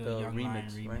the Young remix, Lion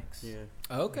remix. Right?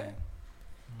 Yeah. Okay. Yeah.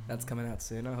 That's coming out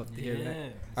soon. I hope to hear that. Yeah.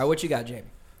 All right, what you got, Jamie?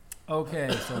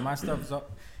 Okay, so my stuff's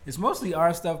it's mostly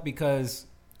our stuff because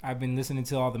I've been listening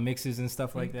to all the mixes and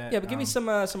stuff like that. Yeah, but give me some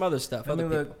other stuff. Let me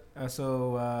Other look.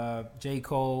 So J.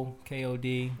 Cole,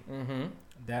 K.O.D. Mm-hmm.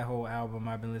 That whole album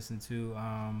I've been listening to.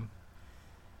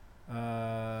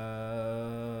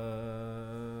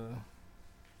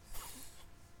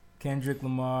 Kendrick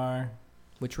Lamar.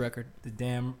 Which record? The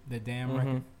damn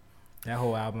record. That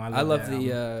whole album. I love that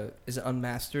the. album. Is it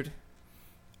Unmastered?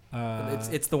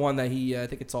 It's the one that he. I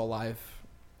think it's all live.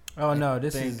 Oh no!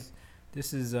 This is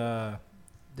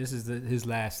his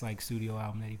last like studio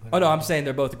album that he put out. Oh no, I'm saying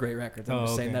they're both great records. I'm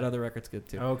just saying okay. that other record's good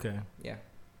too. Okay. Yeah.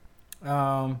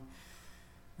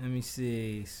 Let me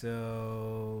see.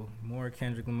 So more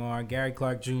Kendrick Lamar, Gary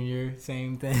Clark Jr.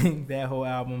 Same thing. That whole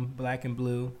album, Black and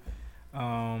Blue.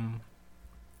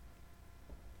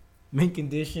 Mint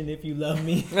Condition, If You Love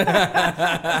Me.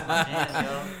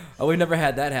 Oh, we've never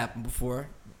had that happen before.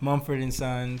 Mumford and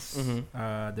Sons.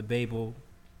 The Babel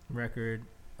record.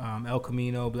 El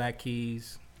Camino, Black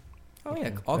Keys. Oh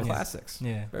yeah, all classics.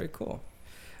 Yeah. Very cool.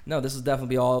 No, this will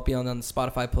definitely be on the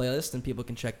Spotify playlist, and people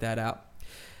can check that out.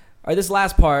 All right, this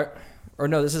last part, or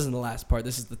no, this isn't the last part.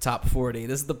 This is the top 40.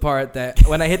 This is the part that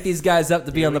when I hit these guys up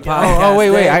to be on the podcast. Oh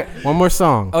wait, one more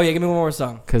song. Oh yeah, give me one more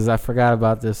song. Because I forgot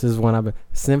about this. This is one I've been.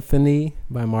 Symphony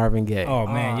by Marvin Gaye. Oh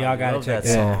man, y'all gotta check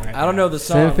that song. out. Right I don't know the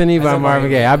song. Symphony by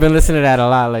Marvin Gaye. I've been listening to that a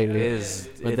lot lately.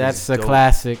 But that's a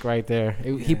classic right there.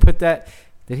 He put that.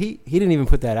 He didn't even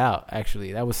put that out,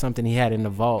 actually. That was something he had in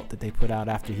the vault that they put out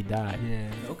after he died.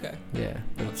 Yeah. Okay. Yeah.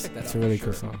 I'll check that It's out a really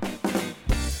for cool sure. song.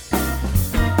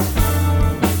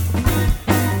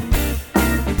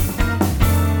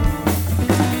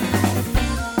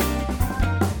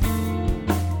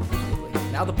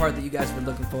 Now the part that you guys have been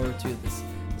looking forward to this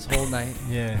whole night.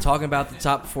 Yeah. Talking about the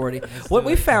top 40. What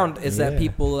we found is that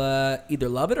people either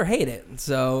love it or hate it.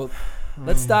 So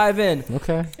let's dive in.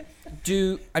 Okay.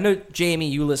 I know, Jamie,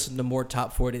 you listen to more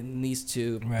top 40 than these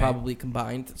two probably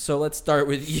combined. So let's start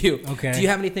with you. Okay. Do you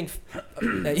have anything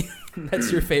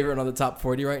that's your favorite on the top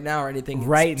 40 right now, or anything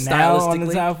Right now on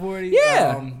the top 40?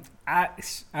 Yeah. I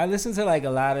listen to like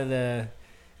a lot of the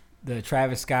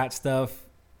Travis Scott stuff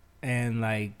and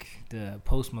like the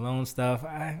Post Malone stuff.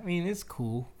 I mean, it's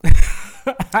cool.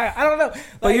 I don't know.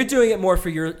 But you're doing it more for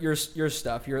your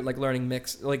stuff. You're like learning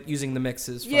mix, like using the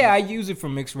mixes. Yeah, I use it for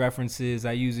mixed references.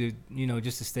 I use it,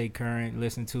 just to stay current,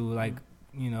 listen to like,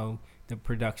 the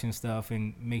production stuff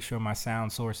and make sure my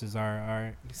sound sources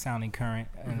are sounding current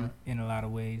in a lot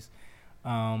of ways.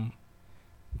 I'm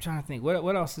trying to think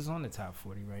what else is on the top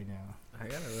 40 right now. I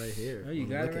got it right here. Oh, you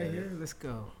got it right here? Let's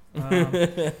go.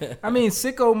 I mean,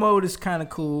 Sicko Mode is kind of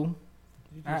cool.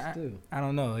 I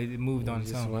don't know. It moved on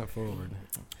its own. Just went forward.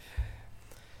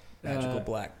 Magical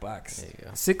black box. There you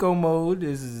go. Sicko Mode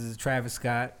is Travis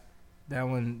Scott. That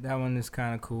one is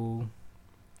kind of cool.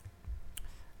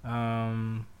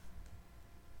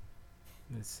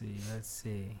 Let's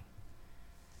see.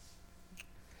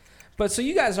 But so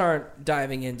you guys aren't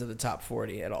diving into the top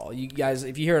 40 at all. You guys,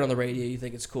 if you hear it on the radio, you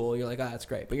think it's cool. You're like, that's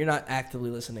great. But you're not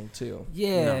actively listening to.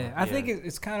 Yeah, No, I think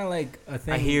it's kind of like a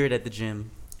thing. I hear it at the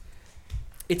gym.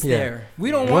 It's there.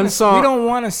 We don't One want song- we don't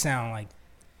want to sound like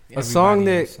A song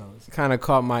everybody that else, so kind of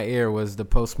caught my ear was the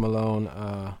Post Malone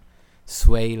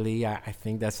Sway Lee. I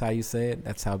think that's how you say it.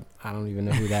 That's how I don't even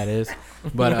know who that is.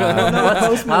 But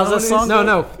How's that song? no,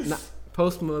 not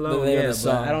Post Malone. The name of Yeah, the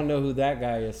song. but I don't know who that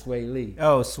guy is. Sway Lee.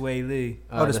 Oh, Sway Lee.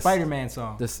 The the Spider-Man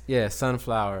song.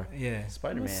 Sunflower. Yeah.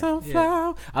 Spider-Man.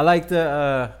 Sunflower. I like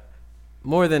the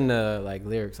more than the like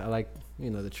lyrics. I like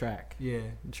the track. Yeah.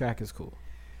 The track is cool.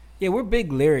 Yeah, we're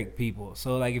big lyric people.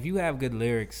 So like if you have good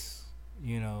lyrics,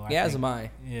 As am I.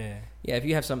 Yeah. Yeah, if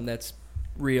you have something that's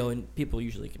real and people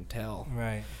usually can tell.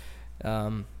 Right.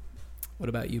 What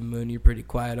about you, Moon? You're pretty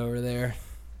quiet over there.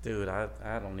 Dude,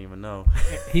 I don't even know.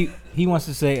 He wants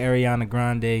to say Ariana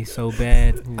Grande so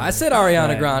bad. I said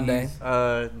Ariana Right. Grande.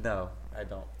 No, I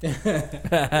don't.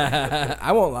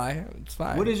 I won't lie. It's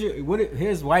fine.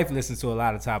 His wife listens to a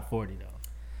lot of top 40 though.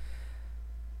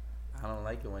 I don't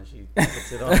like it when she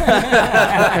puts it on.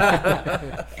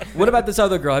 What about this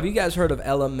other girl? Have you guys heard of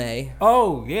Ella May?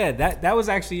 Oh yeah, that was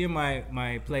actually in my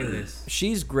playlist.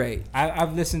 She's great.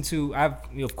 I've listened to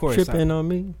of course Tripping on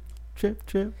me. Trip.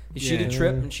 She did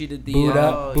Trip and she did the Boot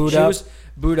Up. Boot she Up. was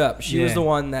Boot Up. She was Yeah. the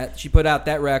one that she put out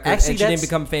that record, Actually, and she didn't that's-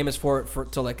 become famous for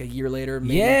it till like a year later.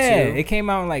 Maybe Yeah, two. it came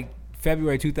out in like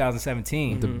February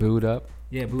 2017. The boot up.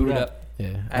 Yeah, Boot Boot Up. Up.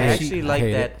 Yeah. I actually like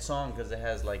hate that it. song because it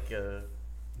has like a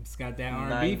It's got that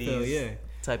R&B 90s feel. Yeah.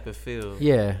 type of feel.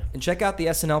 Yeah. And check out the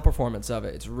SNL performance of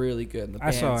it. It's really good. And the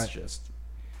I saw band's it. just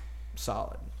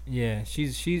solid. Yeah,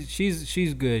 she's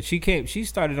good. She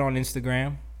started on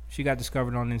Instagram. She got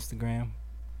discovered on Instagram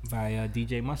by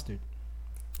DJ Mustard.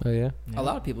 Oh yeah. A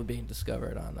lot of people being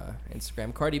discovered on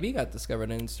Instagram. Cardi B got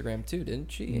discovered on Instagram too,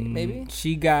 didn't she? Maybe.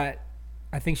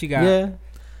 I think she got. Yeah.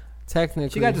 Technically.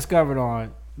 She got discovered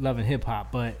on Love and Hip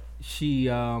Hop, but she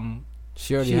already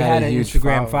she had had a an huge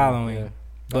Instagram following, yeah.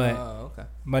 but Okay.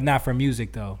 but not for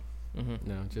music though.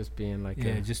 No, just being like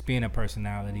Yeah, just being a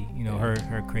personality.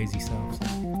 Her crazy self. So.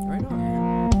 Right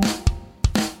on.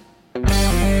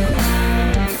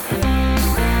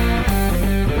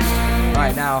 All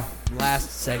right, now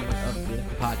last segment of the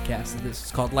podcast. This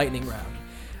is called Lightning Round.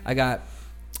 I got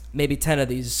maybe 10 of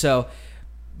these, so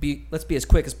let's be as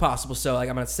quick as possible. So like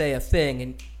I'm gonna say a thing,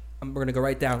 and we're gonna go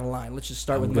right down the line. Let's just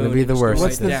start with gonna Moon be and the just go worst. right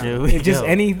What's the down. Just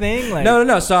anything like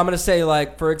No. So I'm gonna say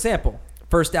like, for example,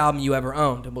 first album you ever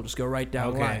owned, and we'll just go right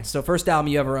down the Okay. line. So first album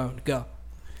you ever owned, go.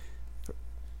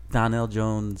 Donnell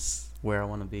Jones, Where I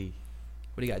Want to Be.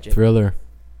 What do you got, Jake? Thriller.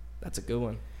 That's a good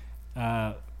one.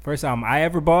 First album I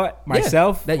ever bought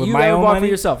myself that with you my ever own bought money?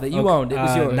 for yourself, that you owned. It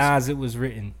was yours. Nas, It Was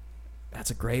Written. That's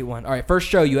a great one. All right, first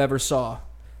show you ever saw,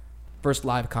 first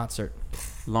live concert.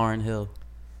 Lauryn Hill.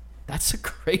 That's a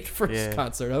great first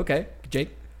concert. Okay, Jake.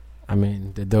 I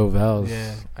mean, the Dovells.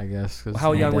 Yeah. I guess. 'Cause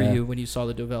How my young were dad- you when you saw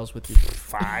the Dovells with your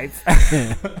 5.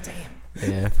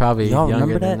 Yeah, probably Y'all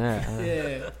younger remember than that? that. huh?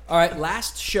 Yeah. All right,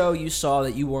 last show you saw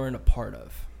that you weren't a part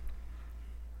of.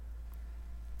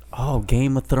 Oh,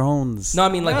 Game of Thrones. No, I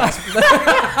mean like last.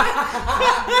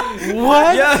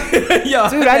 What? yeah,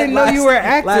 Dude, I didn't know you were an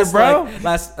actor, bro.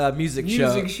 Last music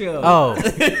show. Oh,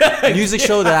 music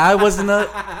show that I wasn't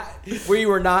Where you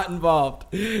were not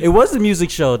involved. It was a music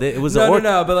show. It was No,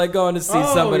 but like going to see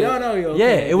somebody.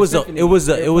 Yeah, it was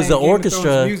the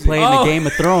orchestra playing the Game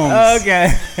of Thrones.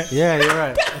 Okay. Yeah, you're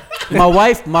right. My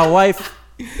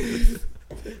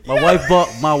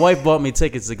wife bought me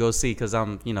tickets to go see because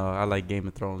I like Game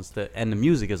of Thrones and the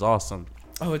music is awesome.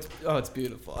 Oh, it's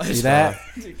beautiful. See that?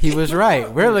 He was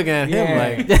right. We're looking at him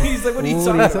like, He's like, what are you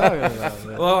talking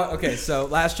about? Well, okay, so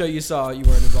last show you saw you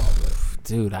weren't involved with.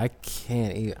 Dude, I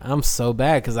can't eat. I'm so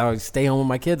bad because I would stay home with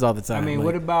my kids all the time. I mean, like,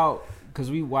 what about,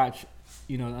 because we watch,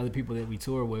 other people that we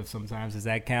tour with sometimes. Does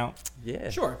that count?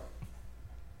 Yeah, Sure.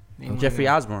 Name Jeffrey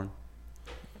one Osborne.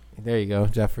 There you go,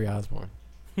 Jeffrey Osborne.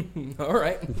 All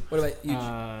right. What about you?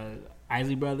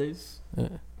 Isley Brothers.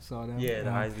 Saw them. Yeah,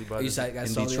 the Isley Brothers. You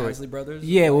guys saw the Isley Brothers?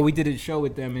 Yeah, well, we did a show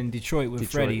with them in Detroit with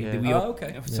Freddie. Yeah.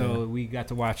 Okay. So we got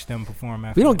to watch them perform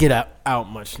after. We don't get out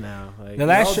much now. Like, the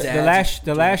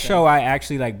last show I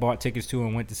actually like bought tickets to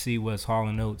and went to see was Hall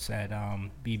 & Oates at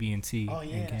BB&T. Oh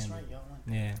yeah, that's right. Y'all went.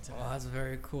 Yeah. Oh, that's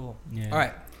very cool. Yeah. All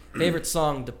right. Favorite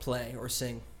song to play or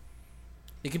sing?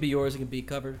 It could be yours. It could be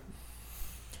covered.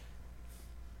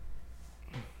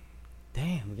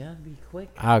 Damn, we gotta be quick.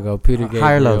 I'll go Peter Gabriel.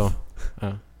 Higher Love.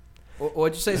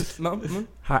 What'd you say, Mom?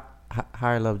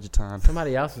 Higher Love, JUTAUN.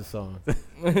 Somebody else's song.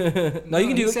 No, you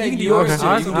can do yours too. You can do yours.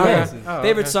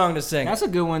 Favorite song to sing. That's a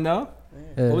good one though.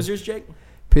 What was yours, Jake?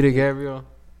 Peter Gabriel.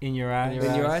 In Your Eyes.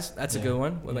 In Your Eyes. That's a good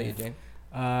one. What about you, Jake?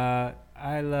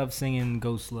 I love singing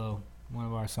Go Slow, one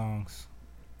of our songs.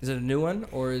 Is it a new one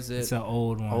or is it? It's an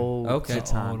old one. Okay.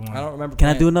 It's an old one. I don't remember.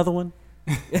 Can I do another one?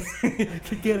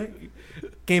 Get it?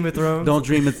 Game of Thrones. Don't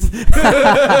dream it's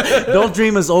Don't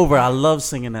dream it's over. I love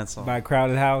singing that song. By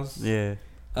Crowded House. Yeah.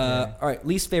 All right.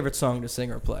 Least favorite song to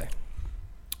sing or play?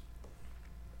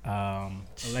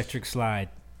 Electric Slide.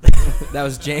 That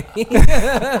was Jamie.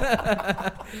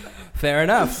 Fair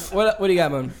enough. What do you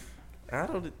got, Moon? I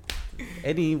don't.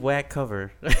 Any whack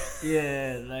cover.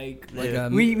 Yeah, like Yeah.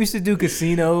 we used to do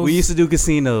casinos. We used to do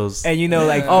casinos. and 3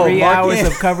 Mark hours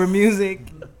of cover music.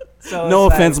 So No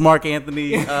it's offense, like, Mark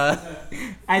Anthony.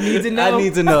 I need to know. I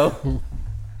need to know.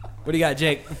 What do you got,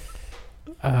 Jake?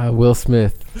 Will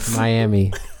Smith,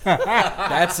 Miami.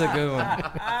 That's a good one.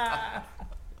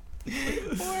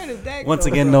 Where did that Once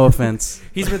go again, from? no offense.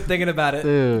 He's been thinking about it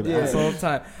Dude, this whole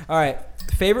time. All right.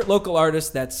 Favorite local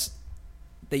artist that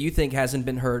you think hasn't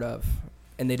been heard of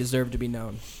and they deserve to be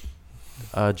known?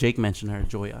 Jake mentioned her,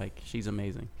 Joy Ike. She's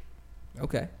amazing.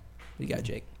 Okay. What do you got,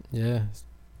 Jake? Yeah.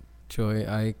 Joy,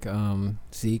 Ike,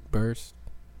 Zeke, Burst.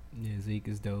 Yeah, Zeke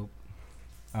is dope.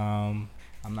 I'm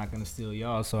not gonna steal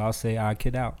y'all, so I'll say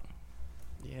Kid Out.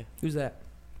 Yeah. Who's that?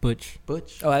 Butch.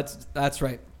 Butch. Oh, that's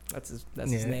right. That's his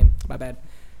Yeah. name. My bad.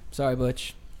 Sorry,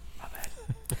 Butch. My bad.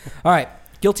 All right.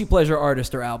 Guilty pleasure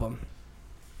artist or album?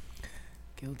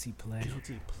 Guilty pleasure.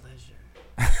 Guilty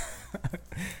pleasure.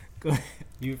 Go ahead.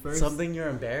 You first. Something you're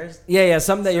embarrassed? Yeah.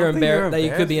 Something that you're Something you're embarrassed that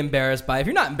you could be embarrassed by. If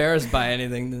you're not embarrassed by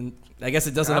anything, then I guess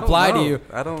it doesn't I don't apply to know. you.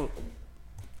 I don't.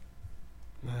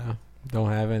 No,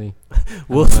 don't have any.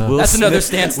 Will That's Smith, another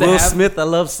stance to Will have. Smith, I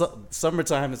love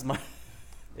summertime. Is my.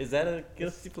 Is that a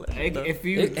guilty pleasure? If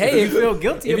you Hey, if you feel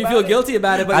guilty, If you about feel it. guilty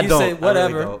about it, but I you don't. say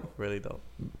whatever. I really don't.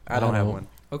 I don't have one.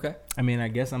 Okay. I mean, I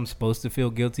guess I'm supposed to feel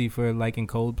guilty for liking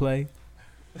Coldplay.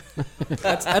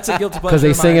 That's a guilty pleasure. Because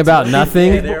they of sing mine, about too.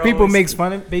 nothing. they're People always- make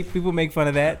fun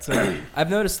of that. So I've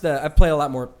noticed that I play a lot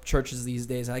more churches these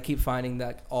days, and I keep finding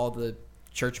that all the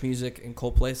church music and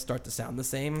Coldplay start to sound the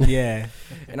same. yeah,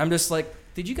 And I'm just like,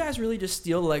 did you guys really just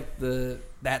steal like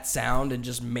that sound and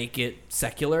just make it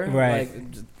secular? Right. Like,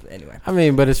 anyway. I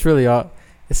mean, but it's really all.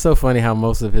 It's so funny how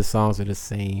most of his songs are the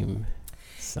same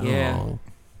song.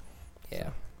 Yeah.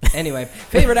 Anyway,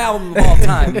 favorite album of all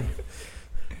time.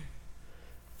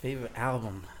 Favorite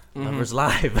album? Mhm. Lovers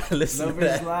Live. Listen to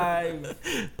Lovers that. Live.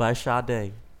 By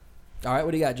Sade. All right, what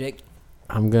do you got, Jake?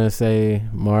 I'm gonna say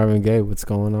Marvin Gaye. What's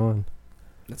going on?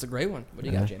 That's a great one. What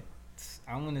do you got, Jake?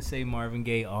 I'm gonna say Marvin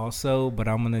Gaye also, but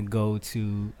I'm gonna go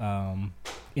to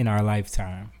In Our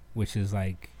Lifetime, which is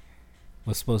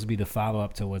was supposed to be the follow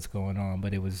up to What's Going On,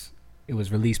 but it was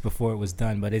released before it was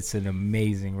done. But it's an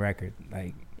amazing record.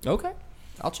 Like, Okay.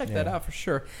 I'll check that Yeah. out for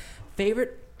sure.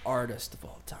 Favorite artist of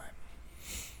all time?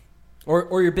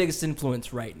 Or your biggest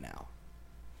influence right now?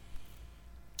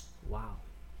 Wow.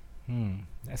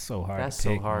 that's so hard. That's to so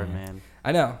pick, hard, man.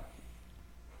 I know.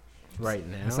 Right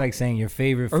now. It's like saying your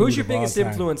favorite. Or who's food your of all biggest time.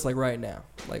 influence like right now?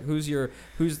 Like who's your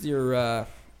piece de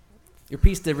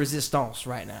resistance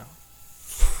right now?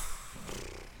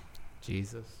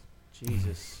 Jesus.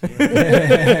 Jesus.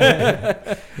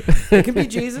 It can be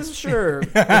Jesus, sure.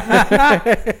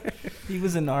 He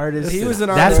was an artist. He was an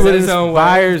That's artist what in his own way.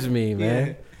 inspires me,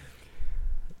 man.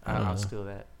 I'll steal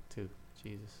that too.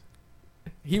 Jesus.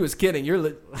 He was kidding. You're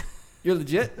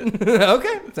legit.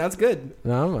 Okay, sounds good.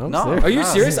 No, I'm No. serious. Are you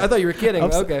serious? I thought you were kidding.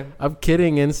 I'm Okay. I'm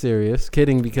kidding and serious.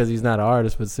 Kidding because he's not an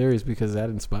artist, but serious because that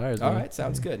inspires me. All right,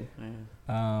 sounds good. Yeah.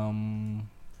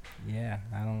 Yeah,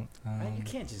 I don't. You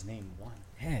can't just name one.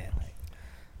 Yeah,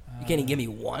 You can't even give me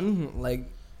one, like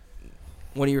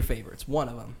one of your favorites. One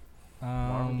of them.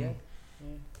 Marvin Gaye?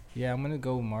 Yeah, I'm gonna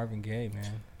go with Marvin Gaye,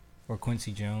 man, or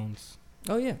Quincy Jones.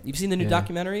 Oh yeah, you've seen the new Yeah.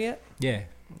 documentary yet? Yeah,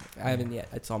 I haven't yet.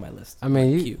 It's on my list. I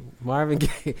mean, Cute. Marvin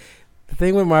Gaye. The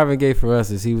thing with Marvin Gaye for us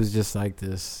is he was just like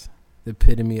this, the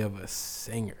epitome of a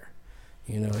singer.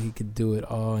 You know, he could do it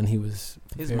all, and he was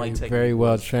very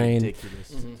well trained.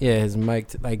 Ridiculous. Yeah, his mic,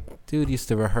 dude used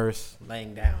to rehearse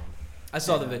laying down. I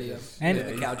saw the video, and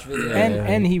the couch video,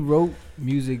 and he wrote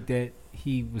music that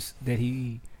he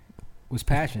was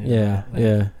passionate.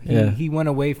 Yeah, He went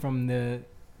away from the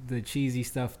cheesy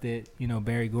stuff that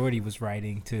Berry Gordy was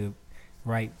writing to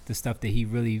write the stuff that he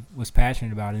really was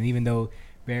passionate about. And even though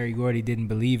Berry Gordy didn't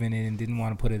believe in it and didn't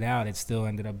want to put it out, it still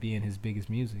ended up being his biggest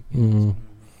music.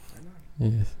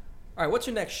 Yes. All right, what's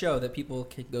your next show that people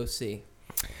can go see?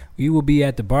 We will be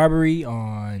at the Barbary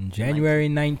on January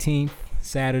 19th,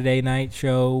 Saturday night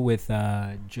show with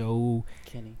Joe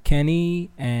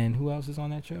Kenny, and who else is on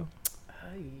that show?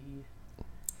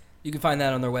 You can find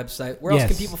that on their website. Where else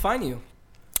can people find you?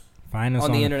 Find us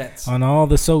on the internet. On all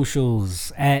the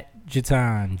socials at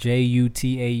JUTAUN,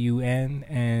 JUTAUN,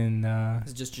 and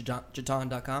it's just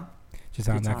JUTAUN.com?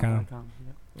 JUTAUN.com.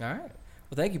 All right.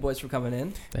 Well, thank you, boys, for coming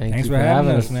in. Thanks for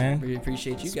having us, man. We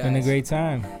appreciate you guys. It's been a great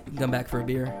time. You can come back for a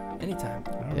beer anytime.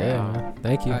 Yeah, man.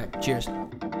 Thank you. All right, cheers.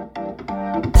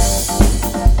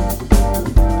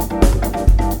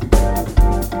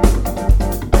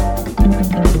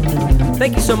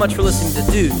 Thank you so much for listening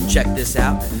to Dude. Check this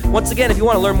out. Once again, if you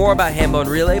want to learn more about Hambone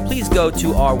Relay, please go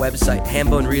to our website,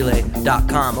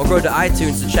 hambonerelay.com, or go to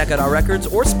iTunes to check out our records,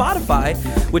 or Spotify,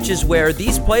 which is where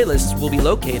these playlists will be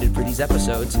located for these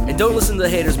episodes. And don't listen to the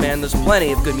haters, man. There's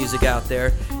plenty of good music out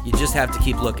there. You just have to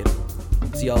keep looking.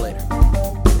 See y'all later.